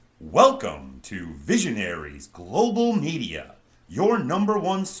Welcome to Visionaries Global Media, your number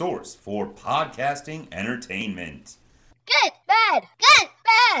one source for podcasting entertainment. Good, bad, good,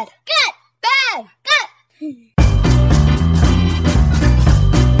 bad, good, bad, good.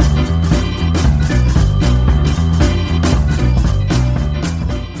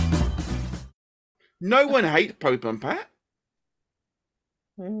 No one hates Pokemon, Pat.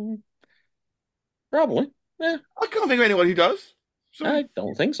 Probably. Yeah, I can't think of anyone who does. Sorry. I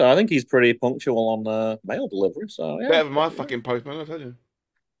don't think so. I think he's pretty punctual on mail delivery. So yeah, Better than my fucking postman, I tell you.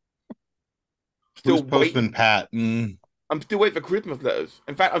 Who's Still Postman Pat? I'm still waiting for Christmas letters.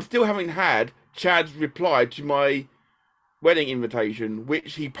 In fact, I'm still haven't had Chad's reply to my wedding invitation,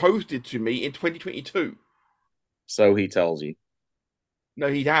 which he posted to me in 2022. so he tells you. No,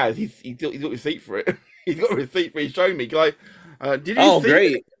 he has. He's got a receipt for it. He's got a receipt for it. He's showing me. Did you Oh, see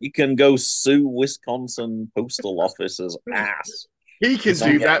great! it? You can go sue Wisconsin postal officer's ass. He can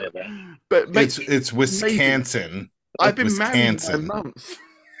Don't do get that. me there. But mate, It's Wisconsin. I've been married Wisconsin. 9 months.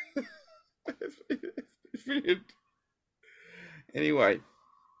 It's brilliant. Anyway,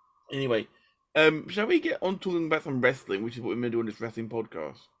 shall we get on talking about some wrestling, which is what we're going to do on this wrestling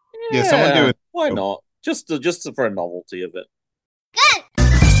podcast? Yeah, someone do it. Why not? Just for a novelty of it. Good.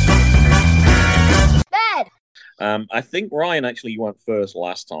 Bad. I think Ryan actually went first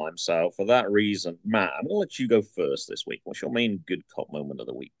last time, so for that reason, Matt, I'm gonna let you go first this week. What's your main good cop moment of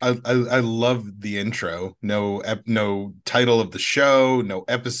the week? I love the intro. No title of the show, no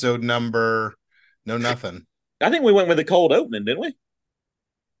episode number, no nothing. I think we went with the cold opening, didn't we?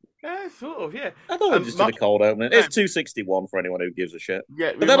 Yeah, sort of, yeah. I thought we just did a cold opening. It's 261 for anyone who gives a shit.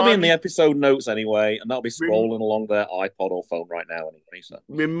 Yeah, But that'll be in the episode notes anyway, and that'll be scrolling along their iPod or phone right now anyway. So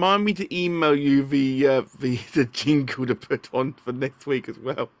Remind me to email you the jingle to put on for next week as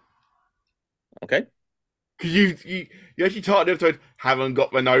well. okay. Because you actually titled the episode, haven't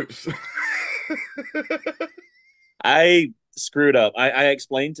got my notes. I screwed up. I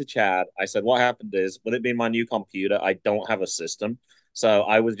explained to Chad, I said, what happened is, with it being my new computer, I don't have a system. So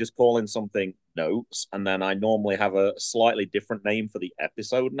I was just calling something notes, and then I normally have a slightly different name for the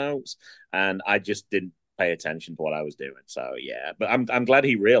episode notes, and I just didn't pay attention to what I was doing. So yeah, but I'm glad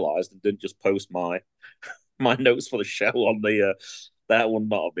he realized and didn't just post my my notes for the show on the that would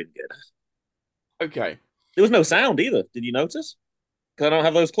not have been good. Okay. There was no sound either. Did you notice? Because I don't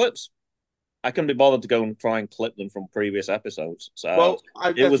have those clips. I couldn't be bothered to go and try and clip them from previous episodes. So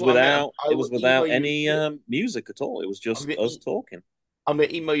it was without any music at all. It was just us talking. I'm going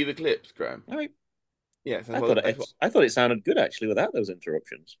to email you the clips, Graham. All right. Yes. I thought it sounded good actually without those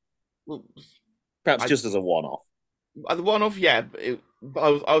interruptions. Well, Perhaps just as a one-off. As a one-off, yeah. But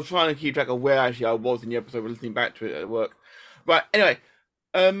I was trying to keep track of where actually I was in the episode, listening back to it at work. Right. Anyway,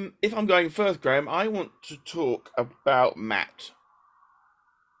 if I'm going first, Graham, I want to talk about Matt.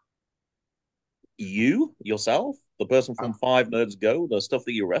 You yourself, the person from Five Nerds Go, the stuff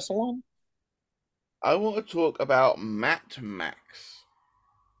that you wrestle on. I want to talk about Matt Max.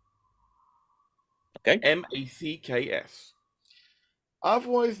 Okay. Macks.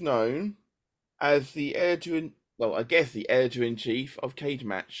 Otherwise known as the editor-in-chief of Cage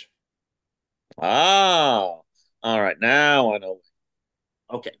Match. Ah, all right. Now I know.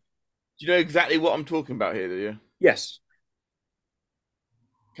 Okay. Do you know exactly what I'm talking about here, do you? Yes.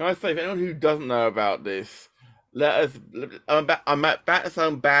 Can I say, if anyone who doesn't know about this, I'm about to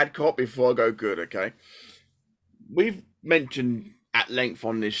sound bad cop before I go good, okay? We've mentioned at length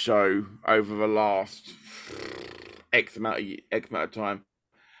on this show over the last X amount of time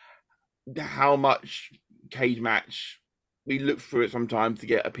how much Cage Match, we look through it sometimes to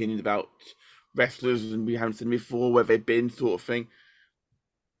get opinions about wrestlers and we haven't seen them before, where they've been, sort of thing.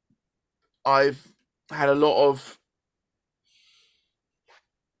 I've had a lot of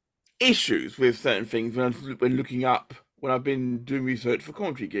issues with certain things when looking up, when I've been doing research for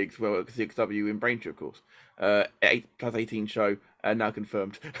commentary gigs, well, at 6W in Braintree, of course. 8+18 show, now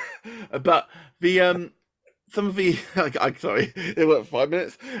confirmed. But the some of the sorry, it worked 5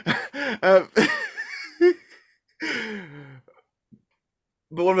 minutes. But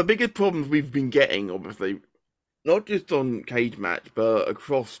one of the biggest problems we've been getting, obviously, not just on Cage Match, but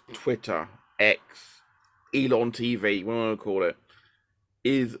across Twitter, X, Elon TV, what I want to call it,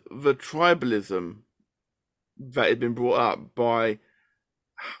 is the tribalism that has been brought up by,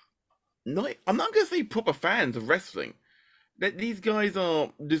 I'm not going to say proper fans of wrestling. These guys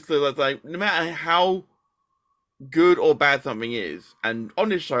are just like, no matter how good or bad something is, and on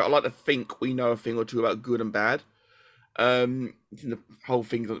this show, I like to think we know a thing or two about good and bad. The whole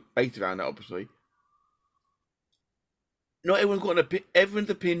thing's based around that, obviously. Not everyone's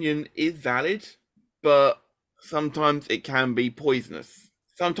opinion is valid, but sometimes it can be poisonous.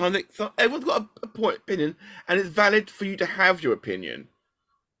 Sometimes everyone's got a point opinion, and it's valid for you to have your opinion.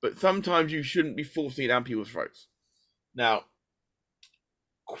 But sometimes you shouldn't be forcing it down people's throats. Now,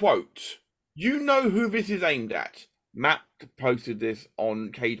 quote, you know who this is aimed at. Matt posted this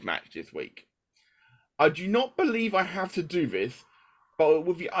on Cage Match this week. I do not believe I have to do this, but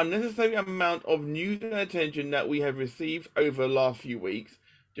with the unnecessary amount of news and attention that we have received over the last few weeks,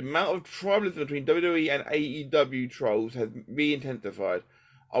 the amount of tribalism between WWE and AEW trolls has re-intensified.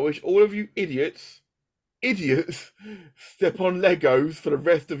 I wish all of you idiots, step on Legos for the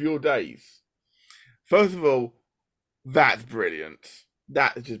rest of your days. First of all, that's brilliant.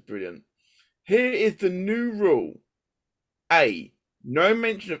 That is just brilliant. Here is the new rule. A. No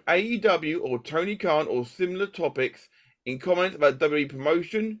mention of AEW or Tony Khan or similar topics in comments about WWE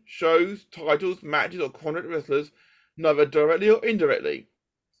promotion, shows, titles, matches, or contract wrestlers, neither directly or indirectly.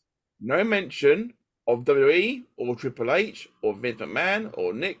 No mention of WWE or Triple H or Vince McMahon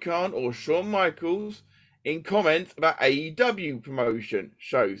or Nick Khan or Shawn Michaels in comments about AEW promotion,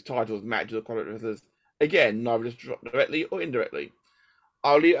 shows, titles, matches, or contract wrestlers. Again, neither directly or indirectly.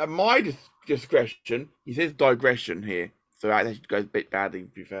 I'll leave at my discretion. He says digression here, so that actually goes a bit badly, to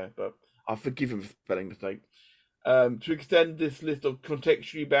be fair, but I'll forgive him for spelling mistake. To extend this list of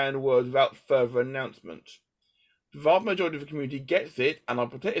contextually banned words without further announcement. The vast majority of the community gets it, and I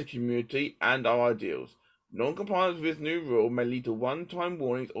protect this community and our ideals. Non-compliance with this new rule may lead to one-time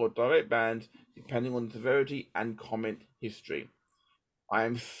warnings or direct bans, depending on the severity and comment history. I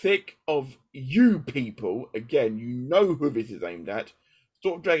am sick of you people, again, you know who this is aimed at,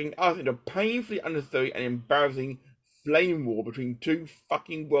 stop dragging us into a painfully unnecessary and embarrassing flame war between two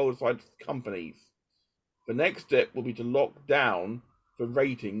fucking world-sized companies. The next step will be to lock down the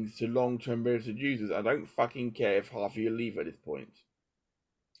ratings to long-term registered users. I don't fucking care if half of you leave at this point.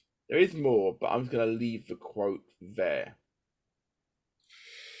 There is more, but I'm just going to leave the quote there.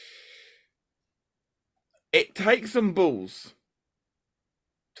 It takes some balls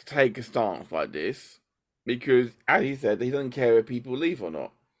to take a stance like this, because, as he said, he doesn't care if people leave or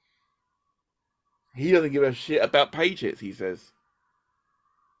not. He doesn't give a shit about page hits, he says.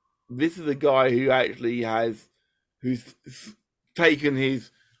 This is a guy who actually who's taken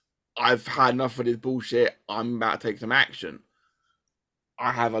his, I've had enough of this bullshit, I'm about to take some action.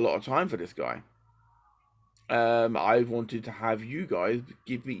 I have a lot of time for this guy. I wanted to have you guys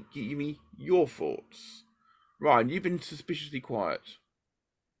give me your thoughts. Ryan, you've been suspiciously quiet.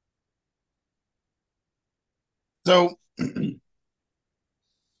 So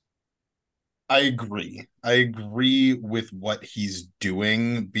I agree. I agree with what he's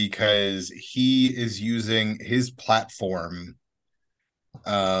doing because he is using his platform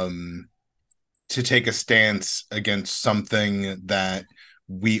to take a stance against something that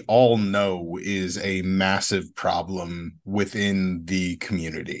we all know is a massive problem within the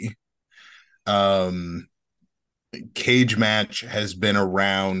community. Cage Match has been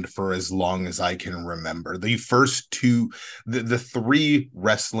around for as long as I can remember. The first two, the three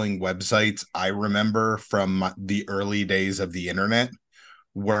wrestling websites I remember from the early days of the internet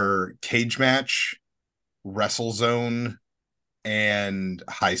were Cage Match, WrestleZone, and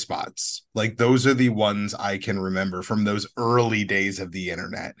High Spots. Like, those are the ones I can remember from those early days of the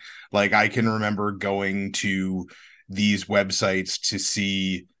internet. Like, I can remember going to these websites to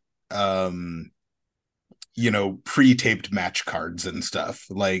see pre-taped match cards and stuff.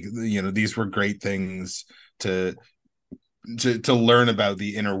 Like, these were great things to learn about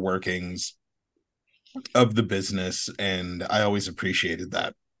the inner workings of the business, and I always appreciated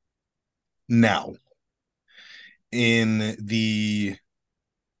that. Now, in the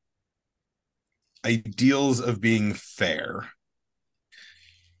ideals of being fair,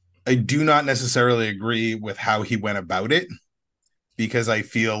 I do not necessarily agree with how he went about it, because I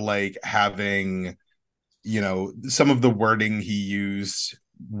feel like having some of the wording he used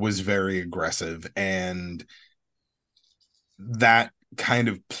was very aggressive, and that kind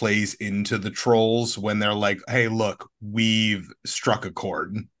of plays into the trolls when they're like, hey, look, we've struck a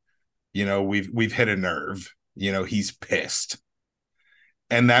chord, we've hit a nerve, he's pissed.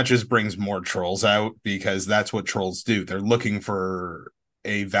 And that just brings more trolls out, because that's what trolls do. They're looking for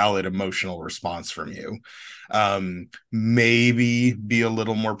a valid emotional response from you. Maybe be a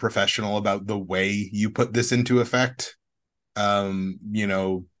little more professional about the way you put this into effect.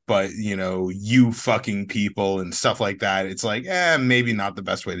 But you fucking people and stuff like that, it's like, maybe not the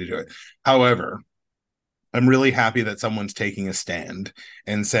best way to do it. However, I'm really happy that someone's taking a stand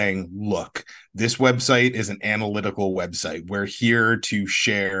and saying, look, this website is an analytical website. We're here to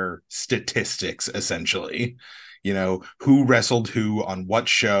share statistics, essentially. Who wrestled who on what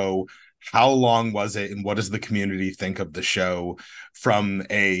show, how long was it, and what does the community think of the show from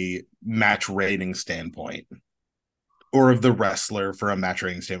a match rating standpoint, or of the wrestler for a match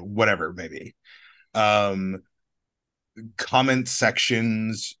rating standpoint, whatever it may be. Comment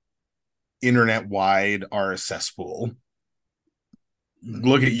sections internet wide are a cesspool.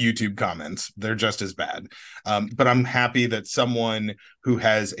 Look at YouTube comments, they're just as bad. But I'm happy that someone who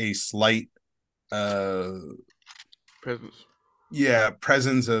has a slight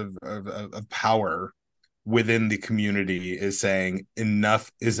presence of power within the community is saying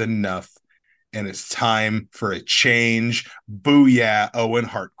enough is enough, and it's time for a change. Booyah, Owen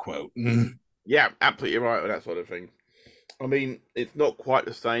Hart quote. Yeah, absolutely right with that sort of thing. I mean, it's not quite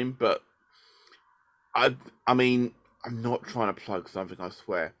the same, but I mean, I'm not trying to plug something, I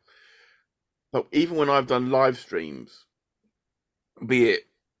swear. But even when I've done live streams, be it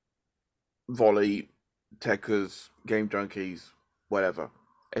Volley, Techers, Game Junkies, whatever,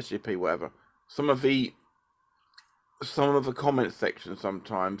 SGP, whatever, some of the comment section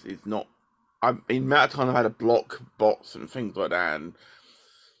sometimes is not. In the amount of time I've had to block bots and things like that, and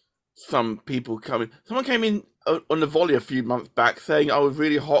some people coming. Someone came in on the Volley a few months back saying I was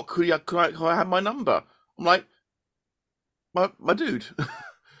really hot. Could I have my number? I'm like, my dude.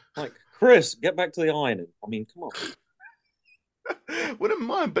 Like, Chris, get back to the ironing. I mean, come on. Wouldn't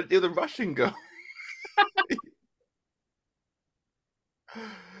mind, but you're the Russian girl.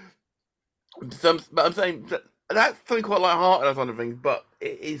 But I'm saying that's something quite light-hearted or something things, but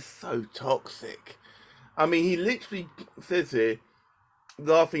it is so toxic. I mean, he literally says here,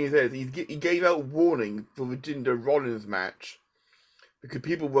 the last thing he says, he gave out warning for the Jinder Rollins match because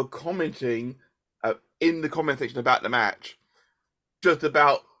people were commenting in the comment section about the match, just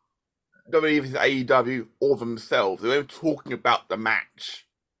about WWE's AEW or themselves. They weren't talking about the match.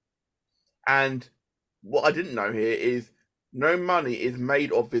 And what I didn't know here is no money is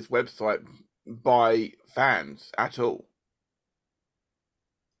made off this website by fans at all.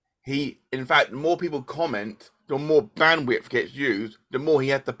 In fact, the more people comment, the more bandwidth gets used, the more he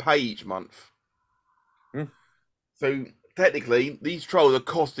has to pay each month. So technically, these trolls are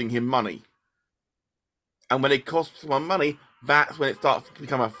costing him money. And when it costs someone money, that's when it starts to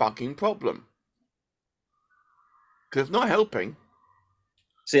become a fucking problem. Because it's not helping.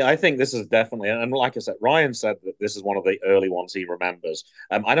 See, I think this is definitely, and like I said, Ryan said that this is one of the early ones he remembers.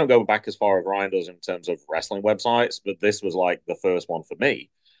 I don't go back as far as Ryan does in terms of wrestling websites, but this was like the first one for me.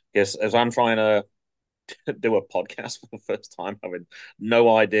 Because as I'm trying to do a podcast for the first time, having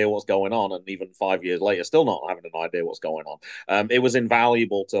no idea what's going on, and even 5 years later, still not having an idea what's going on. It was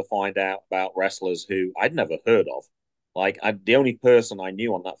invaluable to find out about wrestlers who I'd never heard of. Like, the only person I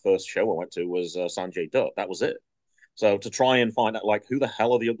knew on that first show I went to was Sanjay Dutt. That was it. So to try and find out, like, who the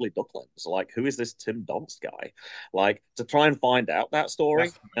hell are the Ugly Ducklings? Like, who is this Tim Donst guy? Like, to try and find out that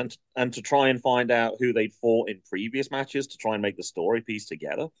story, and to try and find out who they'd fought in previous matches to try and make the story piece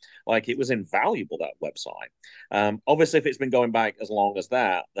together. Like, it was invaluable, that website. Obviously, if it's been going back as long as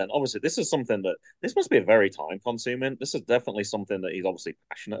that, then obviously this is something this must be a very time consuming. This is definitely something that he's obviously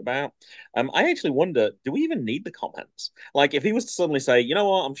passionate about. I actually wonder, do we even need the comments? Like, if he was to suddenly say, you know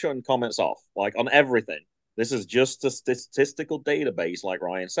what, I'm shutting comments off, like, on everything. This is just a statistical database, like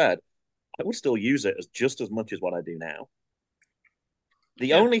Ryan said. I would still use it as just as much as what I do now.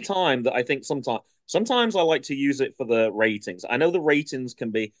 The only time that I think sometimes I like to use it for the ratings. I know the ratings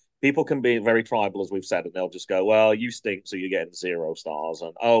people can be very tribal, as we've said, and they'll just go, well, you stink, so you're getting 0 stars.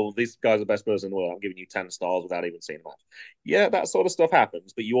 And, oh, this guy's the best person in the world. I'm giving you 10 stars without even seeing a match. Yeah, that sort of stuff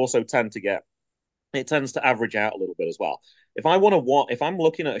happens, but you also tends to average out a little bit as well. If I'm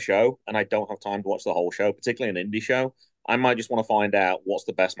looking at a show and I don't have time to watch the whole show, particularly an indie show, I might just want to find out what's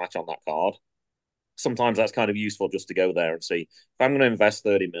the best match on that card. Sometimes that's kind of useful just to go there and see, if I'm going to invest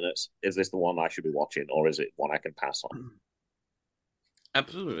 30 minutes, is this the one I should be watching, or is it one I can pass on?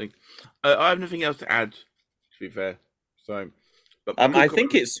 Absolutely. I have nothing else to add, to be fair. So, but I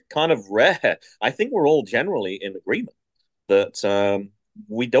think it's kind of rare. I think we're all generally in agreement that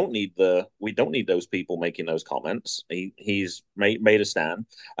we don't need those people making those comments. He's made a stand.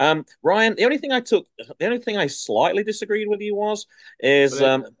 Ryan, the only thing I slightly disagreed with you is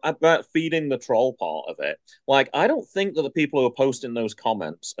about feeding the troll part of it. Like, I don't think that the people who are posting those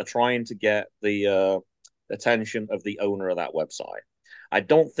comments are trying to get the attention of the owner of that website. I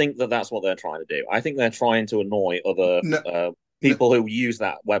don't think that that's what they're trying to do. I think they're trying to annoy other people who use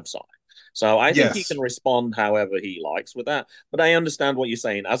that website. So I think he can respond however he likes with that. But I understand what you're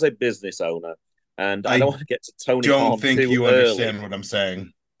saying as a business owner, and I don't want to get to Tony Khan. Don't think you understand what I'm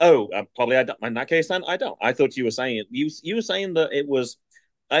saying. Oh, probably I don't. In that case, then I don't. I thought you were saying you were saying that it was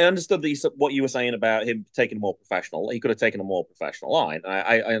I understood what you were saying about him taking a more professional. He could have taken a more professional line.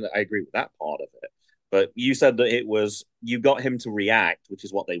 I agree with that part of it. But you said that it was you got him to react, which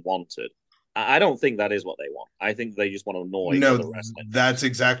is what they wanted. I don't think that is what they want. I think they just want to annoy other No, wrestling that's fans.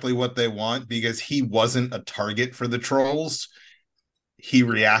 exactly what they want because he wasn't a target for the trolls. He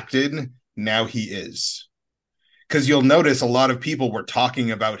reacted. Now he is. Because you'll notice a lot of people were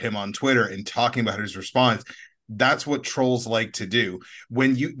talking about him on Twitter and talking about his response. That's what trolls like to do.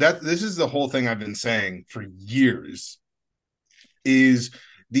 When you that this is the whole thing I've been saying for years is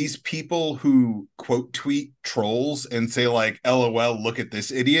these people who quote tweet trolls and say like LOL look at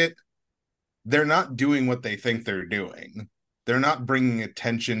this idiot, they're not doing what they think they're doing. They're not bringing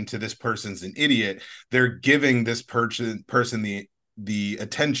attention to this person's an idiot. They're giving this person the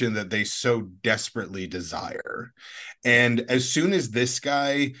attention that they so desperately desire. And as soon as this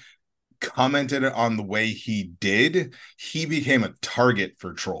guy commented on the way he did, he became a target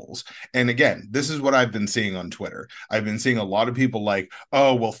for trolls. And again, this is what I've been seeing on Twitter. I've been seeing a lot of people like,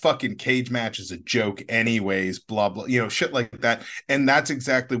 oh, well, fucking cage match is a joke anyways, blah, blah, shit like that. And that's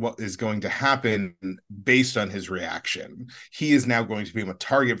exactly what is going to happen based on his reaction. He is now going to become a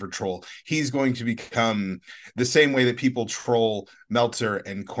target for troll. He's going to become the same way that people troll Meltzer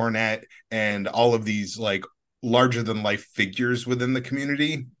and Cornette and all of these like larger than life figures within the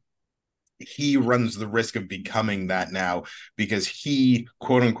community. He runs the risk of becoming that now because he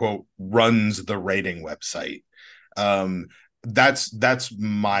quote unquote runs the rating website. That's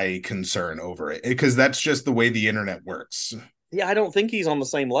my concern over it because that's just the way the internet works. Yeah, I don't think he's on the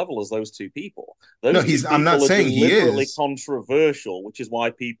same level as those two people. No, Those two I'm not people are saying he deliberately is. controversial, which is why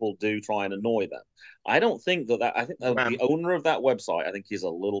people do try and annoy them. I don't think that. I think the owner of that website, I think, is a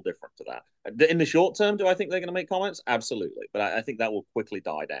little different to that. In the short term, do I think they're going to make comments? Absolutely, but I think that will quickly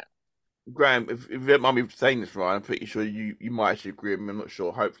die down. Graham, if you don't mind me saying this right, I'm pretty sure you might actually agree with me. I'm not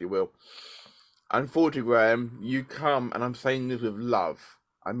sure. Hopefully, you will. Unfortunately, Graham, you come, and I'm saying this with love.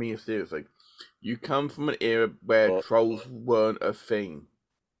 I mean it seriously. You come from an era where trolls weren't a thing.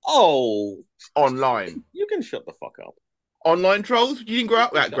 Oh, online. You can shut the fuck up. Online trolls? You didn't grow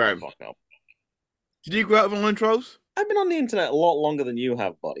up with that, Graham. Shut the fuck up. Did you grow up with online trolls? I've been on the internet a lot longer than you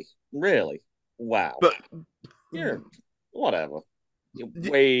have, buddy. Really? Wow. But you're whatever.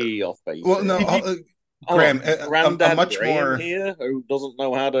 You're way off base. Well, no, Graham, Granddad a much Graham more here who doesn't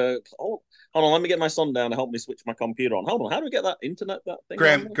know how to. Oh, hold on, let me get my son down to help me switch my computer on. Hold on, how do we get that internet that thing?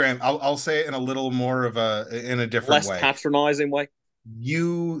 Graham, I'll say it in a little more of a different way, less patronizing way.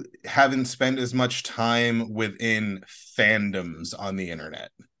 You haven't spent as much time within fandoms on the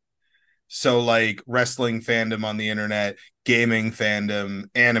internet. So like wrestling fandom on the internet, gaming fandom,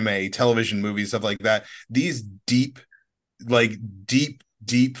 anime, television movies, stuff like that. These deep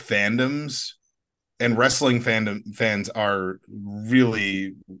fandoms and wrestling fans are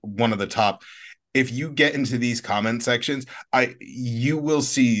really one of the top. If you get into these comment sections, you will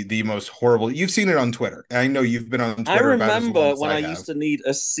see the most horrible. You've seen it on Twitter. I know you've been on Twitter. I remember when I used to need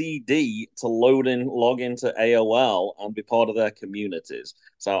a CD to log into AOL and be part of their communities.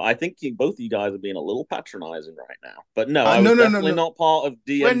 So I think both of you guys are being a little patronizing right now. But no, I was definitely not part of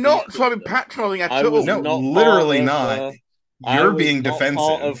DMV. We're not trying to be patronizing at all. No, literally not. You're being defensive.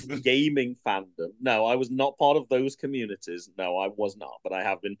 Part of gaming fandom. No, I was not part of those communities. No, I was not. But I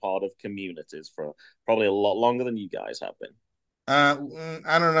have been part of communities for probably a lot longer than you guys have been. I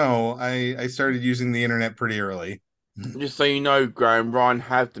don't know. I started using the internet pretty early. Just so you know, Graham, Ryan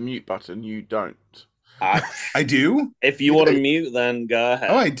has the mute button. You don't. I do? If you want to mute, then go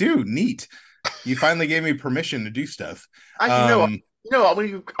ahead. Oh, I do. Neat. You finally gave me permission to do stuff. Actually, you know what?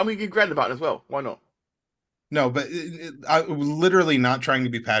 I'm going to give Graham the button as well. Why not? No, but I'm literally not trying to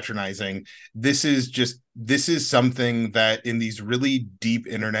be patronizing. This is something that in these really deep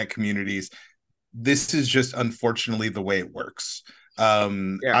internet communities, this is just unfortunately the way it works.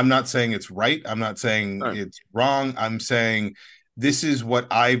 I'm not saying it's right. I'm not saying it's wrong. I'm saying this is what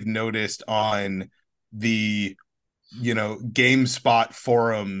I've noticed on the GameSpot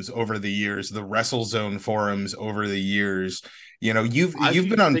forums over the years, the WrestleZone forums over the years. You've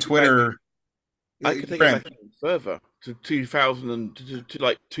been on Twitter. I could take it back further to 2000 to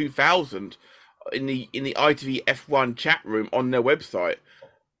like 2000 in the ITV F1 chat room on their website.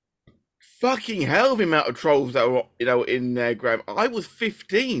 Fucking hell, the amount of trolls that were in there, Graham. I was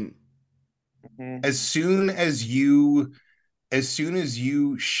 15. As soon as you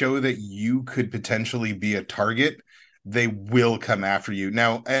show that you could potentially be a target, they will come after you.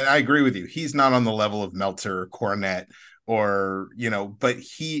 Now, and I agree with you. He's not on the level of Meltzer or Cornette but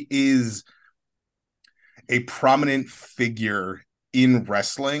he is a prominent figure in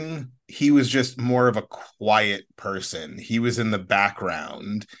wrestling he was just more of a quiet person. He was in the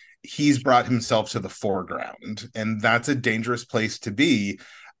background. He's brought himself to the foreground, and that's a dangerous place to be.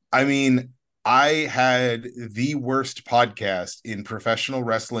 I mean, I had the worst podcast in professional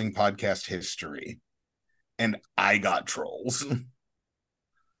wrestling podcast history, and I got trolls.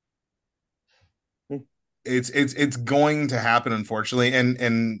 It's going to happen, unfortunately,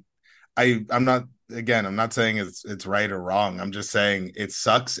 and I'm not, again, I'm not saying it's right or wrong. I'm just saying it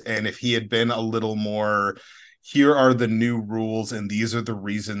sucks. And if he had been a little more, here are the new rules and these are the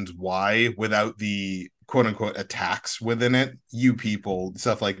reasons why, without the quote unquote attacks within it, you people,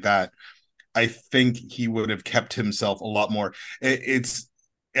 stuff like that, I think he would have kept himself a lot more. It's,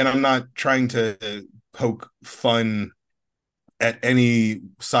 and I'm not trying to poke fun at any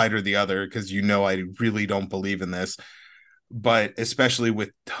side or the other, because I really don't believe in this, but especially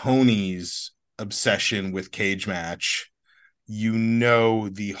with Tony's obsession with cage match,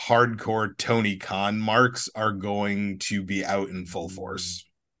 the hardcore Tony Khan marks are going to be out in full force,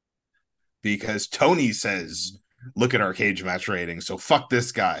 because Tony says, look at our cage match rating, so fuck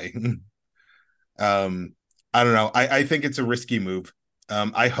this guy. I don't know. I think it's a risky move.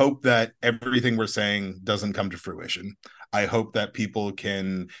 I hope that everything we're saying doesn't come to fruition. I hope that people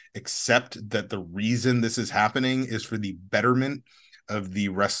can accept that the reason this is happening is for the betterment of the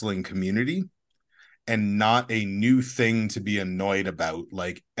wrestling community and not a new thing to be annoyed about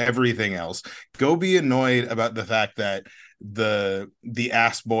like everything else. Go be annoyed about the fact that the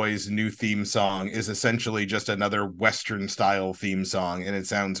Ass Boys new theme song is essentially just another Western style theme song, and it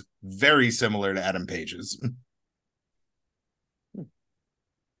sounds very similar to Adam Page's.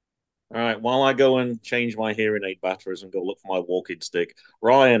 All right, while I go and change my hearing aid batteries and go look for my walking stick,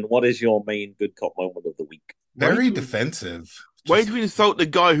 Ryan, what is your main good cop moment of the week? Very defensive. Way to insult the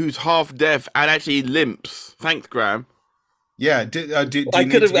guy who's half deaf and actually limps. Thanks, Graham. Yeah,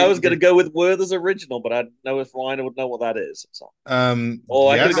 I was going to go with Werther's original, but I don't know if Ryan would know what that is. So. I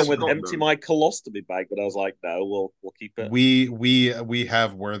could have gone with empty my colostomy bag, but I was like, no, we'll keep it. We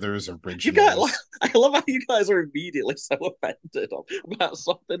have Werther's original. You guys, I love how you guys are immediately so offended about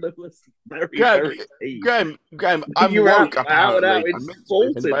something that was very, very deep. Graham, I'm woke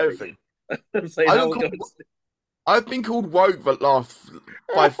apparently. I've been called woke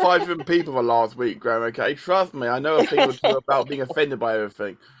by 5 different people the last week, Graham, okay? Trust me, I know a thing or two about being offended by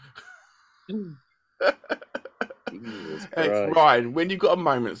everything. Hey, Ryan, when you've got a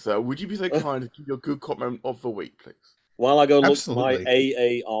moment, sir, would you be so kind to give your good cop moment of the week, please? While I go look at my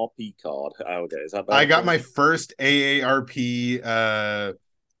AARP card. Okay, is that better? I got my first AARP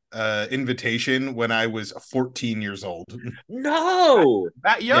invitation when I was 14 years old. No!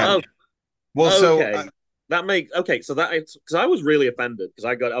 That young? Yeah. Well, okay. So... that makes so that because I was really offended because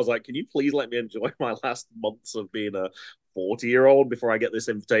I was like, can you please let me enjoy my last months of being a 40-year-old before I get this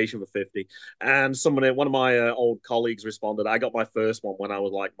invitation for 50? And one of my old colleagues responded, I got my first one when I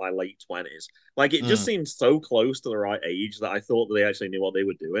was like my late 20s. Like it just seemed so close to the right age that I thought that they actually knew what they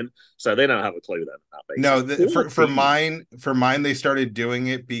were doing. So they don't have a clue then. No, for mine they started doing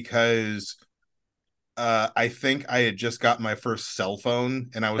it because I think I had just got my first cell phone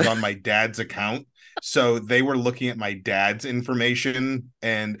and I was on my dad's account. So they were looking at my dad's information.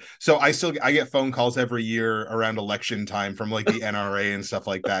 And so I get phone calls every year around election time from like the NRA and stuff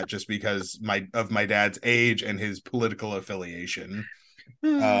like that, just because of my dad's age and his political affiliation.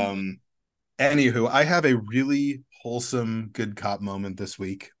 Anywho, I have a really wholesome good cop moment this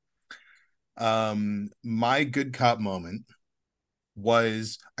week. My good cop moment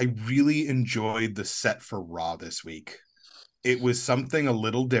was I really enjoyed the set for Raw this week. It was something a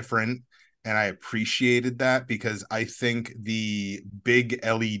little different, and I appreciated that because I think the big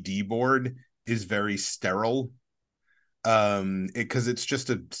LED board is very sterile. Because it's just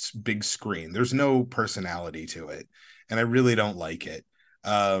a big screen. There's no personality to it, and I really don't like it.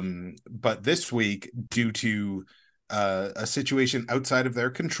 But this week, due to a situation outside of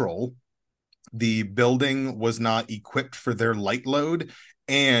their control, the building was not equipped for their light load,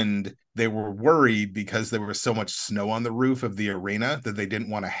 and they were worried because there was so much snow on the roof of the arena that they didn't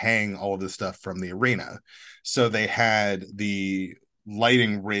want to hang all of the stuff from the arena. So they had the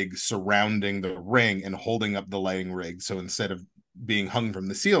lighting rig surrounding the ring and holding up the lighting rig. So instead of being hung from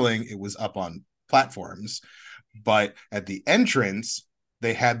the ceiling, it was up on platforms. But at the entrance,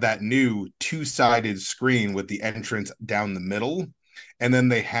 they had that new 2-sided screen with the entrance down the middle. And then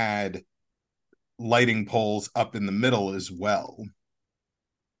they had lighting poles up in the middle as well.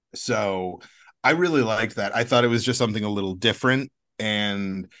 So I really liked that. I thought it was just something a little different.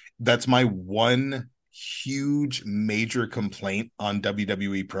 And that's my one huge major complaint on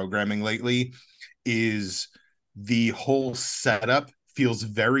WWE programming lately, is the whole setup feels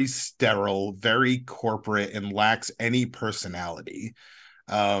very sterile, very corporate, and lacks any personality.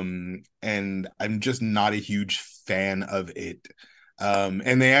 And I'm just not a huge fan of it.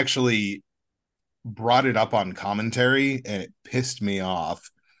 And they actually brought it up on commentary, and it pissed me off.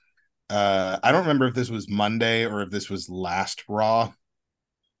 I don't remember if this was Monday or if this was last Raw,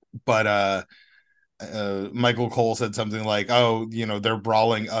 but Michael Cole said something like, "Oh, they're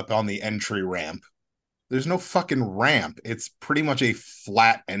brawling up on the entry ramp." There's no fucking ramp. It's pretty much a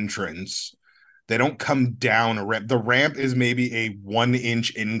flat entrance. They don't come down a ramp. The ramp is maybe a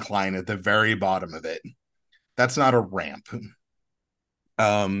 1-inch incline at the very bottom of it. That's not a ramp.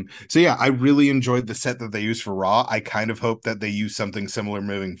 So yeah, I really enjoyed the set that they used for Raw. I kind of hope that they use something similar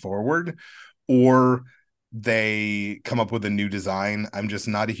moving forward, or they come up with a new design. I'm just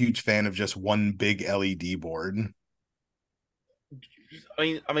not a huge fan of just one big LED board.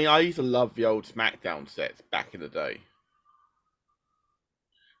 I used to love the old SmackDown sets back in the day.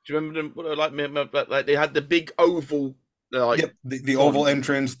 Do you remember them? Like they had the big oval. Yep, the oval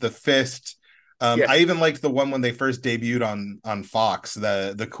entrance, the fist. I even liked the one when they first debuted on Fox,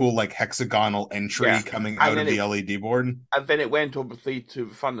 the cool like hexagonal entry coming out of the LED board. And then it went obviously to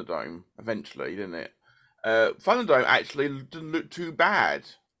Thunderdome eventually, didn't it? Thunderdome actually didn't look too bad,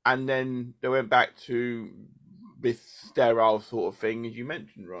 and then they went back to this sterile sort of thing, as you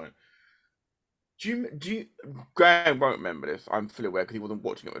mentioned, right? Do you? Graham won't remember this. I'm fully aware because he wasn't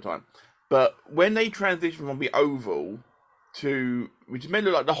watching at the time. But when they transitioned from the oval to, which made it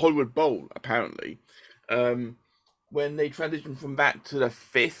look like the Hollywood Bowl, apparently, when they transitioned from that to the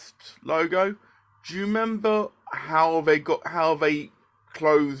fist logo, do you remember how they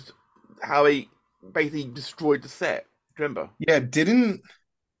basically destroyed the set? Do you remember? Yeah, didn't.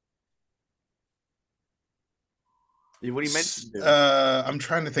 You've already mentioned it. I'm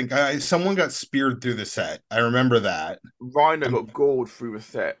trying to think. Someone got speared through the set. I remember that. Rhino got gored through the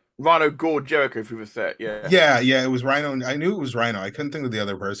set. Rhino gored Jericho through the set. Yeah. Yeah. It was Rhino. I knew it was Rhino. I couldn't think of the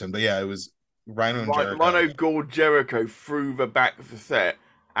other person, but yeah, it was Rhino and Jericho. Rhino gored Jericho through the back of the set,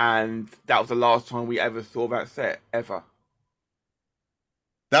 and that was the last time we ever saw that set ever.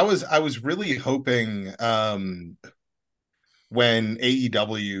 I was really hoping when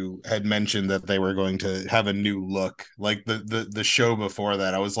AEW had mentioned that they were going to have a new look, like the show before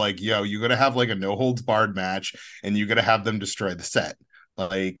that, I was like, yo, you're gonna have like a no holds barred match and you're gonna have them destroy the set.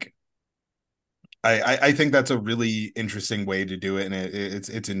 Like I think that's a really interesting way to do it, and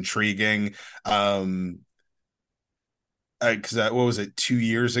it's intriguing. Because what was it, 2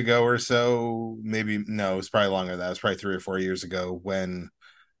 years ago or so? Maybe no, it was probably longer than that. It was probably 3 or 4 years ago when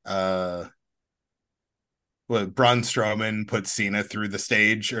Braun Strowman put Cena through the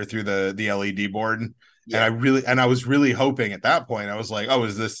stage or through the LED board. Yeah. And I was really hoping at that point, I was like, oh,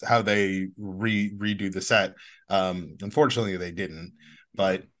 is this how they redo the set? Unfortunately they didn't,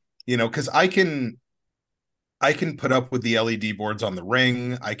 but because I can put up with the LED boards on the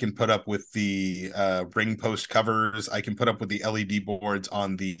ring. I can put up with the ring post covers. I can put up with the LED boards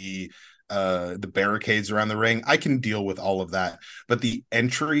on the barricades around the ring. I can deal with all of that, but the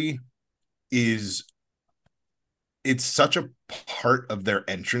entry it's such a part of their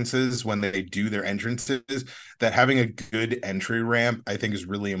entrances when they do their entrances that having a good entry ramp, I think, is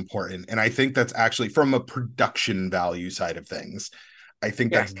really important. And I think that's actually from a production value side of things. I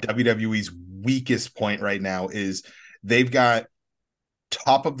think that's WWE's weakest point right now is they've got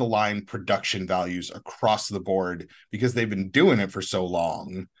top of the line production values across the board because they've been doing it for so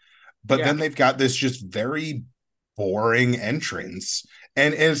long. But then they've got this just very boring entrance.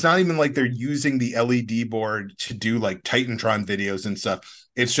 And it's not even like they're using the LED board to do like Titantron videos and stuff.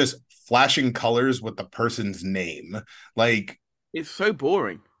 It's just flashing colors with the person's name. Like, it's so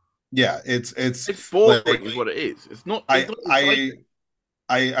boring. Yeah, it's boring is what it is. It's not.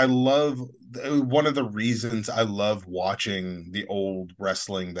 I love one of the reasons I love watching the old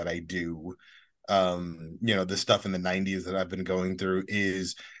wrestling that I do. The stuff in the 90s that I've been going through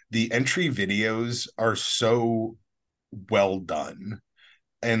is the entry videos are so well done.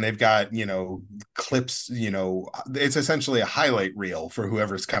 And they've got, clips, it's essentially a highlight reel for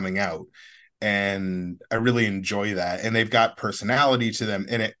whoever's coming out. And I really enjoy that. And they've got personality to them,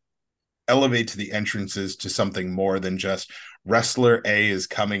 and it elevates the entrances to something more than just wrestler A is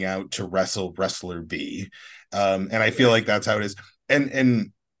coming out to wrestle wrestler B. And I feel like that's how it is.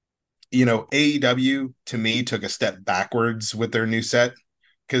 And AEW to me took a step backwards with their new set,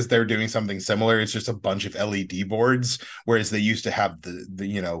 because they're doing something similar. It's just a bunch of LED boards, whereas they used to have the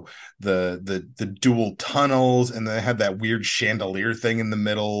dual tunnels, and they had that weird chandelier thing in the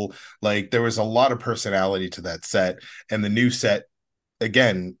middle. Like, there was a lot of personality to that set, and the new set,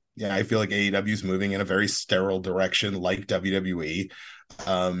 again, I feel like AEW is moving in a very sterile direction, like WWE.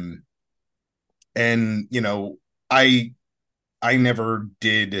 Um, and I I never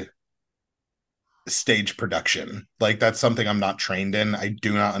did stage production. Like that's something I'm not trained in. I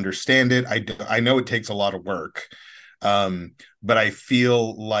do not understand it. I know it takes a lot of work. But I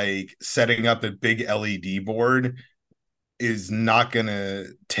feel like setting up a big LED board is not going to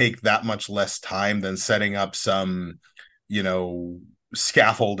take that much less time than setting up some, you know,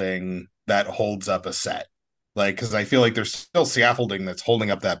 scaffolding that holds up a set. Like, because I feel like there's still scaffolding that's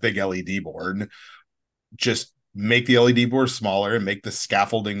holding up that big LED board. Just make the LED board smaller and make the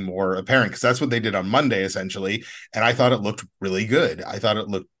scaffolding more apparent, because that's what they did on Monday essentially. And I thought it looked really good. I thought it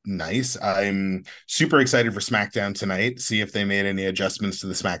looked nice. I'm super excited for SmackDown tonight. See if they made any adjustments to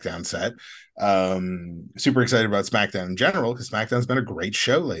the SmackDown set. Super excited about SmackDown in general because SmackDown's been a great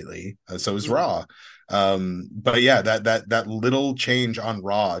show lately. So is Raw. But yeah, that little change on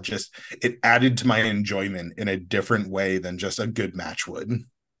Raw just it added to my enjoyment in a different way than just a good match would.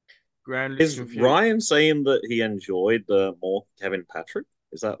 Is Ryan saying that he enjoyed the more Kevin Patrick?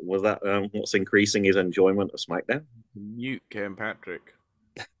 Was that what's increasing his enjoyment of SmackDown? Mute Kevin Patrick.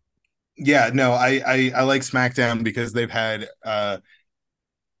 Yeah, no, I like SmackDown because they've had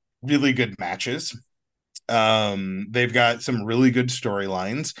really good matches. They've got some really good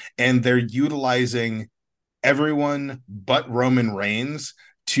storylines, and they're utilizing everyone but Roman Reigns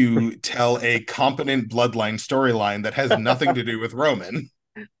to tell a competent bloodline storyline that has nothing to do with Roman.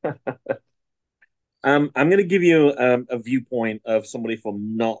 I'm going to give you a viewpoint of somebody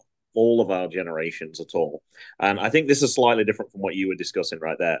from not all of our generations at all. And I think this is slightly different from what you were discussing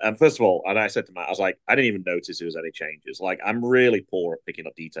right there. And first of all, and I said to Matt, I was like, I didn't even notice there was any changes. Like, I'm really poor at picking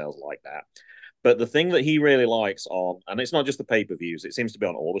up details like that. But the thing that he really likes on, and it's not just the pay per views, it seems to be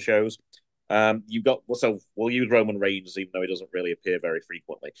on all the shows. You've got so we'll use Roman Reigns, even though he doesn't really appear very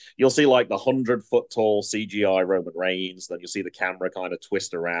frequently. You'll see like the 100-foot tall CGI Roman Reigns, then you'll see the camera kind of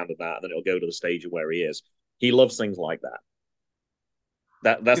twist around and that, and then it'll go to the stage of where he is. He loves things like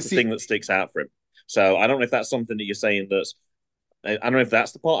that. That's the thing that sticks out for him. So I don't know if that's something that you're saying that's I don't know if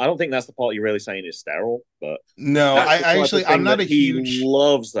that's the part. I don't think that's the part you're really saying is sterile, but no, that's I actually I'm not a huge he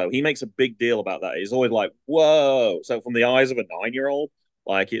loves though. He makes a big deal about that. He's always like, "Whoa!" So from the eyes of a 9-year-old,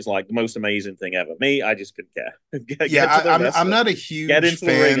 like it's like the most amazing thing ever. Me, I just couldn't care. yeah, I'm not a huge get into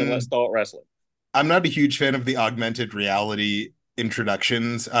fan. The ring and let's start wrestling. I'm not a huge fan of the augmented reality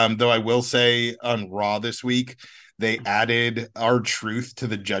introductions. Though I will say on Raw this week, they added R-Truth to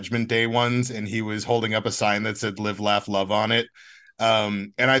the Judgment Day ones, and he was holding up a sign that said "Live, Laugh, Love" on it.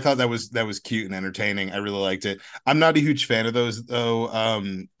 And I thought that was cute and entertaining. I really liked it. I'm not a huge fan of those though.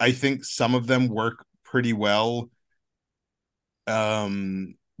 I think some of them work pretty well.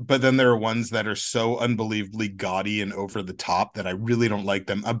 But then there are ones that are so unbelievably gaudy and over the top that I really don't like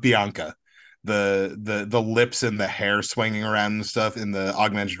them. Bianca, the lips and the hair swinging around and stuff in the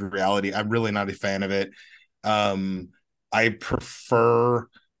augmented reality, I'm really not a fan of it. I prefer,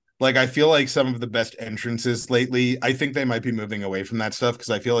 like, I feel like some of the best entrances lately, I think they might be moving away from that stuff because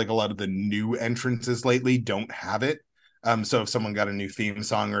I feel like a lot of the new entrances lately don't have it. So if someone got a new theme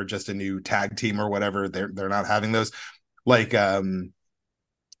song or just a new tag team or whatever, they're not having those. Like DIY.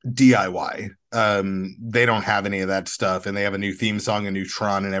 They don't have any of that stuff, and they have a new theme song, a new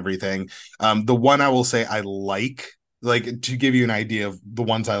Tron, and everything. The one I will say I like to give you an idea of the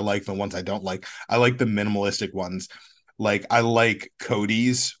ones I like and the ones I don't like. I like the minimalistic ones. Like I like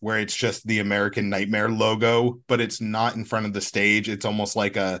Cody's, where it's just the American Nightmare logo, but it's not in front of the stage. It's almost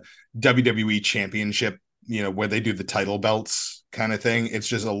like a WWE Championship, where they do the title belts kind of thing. It's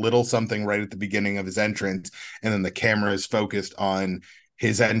just a little something right at the beginning of his entrance, and then the camera is focused on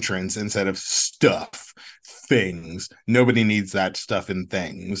his entrance instead of stuff, things. Nobody needs that stuff and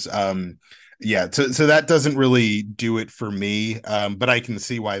things. Yeah, so that doesn't really do it for me. But I can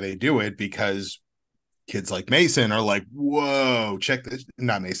see why they do it, because kids like Mason are like, whoa, check this.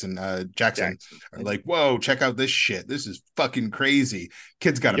 Not Mason, Jackson are like, whoa, check out this shit. This is fucking crazy.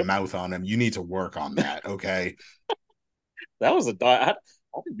 Kid's got a mouth on him. You need to work on that. Okay. That was I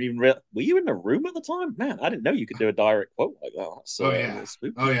didn't even were you in the room at the time? Man, I didn't know you could do a direct quote like that. That's oh yeah, a little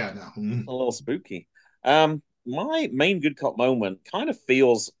spooky. Oh yeah, no, a little spooky. My main good cop moment kind of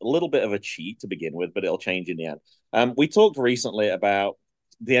feels a little bit of a cheat to begin with, but it'll change in the end. We talked recently about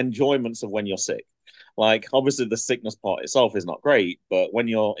the enjoyments of when you're sick. Like, obviously, the sickness part itself is not great, but when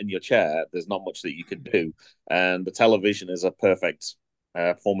you're in your chair, there's not much that you can do. And the television is a perfect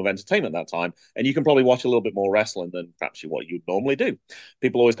form of entertainment that time. And you can probably watch a little bit more wrestling than perhaps what you'd normally do.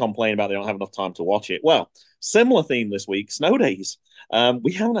 People always complain about they don't have enough time to watch it. Well, Similar theme this week, snow days.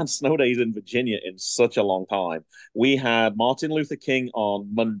 We haven't had snow days in Virginia in such a long time. We had Martin Luther King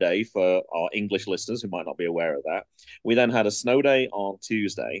on Monday for our English listeners who might not be aware of that. We then had a snow day on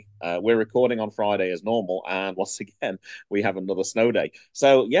Tuesday. We're recording on Friday as normal. And once again, we have another snow day.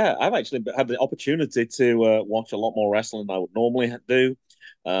 So, yeah, I've actually had the opportunity to watch a lot more wrestling than I would normally do.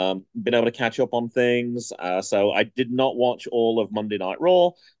 Been able to catch up on things. So I did not watch all of Monday Night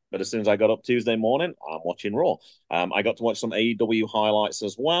Raw, but as soon as I got up Tuesday morning, I'm watching Raw. I got to watch some AEW highlights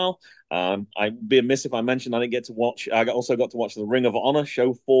as well. I'd be amiss if I mentioned I didn't get to watch. I also got to watch the Ring of Honor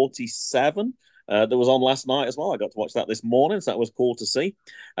show 47. That was on last night as well. I got to watch that this morning, so that was cool to see.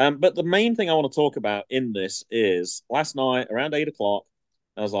 But the main thing I want to talk about in this is last night around 8 o'clock.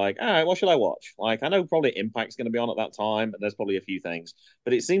 I was like, all right, what should I watch? Like, I know probably Impact's going to be on at that time, and there's probably a few things,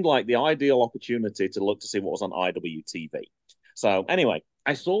 but it seemed like the ideal opportunity to look to see what was on IWTV. So, anyway,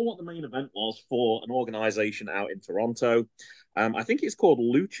 I saw what the main event was for an organization out in Toronto. I think it's called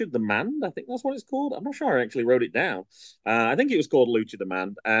Lucha Demand. I think that's what it's called. I'm not sure I actually wrote it down. I think it was called Lucha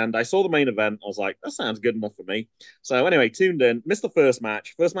Demand. And I saw the main event. I was like, that sounds good enough for me. So anyway, tuned in. Missed the first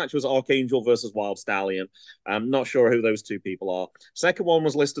match. First match was Archangel versus Wild Stallion. I'm not sure who those two people are. Second one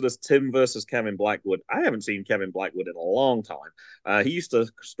was listed as Tim versus Kevin Blackwood. I haven't seen Kevin Blackwood in a long time. He used to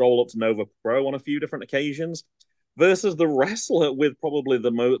stroll up to Nova Pro on a few different occasions. Versus the wrestler with probably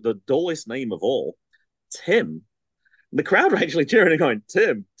the dullest name of all, Tim. The crowd were actually cheering and going,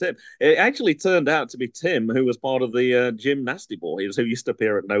 Tim, Tim. It actually turned out to be Tim, who was part of the Gym Nasty Boys, who used to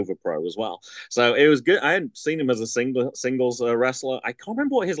appear at Nova Pro as well. So it was good. I hadn't seen him as a singles wrestler. I can't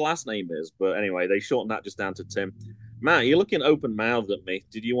remember what his last name is, but anyway, they shortened that just down to Tim. Matt, you're looking open mouthed at me.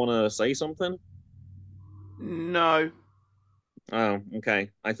 Did you want to say something? No. Oh, okay.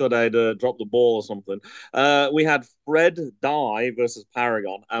 I thought I'd dropped the ball or something. We had Fred Dye versus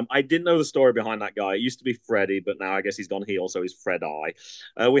Paragon. I didn't know the story behind that guy. It used to be Freddie, but now I guess he's gone heel, so he's Fred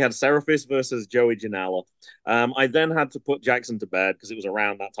Eye. We had Seraphis versus Joey Janela. I then had to put Jackson to bed because it was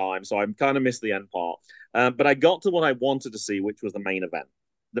around that time, so I kind of missed the end part. But I got to what I wanted to see, which was the main event.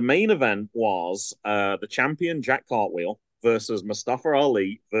 The main event was the champion Jack Cartwheel versus Mustafa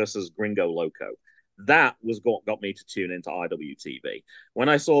Ali versus Gringo Loco. That was what got me to tune into IWTV. When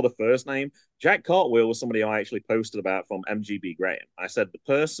I saw the first name, Jack Cartwheel was somebody I actually posted about from MGB Graham. I said, the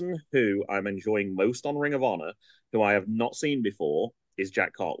person who I'm enjoying most on Ring of Honor, who I have not seen before, is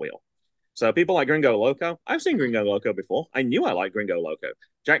Jack Cartwheel. So people like Gringo Loco, I've seen Gringo Loco before. I knew I liked Gringo Loco.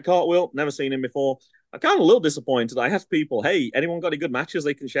 Jack Cartwheel, never seen him before. I'm kind of a little disappointed. I asked people, hey, anyone got any good matches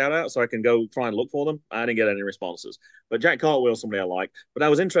they can shout out so I can go try and look for them? I didn't get any responses. But Jack Cartwheel's somebody I like. But I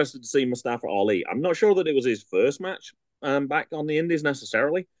was interested to see Mustafa Ali. I'm not sure that it was his first match back on the Indies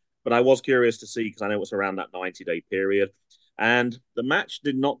necessarily, but I was curious to see because I know it was around that 90-day period. And the match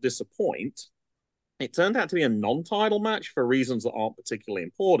did not disappoint. It turned out to be a non-title match for reasons that aren't particularly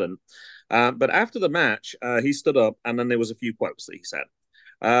important. But after the match, he stood up and then there was a few quotes that he said.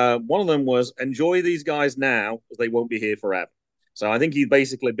 One of them was, enjoy these guys now, as they won't be here forever. So I think he's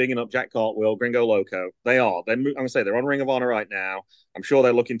basically bigging up Jack Cartwheel, Gringo Loco. They are. I'm going to say they're on Ring of Honor right now. I'm sure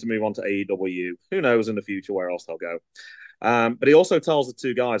they're looking to move on to AEW. Who knows in the future where else they'll go. But he also tells the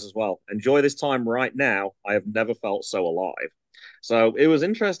two guys as well, enjoy this time right now. I have never felt so alive. So it was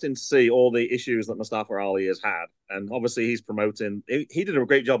interesting to see all the issues that Mustafa Ali has had. And obviously he's promoting. He did a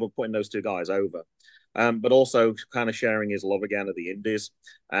great job of putting those two guys over. But also kind of sharing his love again of the Indies.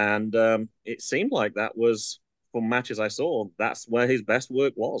 And it seemed like that was, from matches I saw, that's where his best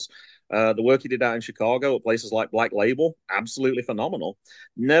work was. The work he did out in Chicago at places like Black Label, absolutely phenomenal.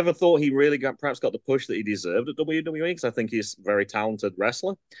 Never thought he really perhaps got the push that he deserved at WWE because I think he's a very talented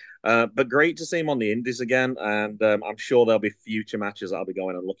wrestler. But great to see him on the Indies again. And I'm sure there'll be future matches that I'll be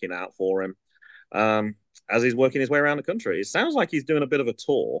going and looking out for him. As he's working his way around the country. It sounds like he's doing a bit of a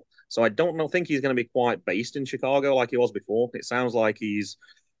tour, so I don't think he's going to be quite based in Chicago like he was before. It sounds like he's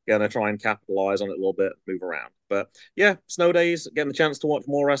going to try and capitalize on it a little bit, move around. But yeah, snow days, getting the chance to watch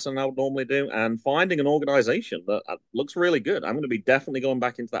more wrestling than I would normally do, and finding an organization that looks really good. I'm going to be definitely going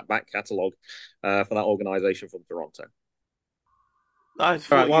back into that back catalog for that organization from Toronto. All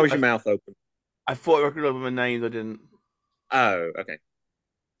right, why was your mouth open? I thought I could remember my names, I didn't. Oh, okay.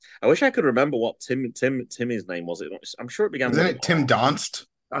 I wish I could remember what Timmy's name was. I'm sure it began Isn't with it Tim Donst?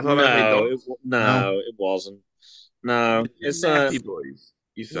 No, it wasn't. No, it's Nasty Boys.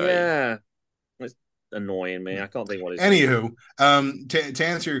 You say? Yeah, it's annoying me. I can't think what it's. Anywho, to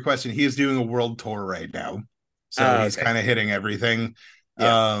answer your question, he is doing a world tour right now, so he's kind of hitting everything.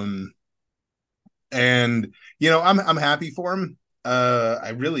 Yeah. And I'm happy for him. I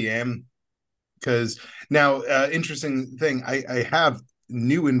really am, because now, interesting thing, I have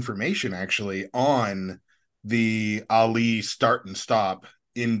new information actually on the Ali start and stop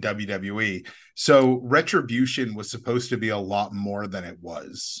in WWE. So Retribution was supposed to be a lot more than it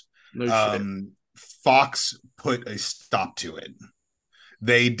was. No shit. Fox put a stop to it.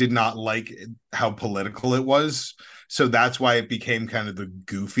 They did not like how political it was. So that's why it became kind of the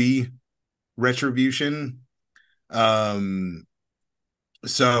goofy Retribution. Um,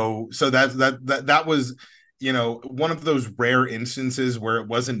 that was, one of those rare instances where it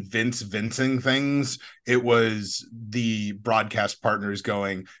wasn't Vince vincing things. It was the broadcast partners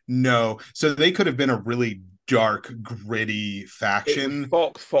going no. So they could have been a really dark, gritty It was faction.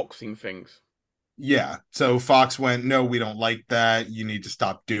 foxing things. Yeah. So Fox went, no, we don't like that. You need to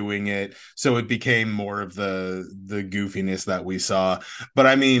stop doing it. So it became more of the goofiness that we saw. But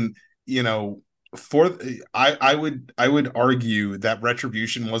I mean, for I would argue that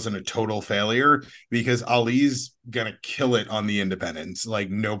Retribution wasn't a total failure because Ali's gonna kill it on the independents, like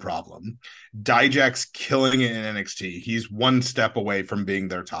no problem. Dijak's killing it in NXT. He's one step away from being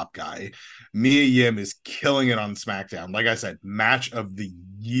their top guy. Mia Yim is killing it on SmackDown. Like I said, match of the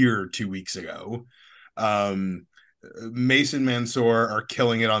year 2 weeks ago. Um, Mason Mansoor are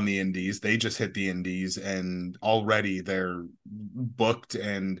killing it on the indies. They just hit the indies and already they're booked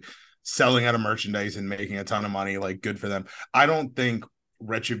and selling out of merchandise and making a ton of money. Like, good for them. I don't think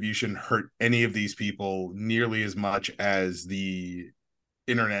Retribution hurt any of these people nearly as much as the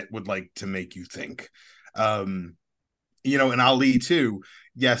internet would like to make you think. And Ali too.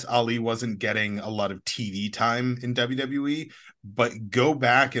 Yes, Ali wasn't getting a lot of TV time in WWE, but go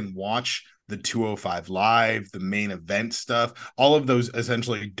back and watch the 205 Live, the main event stuff, all of those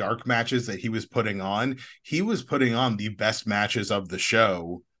essentially dark matches that he was putting on. He was putting on the best matches of the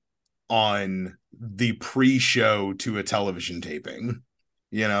show on the pre-show to a television taping.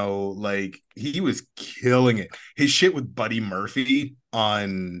 Like he was killing it. His shit with Buddy Murphy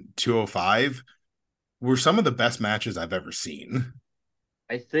on 205 were some of the best matches I've ever seen.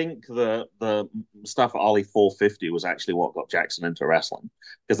 I think the stuff at Ali 450 was actually what got Jackson into wrestling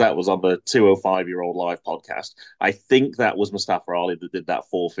because that was on the 205-year-old live podcast. I think that was Mustafa Ali that did that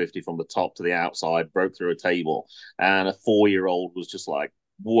 450 from the top to the outside, broke through a table, and a 4-year-old was just like,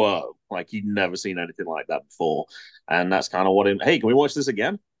 whoa, like you'd never seen anything like that before. And that's kind of what hey, can we watch this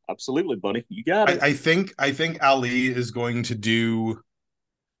again? Absolutely, buddy. You got it. I think Ali is going to do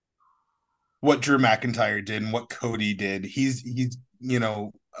what Drew McIntyre did and what Cody did. He's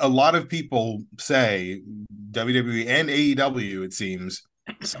a lot of people say WWE and AEW, it seems,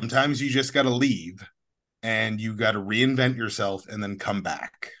 sometimes you just got to leave and you got to reinvent yourself and then come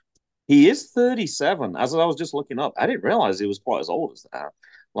back. He is 37. As I was just looking up, I didn't realize he was quite as old as that.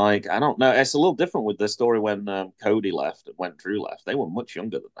 Like, I don't know. It's a little different with the story when Cody left and when Drew left. They were much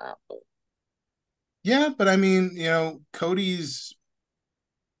younger than that. But Yeah, but I mean, Cody's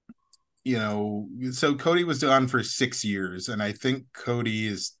so Cody was on for 6 years, and I think Cody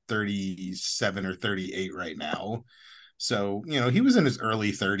is 37 or 38 right now. So, he was in his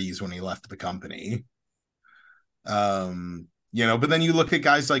early 30s when he left the company. But then you look at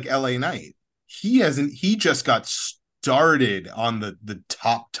guys like LA Knight. He just got started on the the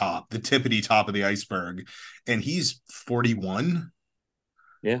tippity top of the iceberg, and he's 41.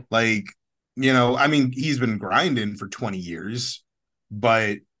 yeah. Like, I mean, he's been grinding for 20 years,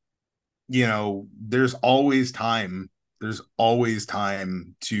 but there's always time. There's always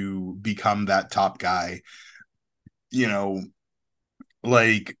time to become that top guy.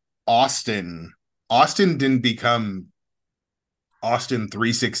 Like Austin. Austin didn't become Austin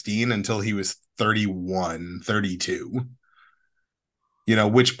 316 until he was 31, 32.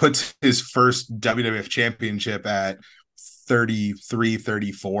 Which puts his first WWF championship at 33,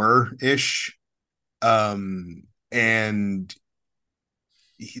 34-ish. And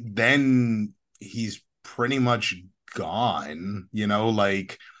then he's pretty much gone,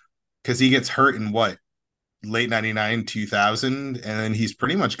 like, because he gets hurt in what, late 99, 2000, and then he's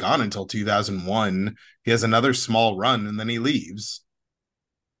pretty much gone until 2001. He has another small run and then he leaves.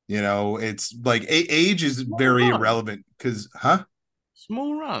 It's like age is very irrelevant because,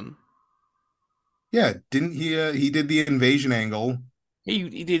 Small run. Yeah, didn't he did the invasion angle.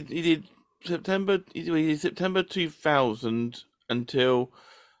 He did September. He did September 2000 until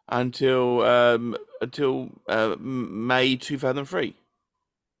May 2003.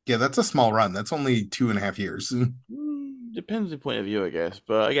 Yeah, that's a small run. That's only 2.5 years. Depends on the point of view, I guess,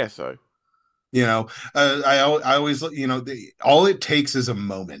 but I guess so. I always, all it takes is a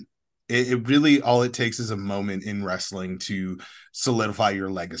moment. It really, all it takes is a moment in wrestling to solidify your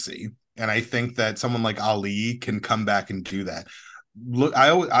legacy. And I think that someone like Ali can come back and do that. Look, I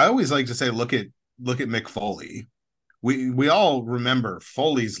always like to say, look at Mick Foley. We all remember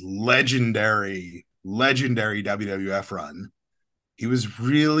Foley's legendary legendary WWF run, he was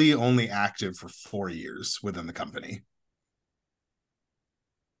really only active for 4 years within the company.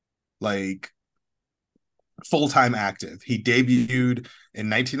 Like, full-time active. He debuted in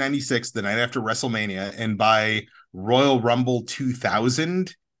 1996, the night after WrestleMania, and by Royal Rumble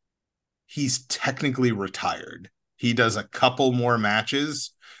 2000, he's technically retired. He does a couple more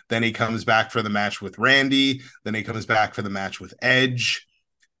matches, then he comes back for the match with Randy, then he comes back for the match with Edge,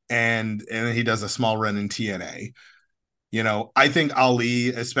 and then he does a small run in TNA. You know, I think Ali,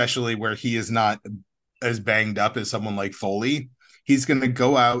 especially where he is not as banged up as someone like Foley, he's going to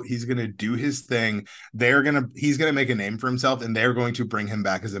go out, he's going to do his thing. He's going to make a name for himself, and they're going to bring him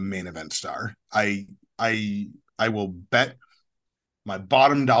back as a main event star. I will bet my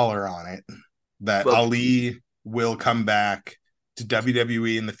bottom dollar on it that Ali will come back to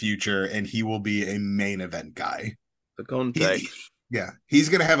WWE in the future, and he will be a main event guy. For context, he's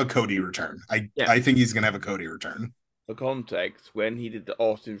going to have a Cody return. I think he's going to have a Cody return. For context, when he did the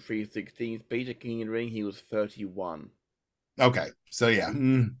Austin 316 Peter King in ring, he was 31. Okay, so yeah.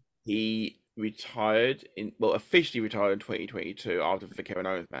 He retired officially retired in 2022 after the Kevin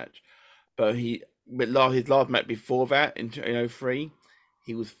Owens match. But his last match before that, in 2003,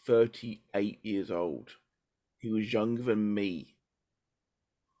 he was 38 years old. He was younger than me.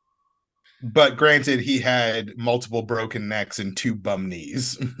 But granted, he had multiple broken necks and 2 bum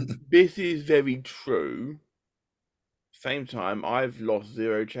knees. This is very true. Same time, I've lost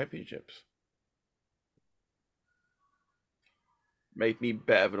 0 championships. Made me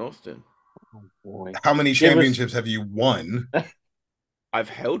better than Austin. Oh boy. How many championships have you won? I've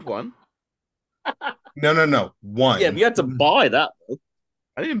held one. No. One. Yeah, but you had to buy that, though.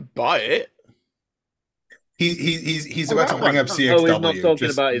 I didn't buy it. He's about to bring up CXW. Oh, he's not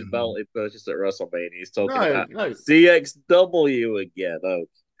talking about his belt he purchased at WrestleMania. He's talking about CXW again. Oh,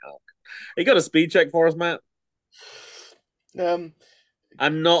 you got a speed check for us, Matt? I'm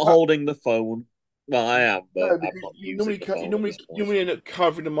not holding the phone. Well, I am, but I'm not you using the phone. You normally end up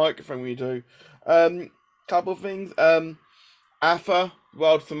covering the microphone when you do. Couple of things. Afa,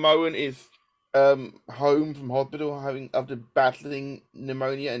 Wild Samoan, is home from hospital after battling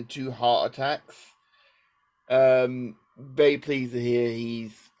pneumonia and 2 heart attacks. Very pleased to hear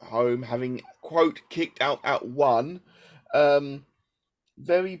he's home, having quote kicked out at 1.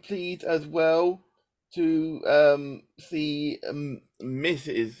 Very pleased as well to see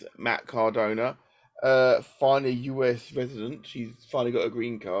Mrs. Matt Cardona finally US resident. She's finally got a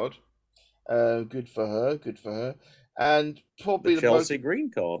green card. Good for her. And probably the Chelsea green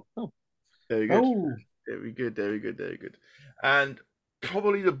card. Oh, very good. Very good. And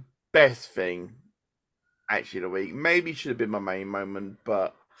probably the best thing, actually, of the week, maybe should have been my main moment,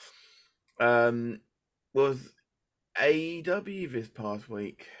 but was AEW this past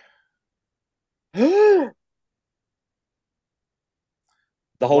week. The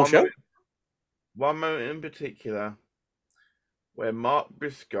whole show? One moment in particular where Mark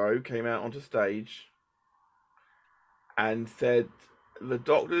Briscoe came out onto stage and said the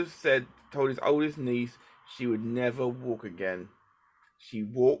doctors told his oldest niece she would never walk again. She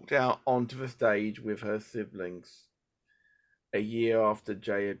walked out onto the stage with her siblings a year after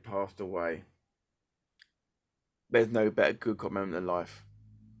Jay had passed away. There's no better good cop moment in life.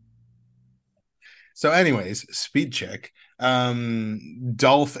 So anyways, speed check.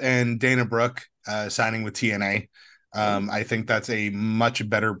 Dolph and Dana Brooke signing with TNA. I think that's a much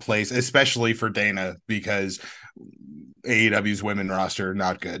better place, especially for Dana, because AEW's women roster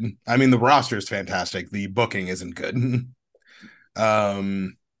not good. I mean, the roster is fantastic. The booking isn't good.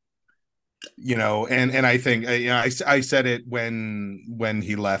 And I think I said it when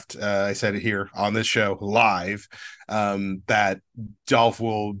he left. I said it here on this show live that Dolph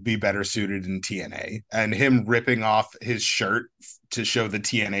will be better suited in TNA, and him ripping off his shirt to show the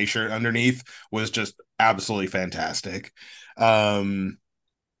TNA shirt underneath was just absolutely fantastic. The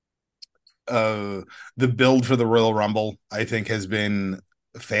build for the Royal Rumble, I think, has been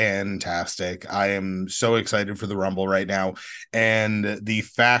fantastic. I am so excited for the Rumble right now, and the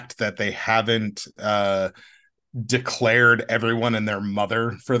fact that they haven't declared everyone and their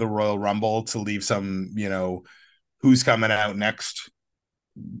mother for the Royal Rumble to leave some, who's coming out next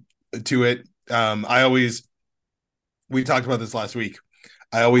to it. We talked about this last week.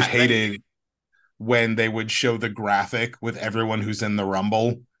 I always hated when they would show the graphic with everyone who's in the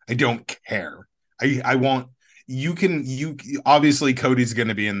Rumble. I don't care. I want obviously Cody's going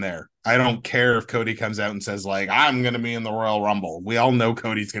to be in there. I don't care if Cody comes out and says like, I'm going to be in the Royal Rumble. We all know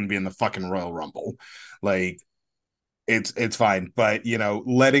Cody's going to be in the fucking Royal Rumble. Like it's fine, but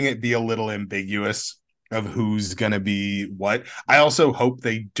letting it be a little ambiguous of who's going to be what. I also hope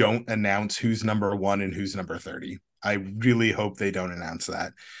they don't announce who's number 1 and who's number 30. I really hope they don't announce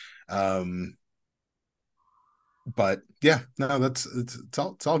that. But yeah, no,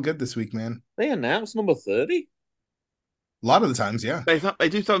 it's all good this week, man. They announced number 30? A lot of the times, yeah. They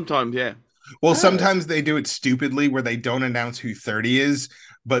do sometimes, yeah. Well, sometimes they do it stupidly where they don't announce who 30 is,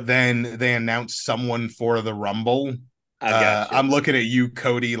 but then they announce someone for the Rumble. I'm looking at you,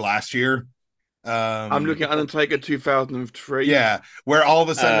 Cody, last year. I'm looking at Undertaker 2003. Yeah, where all of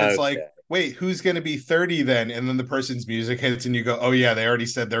a sudden it's like, wait, who's going to be 30 then? And then the person's music hits and you go, oh yeah, they already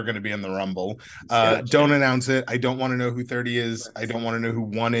said they're going to be in the Rumble. Don't announce it. I don't want to know who 30 is. I don't want to know who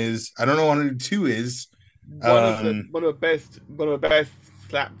 1 is. I don't know who 2 is. One of the best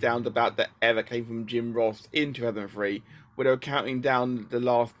slapdowns about that ever came from Jim Ross in 2003, where they were counting down the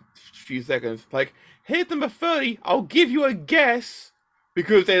last few seconds. Like, here's number 30. I'll give you a guess,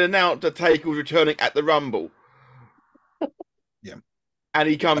 because they announced that Taker was returning at the Rumble. Yeah, and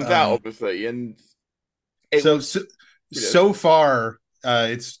he comes out obviously, and so far.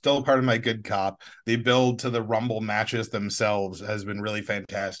 It's still part of my good cop. The build to the Rumble matches themselves has been really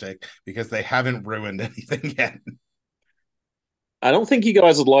fantastic because they haven't ruined anything yet. I don't think you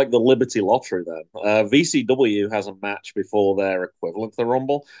guys would like the Liberty Lottery then. VCW has a match before their equivalent to the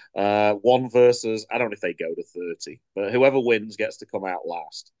Rumble. 1 versus, I don't know if they go to 30, but whoever wins gets to come out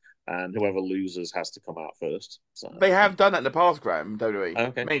last, and whoever loses has to come out first. So they have done that in the past, Graham, don't we?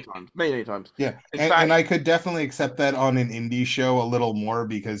 Okay. Many times. Yeah, and I could definitely accept that on an indie show a little more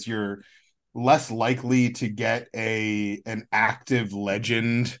because you're less likely to get an active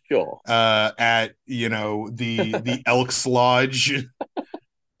legend at the Elks Lodge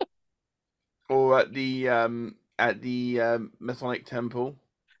or at the Masonic Temple,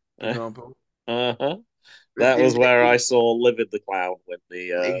 for example. That was where I saw Livid the Clown win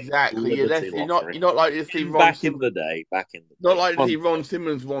the exactly. You're not likely to see Ron back in the day. Not likely to see Ron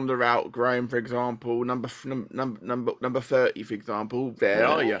Simmons wander out, Graham, for example. Number 30, for example.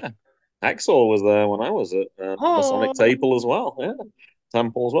 Are you? Hacksaw was there when I was at Masonic Temple as well. Yeah,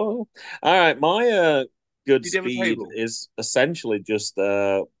 Temple as well. All right, my good speed is essentially just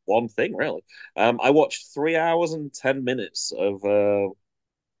one thing, really. I watched 3 hours and 10 minutes of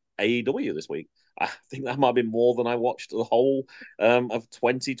AEW this week. I think that might be more than I watched the whole of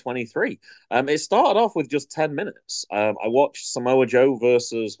 2023. It started off with just 10 minutes. I watched Samoa Joe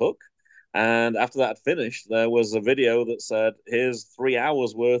versus Hook. And after that finished, there was a video that said, here's 3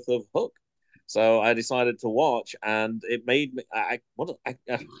 hours worth of Hook. So I decided to watch, and it made me.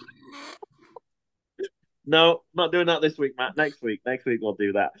 No, not doing that this week, Matt. Next week we'll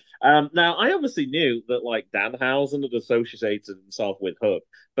do that. Now, I obviously knew that like Danhausen had associated himself with Hook,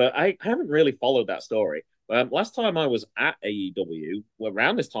 but I haven't really followed that story. Last time I was at AEW,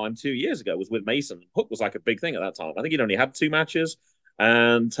 around this time 2 years ago, was with Mason. Hook was like a big thing at that time. I think he'd only had 2 matches.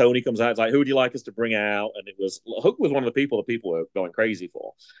 And Tony comes out, it's like, who do you like us to bring out? And it was Hook was one of the people were going crazy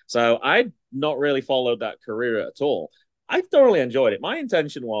for. So I'd not really followed that career at all. I thoroughly enjoyed it. My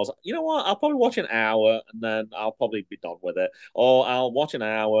intention was, you know what, I'll probably watch an hour and then I'll probably be done with it. Or I'll watch an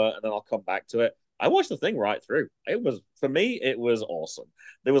hour and then I'll come back to it. I watched the thing right through. It was, for me, it was awesome.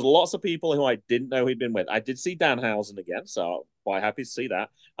 There was lots of people who I didn't know he'd been with. I did see Danhausen again, so quite happy to see that.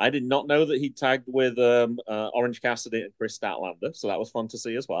 I did not know that he tagged with Orange Cassidy and Chris Statlander, so that was fun to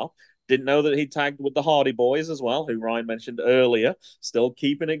see as well. Didn't know that he tagged with the Hardy Boys as well, who Ryan mentioned earlier. Still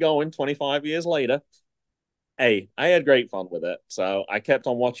keeping it going 25 years later. Hey, I had great fun with it, so I kept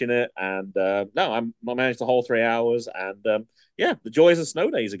on watching it, and I managed the whole 3 hours, and yeah, the joys of snow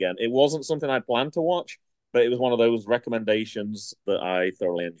days again. It wasn't something I planned to watch, but it was one of those recommendations that I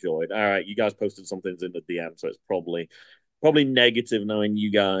thoroughly enjoyed. All right, you guys posted some things in the DM, so it's probably negative knowing you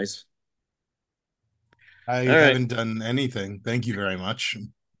guys. I haven't done anything. Thank you very much.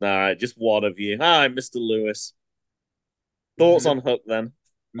 All right, just one of you. Hi, Mr. Lewis. Thoughts on Hook then?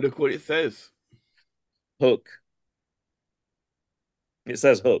 Look what it says. Hook. It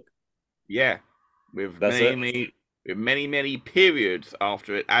says Hook. Yeah, with many periods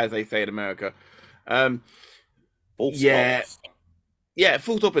after it, as they say in America. Full stop. Yeah,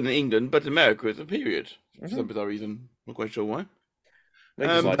 full stop in England, but in America it's a period for some bizarre reason. Not quite sure why.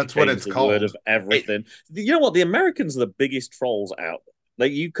 That's what it's called. Word of everything. You know what? The Americans are the biggest trolls out there.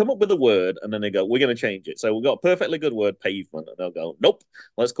 Like, you come up with a word and then they go, we're going to change it. So we've got a perfectly good word, pavement, and they'll go, nope,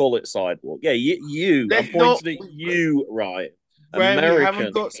 let's call it sidewalk. Yeah, you. I'm pointing at you, Ryan.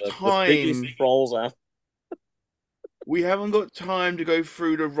 Americans are the biggest trolls out. We haven't got time to go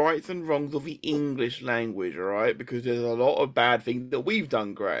through the rights and wrongs of the English language, all right? Because there's a lot of bad things that we've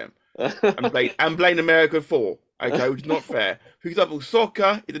done, Graham, and blame America for. Okay, which is not fair. For example,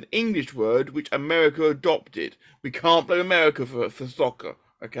 soccer is an English word which America adopted. We can't blame America for soccer,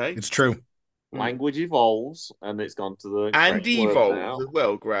 okay? It's true. Language evolves, and it's gone to the And correct word devolves now. as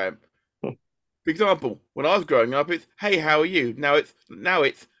well, Graham. For example, when I was growing up, it's "Hey, how are you?" Now it's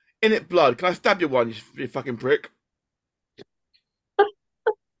 "In it blood." Can I stab you one, you fucking prick?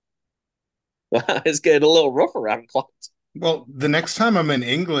 It's getting a little rough around clock. Well, the next time I'm in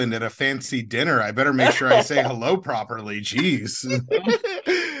England at a fancy dinner, I better make sure I say hello properly. Jeez.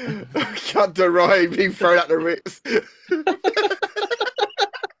 Cut the right, being thrown out the Ritz.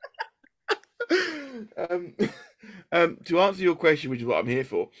 um, to answer your question, which is what I'm here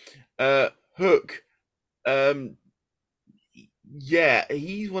for, Hook, yeah,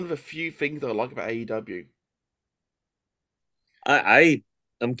 he's one of the few things that I like about AEW. I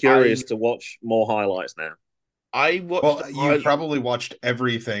am curious to watch more highlights now. I watched. Well, you probably watched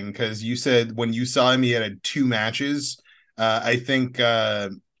everything because you said when you saw him, he had 2 matches. I think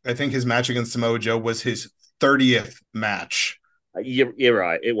his match against Samoa Joe was his 30th match. You're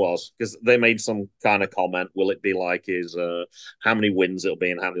right. It was because they made some kind of comment. Will it be like his how many wins it'll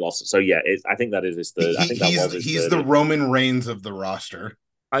be and how many losses? So yeah, I think that is his third. I think that was his he's 30th. the Roman Reigns of the roster.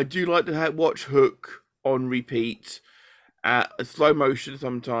 I do like to watch Hook on repeat at a slow motion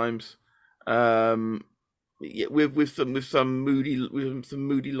sometimes. Yeah, with some moody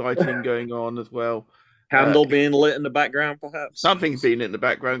lighting going on as well. Candle being lit in the background, perhaps. Something's being lit in the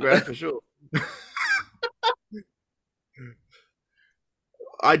background, Graham, for sure.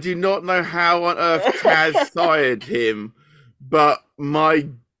 I do not know how on earth Taz sired him, but my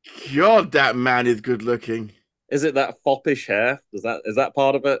God, that man is good looking. Is it that foppish hair? Is that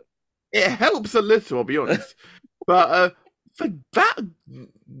part of it? It helps a little, I'll be honest. But for that,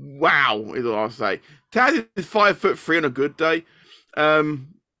 wow, is all I'll say. Taz is 5'3" on a good day.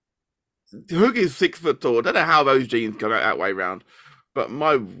 Hook is 6 foot tall. I don't know how those genes come out that way round, but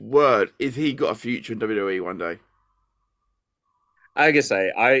my word, is he got a future in WWE one day? I can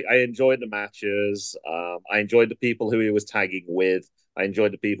say I enjoyed the matches. I enjoyed the people who he was tagging with. I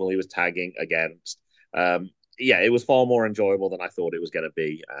enjoyed the people he was tagging against. Yeah, it was far more enjoyable than I thought it was going to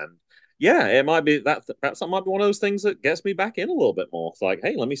be. And yeah, it might be that perhaps that might be one of those things that gets me back in a little bit more. It's like,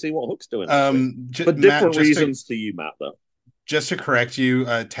 hey, let me see what Hook's doing. For different reasons to you, Matt, though. Just to correct you,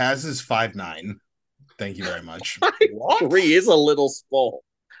 Taz is 5'9". Thank you very much. What? 3 is a little small.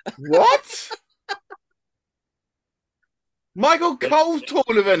 What? Michael Cole's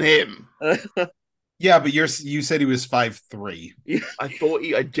taller than him. Yeah, but you said he was 5'3". I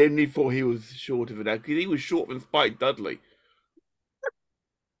genuinely thought he was shorter than that because he was shorter than Spike Dudley.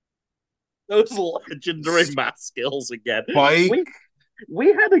 Those legendary math skills again. Spike.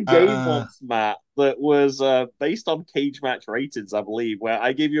 We had a game once, Matt, that was based on cage match ratings, I believe, where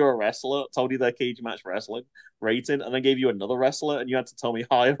I gave you a wrestler, told you their cage match wrestling rating, and then gave you another wrestler, and you had to tell me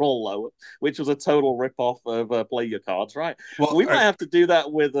higher or lower, which was a total rip-off of Play Your Cards, right? Well, we might have to do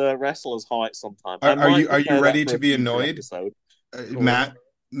that with wrestlers' height sometime. Are you ready to be annoyed? Matt,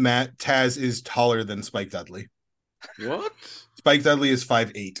 Taz is taller than Spike Dudley. What? Spike Dudley is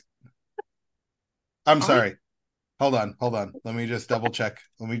 5'8". I'm sorry. Hold on. Let me just double check.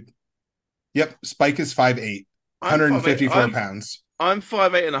 Yep, Spike is 5'8", 154 pounds. I'm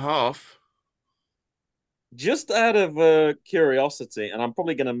 5'8.5". Just out of curiosity, and I'm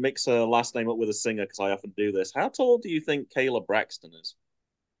probably going to mix her last name up with a singer because I often do this. How tall do you think Kayla Braxton is?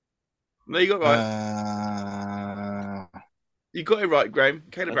 No, you got it right. You got it right, Graham.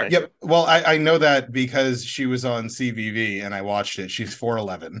 Kayla Braxton. Yep. Well, I know that because she was on CVV and I watched it. She's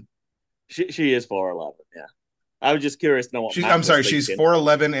 4'11". She is 4'11". Yeah. I was just curious to know what. I'm sorry, she's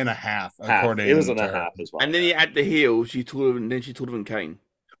 4'11 and a half. According it was a half as well. And then you add the heel, she's taller than Kane.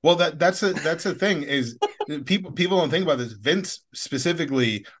 Well, that's the thing is people don't think about this. Vince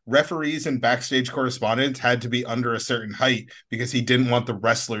specifically, referees and backstage correspondents had to be under a certain height because he didn't want the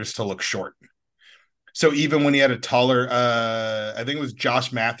wrestlers to look short. So even when he had a taller, I think it was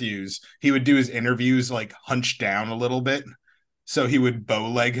Josh Matthews, he would do his interviews like hunched down a little bit. So he would bow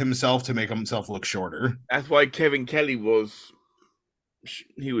leg himself to make himself look shorter. That's why Kevin Kelly was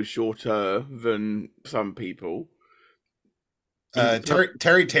shorter than some people.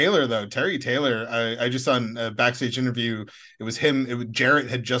 Terry Taylor, though. Terry Taylor, I just saw a backstage interview. It was him. Jarrett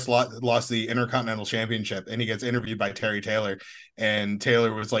had just lost the Intercontinental Championship, and he gets interviewed by Terry Taylor. And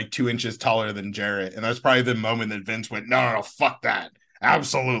Taylor was like 2 inches taller than Jarrett. And that's probably the moment that Vince went, no, fuck that.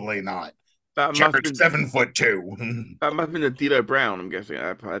 Absolutely not. Jarrett's 7'2". That must have been a D'Lo Brown, I'm guessing,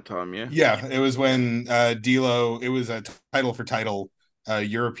 at that time, yeah? Yeah, it was when D'Lo, it was a title for title,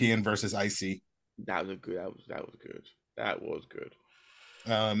 European versus IC. That was good. That was good.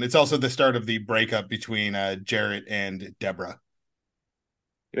 It's also the start of the breakup between Jarrett and Deborah.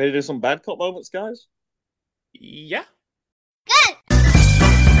 You ready to do some bad cop moments, guys? Yeah. Good.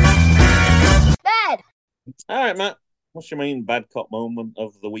 Bad. All right, Matt. What's your main bad cop moment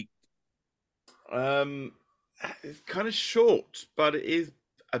of the week? It's kind of short, but it is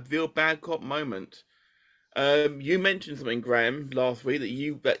a real bad cop moment. You mentioned something, Graham, last week that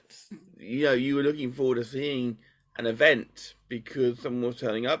you were looking forward to seeing an event because someone was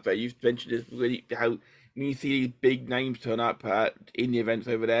turning up there. You've mentioned this really how when you see these big names turn up in the events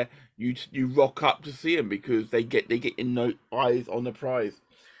over there, you rock up to see them because they get in no eyes on the prize.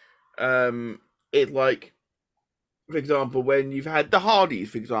 It's like, for example, when you've had the Hardys,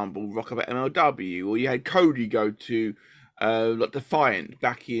 for example, rock up at MLW, or you had Cody go to like Defiant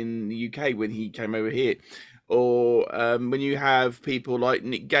back in the UK when he came over here, or when you have people like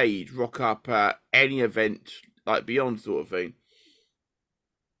Nick Gage rock up at any event like Beyond sort of thing.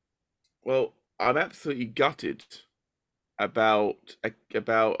 Well, I'm absolutely gutted about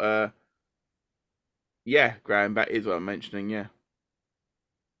yeah, Graham, that is what I'm mentioning, yeah.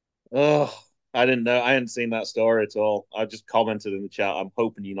 Oh, I didn't know. I hadn't seen that story at all. I just commented in the chat. I'm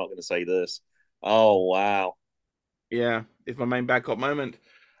hoping you're not going to say this. Oh, wow. Yeah, it's my main backup moment.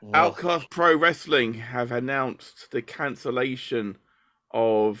 Ugh. Outcast Pro Wrestling have announced the cancellation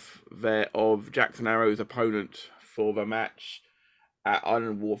of Jackson Arrow's opponent for the match at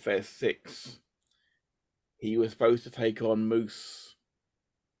Island Warfare 6. He was supposed to take on Moose.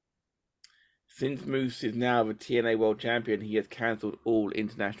 Since Moose is now the TNA World Champion, he has cancelled all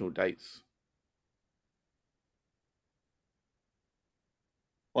international dates.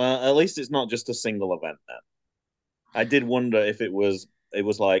 Well, at least it's not just a single event then. I did wonder if it was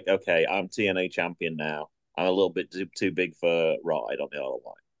like, okay, I'm TNA champion now. I'm a little bit too big for Ride on the other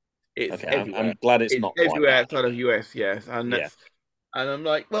line. It's Okay, everywhere. I'm glad it's It's not quite everywhere that. outside of US, yes, and Yeah. I'm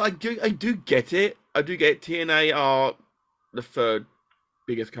like, well, I do get it. I do get it. TNA are the third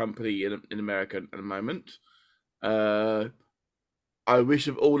biggest company in America at the moment. I wish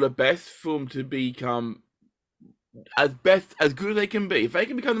them all the best for them to become as good as they can be. If they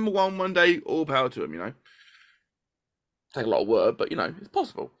can become number one day, all power to them. Take a lot of work, but it's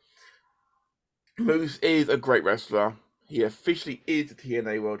possible. Moose is a great wrestler. He officially is the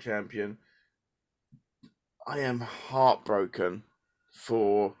TNA World Champion. I am heartbroken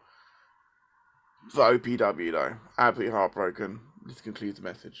for OPW though. Absolutely heartbroken. This concludes the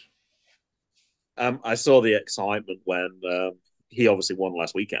message. I saw the excitement when he obviously won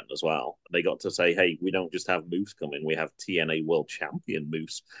last weekend as well. They got to say, hey, we don't just have Moose coming, we have TNA World Champion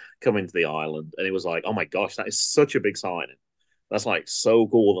Moose coming to the island. And it was like, oh my gosh, that is such a big signing. That's like so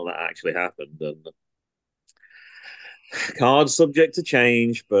cool that actually happened. And cards subject to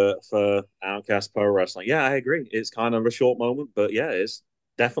change, but for Outcast Pro Wrestling, yeah, I agree. It's kind of a short moment, but yeah, it's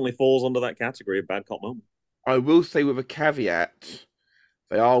definitely falls under that category of bad cop moment. I will say with a caveat,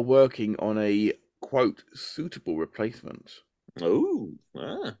 they are working on a quote suitable replacement. Oh,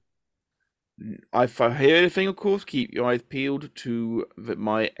 If I hear anything, of course, keep your eyes peeled to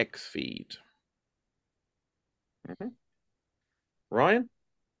my X feed. Mm-hmm. Ryan?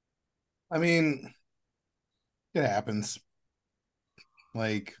 I mean, it happens.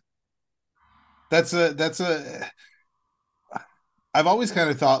 Like that's a I've always kind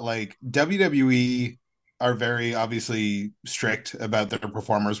of thought like WWE are very obviously strict about their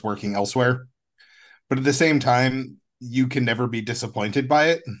performers working elsewhere, but at the same time, you can never be disappointed by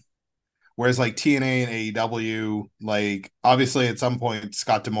it. Whereas like TNA and AEW, like obviously at some point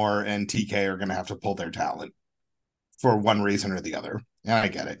Scott D'Amore and TK are going to have to pull their talent for one reason or the other. And I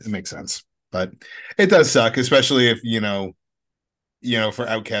get it; it makes sense, but it does suck, especially if for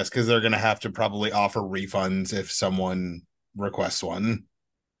Outcast because they're going to have to probably offer refunds if someone requests one.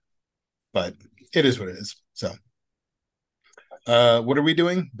 But it is what it is. So, what are we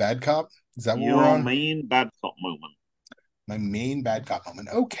doing? Bad cop? Is that what we're Your on? main bad cop moment. My main bad cop moment.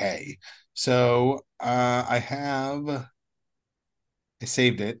 Okay. So I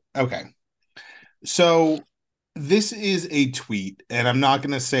saved it. Okay. So this is a tweet, and I'm not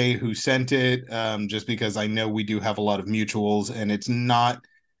going to say who sent it, just because I know we do have a lot of mutuals, and it's not.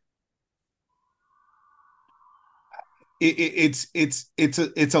 It's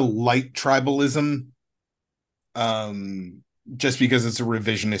a light tribalism, just because it's a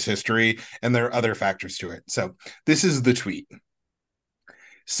revisionist history, and there are other factors to it. So this is the tweet.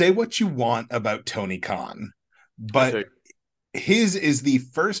 Say what you want about Tony Khan, but his is the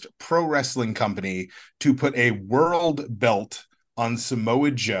first pro wrestling company to put a world belt on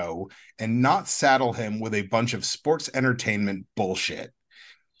Samoa Joe and not saddle him with a bunch of sports entertainment bullshit.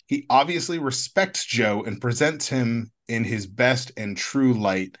 He obviously respects Joe and presents him in his best and true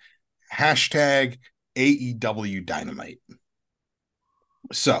light. Hashtag AEW Dynamite.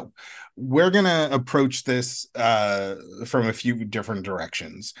 So we're going to approach this from a few different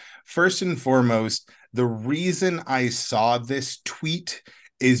directions. First and foremost, the reason I saw this tweet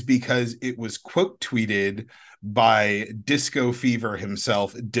is because it was quote tweeted by Disco Fever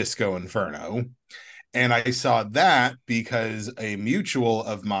himself, Disco Inferno. And I saw that because a mutual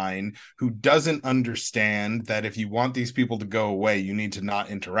of mine who doesn't understand that if you want these people to go away, you need to not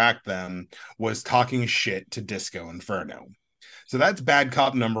interact them, was talking shit to Disco Inferno. So that's bad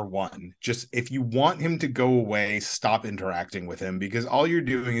cop number one. Just if you want him to go away, stop interacting with him because all you're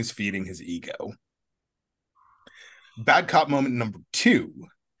doing is feeding his ego. Bad cop moment number two.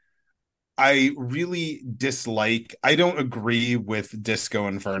 I really dislike, I don't agree with Disco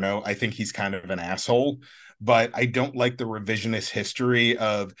Inferno. I think he's kind of an asshole, but I don't like the revisionist history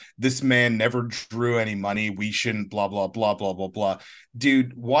of this man never drew any money. We shouldn't, blah, blah, blah, blah, blah, blah.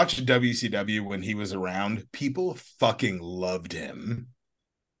 Dude, watch WCW when he was around. People fucking loved him.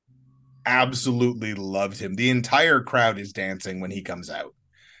 Absolutely loved him. The entire crowd is dancing when he comes out.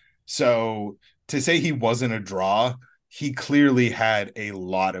 So to say he wasn't a draw, he clearly had a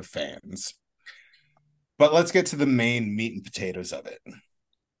lot of fans. But let's get to the main meat and potatoes of it.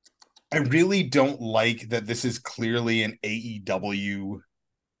 I really don't like that this is clearly an AEW,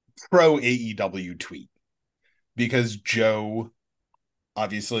 pro AEW tweet because Joe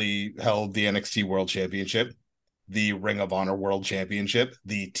obviously held the NXT World Championship, the Ring of Honor World Championship,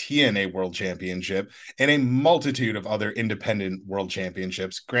 the TNA World Championship, and a multitude of other independent world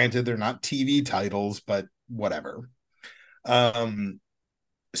championships. Granted, they're not TV titles, but whatever.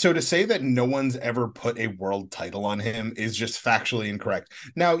 So to say that no one's ever put a world title on him is just factually incorrect.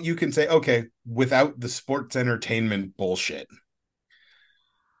 Now you can say, okay, without the sports entertainment bullshit,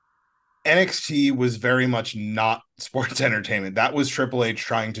 NXT was very much not sports entertainment. That was Triple H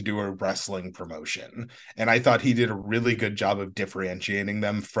trying to do a wrestling promotion. And I thought he did a really good job of differentiating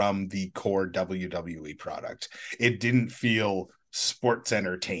them from the core WWE product. It didn't feel sports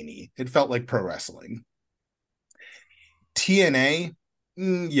entertaining. It felt like pro wrestling. TNA,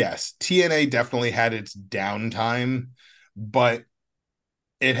 yes, TNA definitely had its downtime, but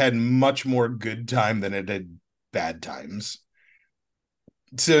it had much more good time than it had bad times.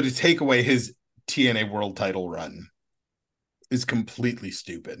 So to take away his TNA world title run is completely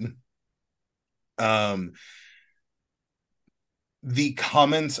stupid. The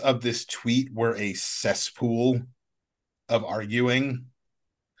comments of this tweet were a cesspool of arguing,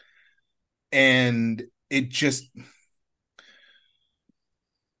 and it just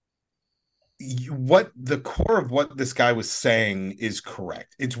what the core of what this guy was saying is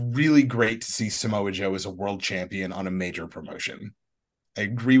correct. It's really great to see Samoa Joe as a world champion on a major promotion. I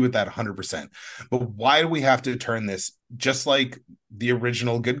agree with that 100%. But why do we have to turn this, just like the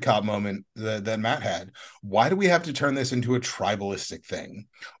original good cop moment that Matt had, why do we have to turn this into a tribalistic thing?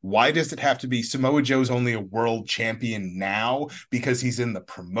 Why does it have to be Samoa Joe's only a world champion now because he's in the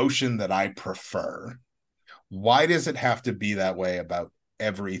promotion that I prefer? Why does it have to be that way about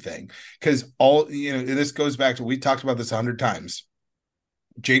everything? Because this goes back to, we talked about this 100 times.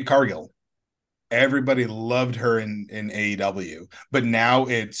 Jade Cargill, everybody loved her in AEW, but now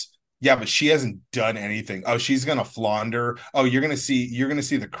it's, yeah, but she hasn't done anything. Oh, she's gonna flounder. Oh, you're gonna see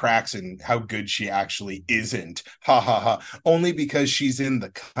the cracks in how good she actually isn't. Ha ha ha. Only because she's in the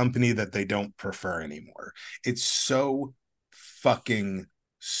company that they don't prefer anymore. It's so fucking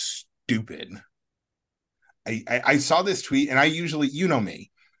stupid. I saw this tweet, and I usually, you know me,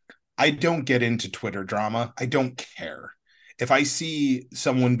 I don't get into Twitter drama. I don't care. If I see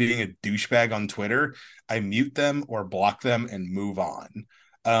someone being a douchebag on Twitter, I mute them or block them and move on.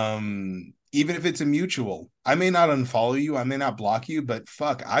 Even if it's a mutual, I may not unfollow you, I may not block you, but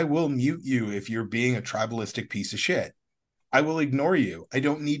fuck, I will mute you if you're being a tribalistic piece of shit. I will ignore you. I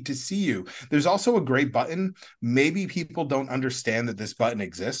don't need to see you. There's also a great button. Maybe people don't understand that this button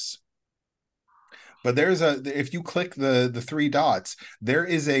exists. But if you click the three dots, there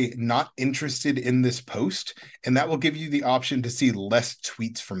is a not interested in this post, and that will give you the option to see less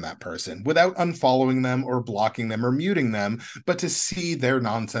tweets from that person without unfollowing them or blocking them or muting them, but to see their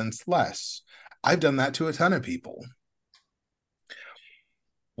nonsense less. I've done that to a ton of people.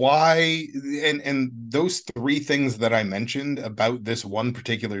 Why? And those three things that I mentioned about this one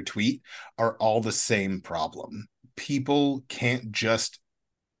particular tweet are all the same problem. People can't just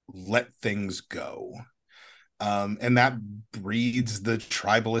let things go. And that breeds the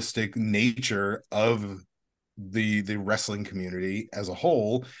tribalistic nature of the wrestling community as a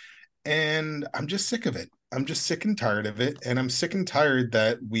whole. And I'm just sick of it. I'm just sick and tired of it, and I'm sick and tired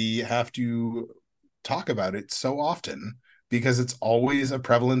that we have to talk about it so often because it's always a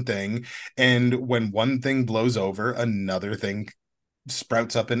prevalent thing. And when one thing blows over, another thing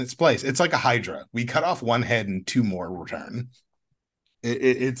sprouts up in its place. It's like a hydra. We cut off one head and two more return.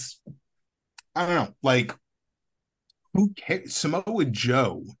 It's I don't know, like who cares? Samoa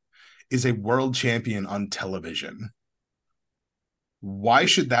Joe is a world champion on television. Why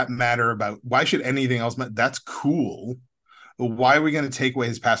should that matter about why should anything else matter? That's cool. Why are we going to take away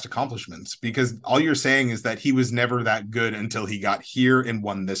his past accomplishments? Because all you're saying is that he was never that good until he got here and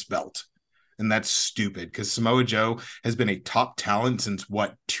won this belt. And that's stupid because Samoa Joe has been a top talent since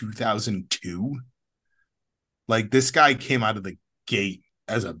what, 2002? Like this guy came out of the gate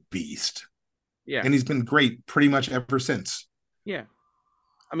as a beast. Yeah. And he's been great pretty much ever since. Yeah.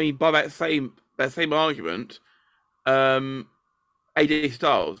 I mean, by that same argument, AJ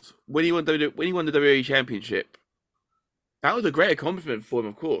Styles, when he won the WWE Championship, that was a great accomplishment for him,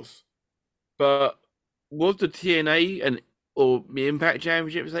 of course. But was the TNA or the Impact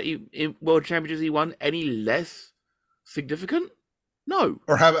Championships World Championships he won any less significant? No.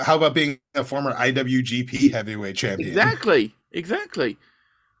 Or how about being a former IWGP heavyweight champion? Exactly.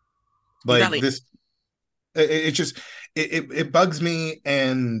 Like this, it just it bugs me,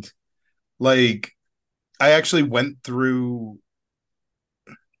 and like I actually went through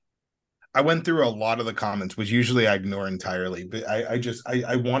a lot of the comments, which usually I ignore entirely, but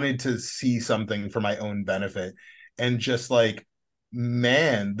I wanted to see something for my own benefit, and just like,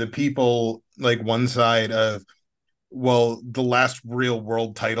 man, the people like one side of, well, the last real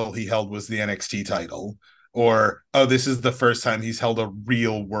world title he held was the NXT title, or oh, this is the first time he's held a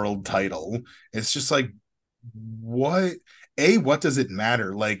real world title. It's just like, what? What does it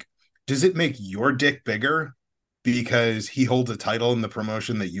matter? Like, does it make your dick bigger because he holds a title in the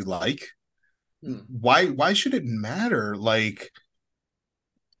promotion that you like? Why should it matter? Like,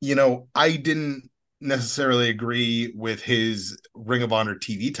 I didn't necessarily agree with his Ring of Honor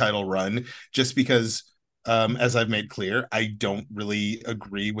TV title run just because, as I've made clear, I don't really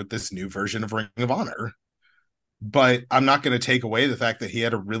agree with this new version of Ring of Honor. But I'm not going to take away the fact that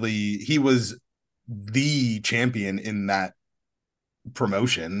he was the champion in that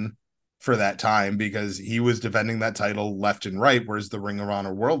promotion for that time because he was defending that title left and right, whereas the Ring of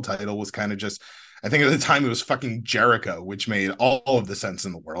Honor World title was kind of just, I think at the time it was fucking Jericho, which made all of the sense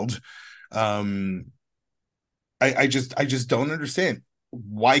in the world. I just don't understand.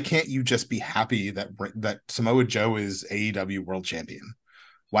 Why can't you just be happy that Samoa Joe is AEW World Champion?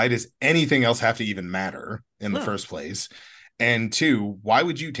 Why does anything else have to even matter in the first place? And two, why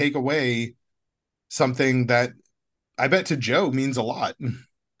would you take away something that I bet to Joe means a lot?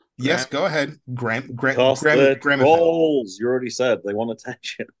 Yes, go ahead. Graham. Trolls. You already said they want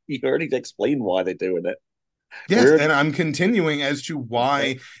attention. You already explained why they're doing it. Yes, and I'm continuing as to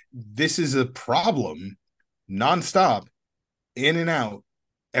why this is a problem, nonstop, in and out,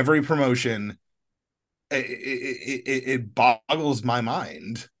 every promotion. It boggles my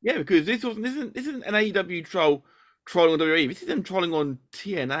mind. Yeah, because this isn't an AEW trolling on WWE. This is them trolling on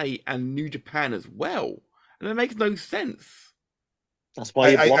TNA and New Japan as well, and it makes no sense. That's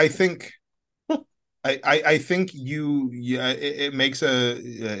why I think I think it makes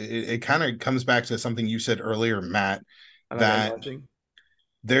it kind of comes back to something you said earlier, Matt, that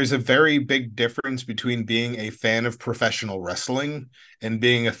there's a very big difference between being a fan of professional wrestling and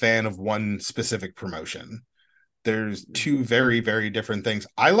being a fan of one specific promotion. There's two very, very different things.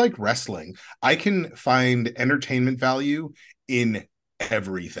 I like wrestling. I can find entertainment value in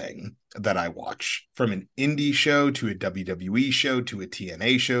everything that I watch, from an indie show to a WWE show to a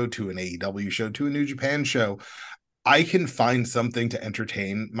TNA show to an AEW show to a New Japan show. I can find something to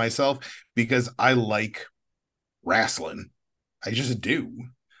entertain myself because I like wrestling. I just do.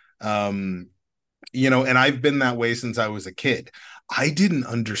 And I've been that way since I was a kid. I didn't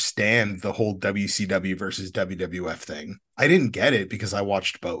understand the whole WCW versus WWF thing. I didn't get it because I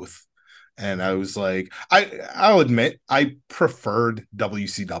watched both. And I was like, I'll admit, I preferred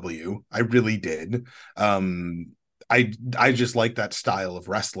WCW. I really did. I just like that style of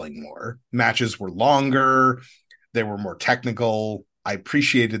wrestling more. Matches were longer. They were more technical. I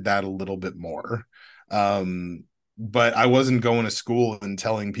appreciated that a little bit more. But I wasn't going to school and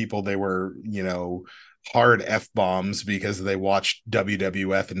telling people they were, hard F-bombs because they watched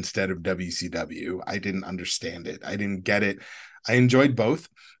WWF instead of WCW. I didn't understand it. I didn't get it. I enjoyed both.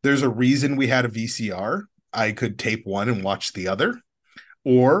 There's a reason we had a VCR. I could tape one and watch the other.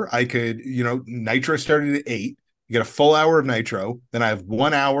 Or I could, Nitro started at 8. You get a full hour of Nitro. Then I have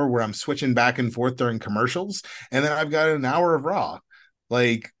 1 hour where I'm switching back and forth during commercials. And then I've got an hour of Raw.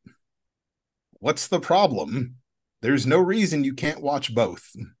 Like, What's the problem? There's no reason you can't watch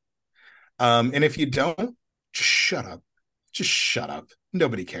both. And if you don't, just shut up. Just shut up.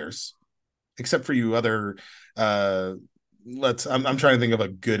 Nobody cares. Except for you other I'm trying to think of a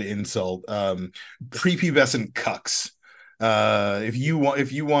good insult. Prepubescent cucks. If you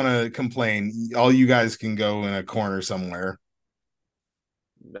want to complain, all you guys can go in a corner somewhere.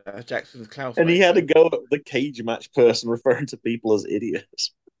 Jackson's Klaus. And he had to go at the cage match person referring to people as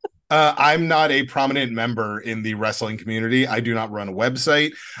idiots. I'm not a prominent member in the wrestling community. I do not run a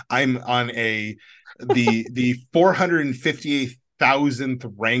website. I'm on the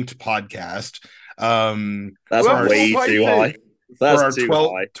 458,000th ranked podcast. That's way too high. That's for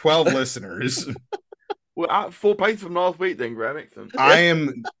our too 12 listeners. We're at 4 places from last week, then, Graham. Excellent. I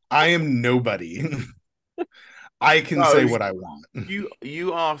am nobody. I can say what I want.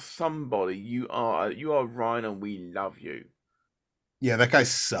 You are somebody. You are Ryan, and we love you. Yeah, that guy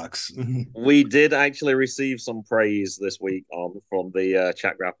sucks. We did actually receive some praise this week from the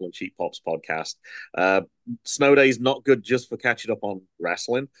Chat Grapple and Cheap Pops podcast. Snow Day's not good just for catching up on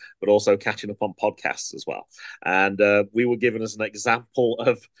wrestling, but also catching up on podcasts as well. And we were given as an example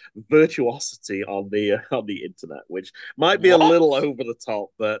of virtuosity on the internet, which might be a little over the top,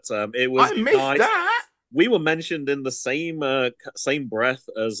 but it was. I missed that. We were mentioned in the same breath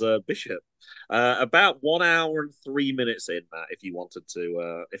as Bishop. About 1 hour and 3 minutes in, Matt, if you wanted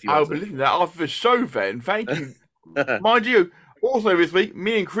to. I'll be listening to that after the show then. Thank you. Mind you, also this week,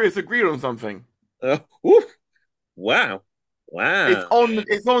 me and Chris agreed on something. Wow.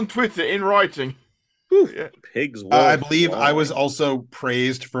 It's on Twitter in writing. Yeah. Pigs. I believe I was also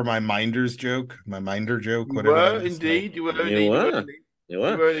praised for my minder joke. You were indeed.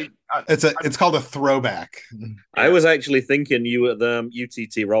 It's called a throwback. I was actually thinking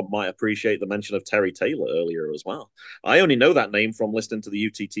UTT Rob might appreciate the mention of Terry Taylor earlier as well. I only know that name from listening to the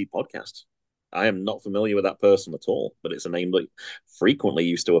UTT podcast. I am not familiar with that person at all, but it's a name that frequently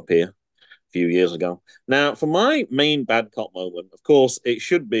used to appear a few years ago. Now, for my main bad cop moment, of course, it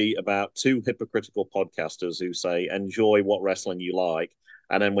should be about two hypocritical podcasters who say, enjoy what wrestling you like.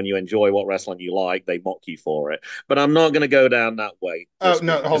 And then when you enjoy what wrestling you like, they mock you for it. But I'm not going to go down that way. Oh,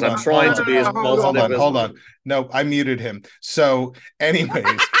 no, hold on. I'm trying to be as positive Hold on. No, I muted him. So,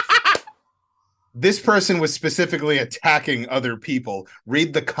 anyways, this person was specifically attacking other people.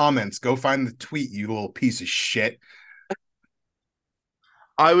 Read the comments. Go find the tweet, you little piece of shit.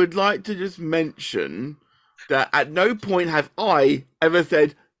 I would like to just mention that at no point have I ever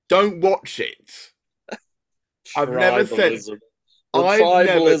said, don't watch it. I've never said... The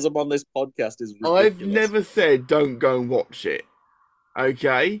tribalism on this podcast is ridiculous. I've never said don't go and watch it.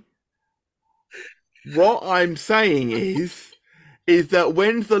 Okay? What I'm saying is that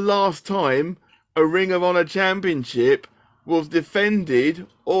when's the last time a Ring of Honor championship was defended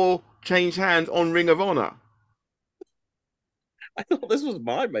or changed hands on Ring of Honor? I thought this was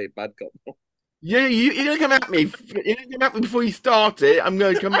my main bad cop. Yeah, you're going to come at me. You're going to come at me before you start it. I'm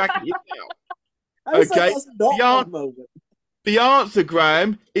going to come back at you now. Okay? The answer,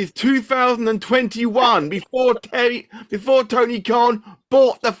 Graham, is 2021 before Tony Khan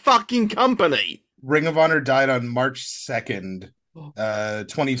bought the fucking company. Ring of Honor died on March 2nd,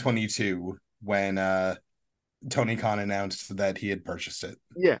 2022, when Tony Khan announced that he had purchased it.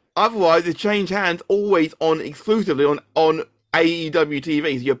 Yeah. Otherwise, it changed hands always exclusively on AEW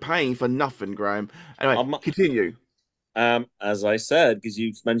TV. So you're paying for nothing, Graham. Anyway, continue. As I said, because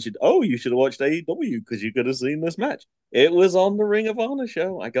you mentioned, you should have watched AEW because you could have seen this match. It was on the Ring of Honor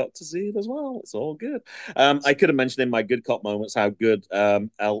show. I got to see it as well. It's all good. I could have mentioned in my good cop moments how good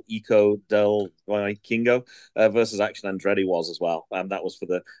El Ico del Kingo versus Action Andretti was as well. That was for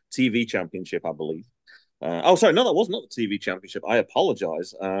the TV championship, I believe. Sorry, no, that was not the TV championship. I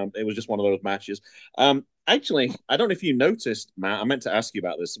apologize. It was just one of those matches. Actually, I don't know if you noticed, Matt. I meant to ask you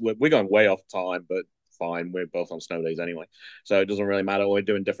about this. We're going way off time, but fine. We're both on snow days anyway, so it doesn't really matter. We're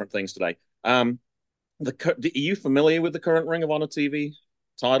doing different things today. Are you familiar with the current Ring of Honor TV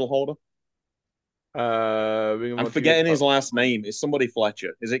title holder? I'm forgetting his last name. It's somebody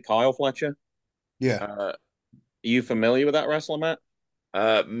Fletcher. Is it Kyle Fletcher? Yeah. Are you familiar with that wrestler, Matt?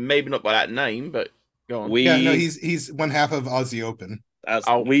 Maybe not by that name, but go on. He's one half of Aussie Open.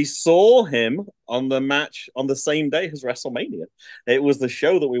 We saw him on the match on the same day as WrestleMania. It was the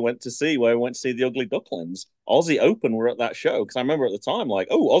show that we went to see, where we went to see the Ugly Ducklings. Aussie Open were at that show, because I remember at the time,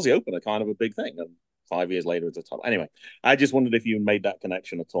 Aussie Open are kind of a big thing. And 5 years later, it's a top. Anyway, I just wondered if you made that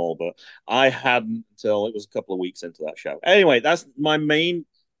connection at all, but I hadn't until it was a couple of weeks into that show. Anyway, that's my main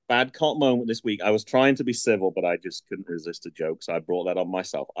bad cop moment this week. I was trying to be civil, but I just couldn't resist a joke, so I brought that on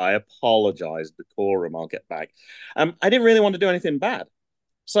myself. I apologize. Decorum, I'll get back. I didn't really want to do anything bad.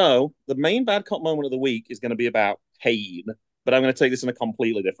 So the main bad cop moment of the week is going to be about pain, but I'm going to take this in a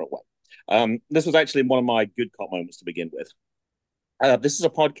completely different way. This was actually one of my good cop moments to begin with. This is a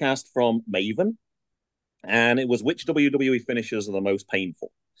podcast from Maven, and it was which WWE finishers are the most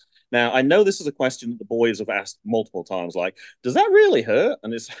painful. Now, I know this is a question that the boys have asked multiple times, like, does that really hurt?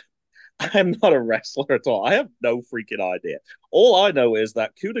 And it's, I'm not a wrestler at all. I have no freaking idea. All I know is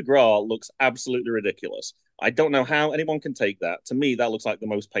that coup de grace looks absolutely ridiculous. I don't know how anyone can take that. To me, that looks like the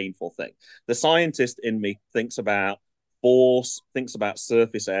most painful thing. The scientist in me thinks about force, thinks about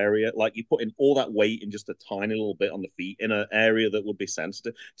surface area. Like you put in all that weight in just a tiny little bit on the feet in an area that would be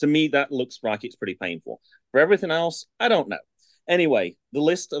sensitive. To me, that looks like it's pretty painful. For everything else, I don't know. Anyway, the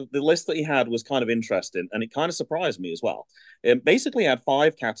list that he had was kind of interesting, and it kind of surprised me as well. It basically had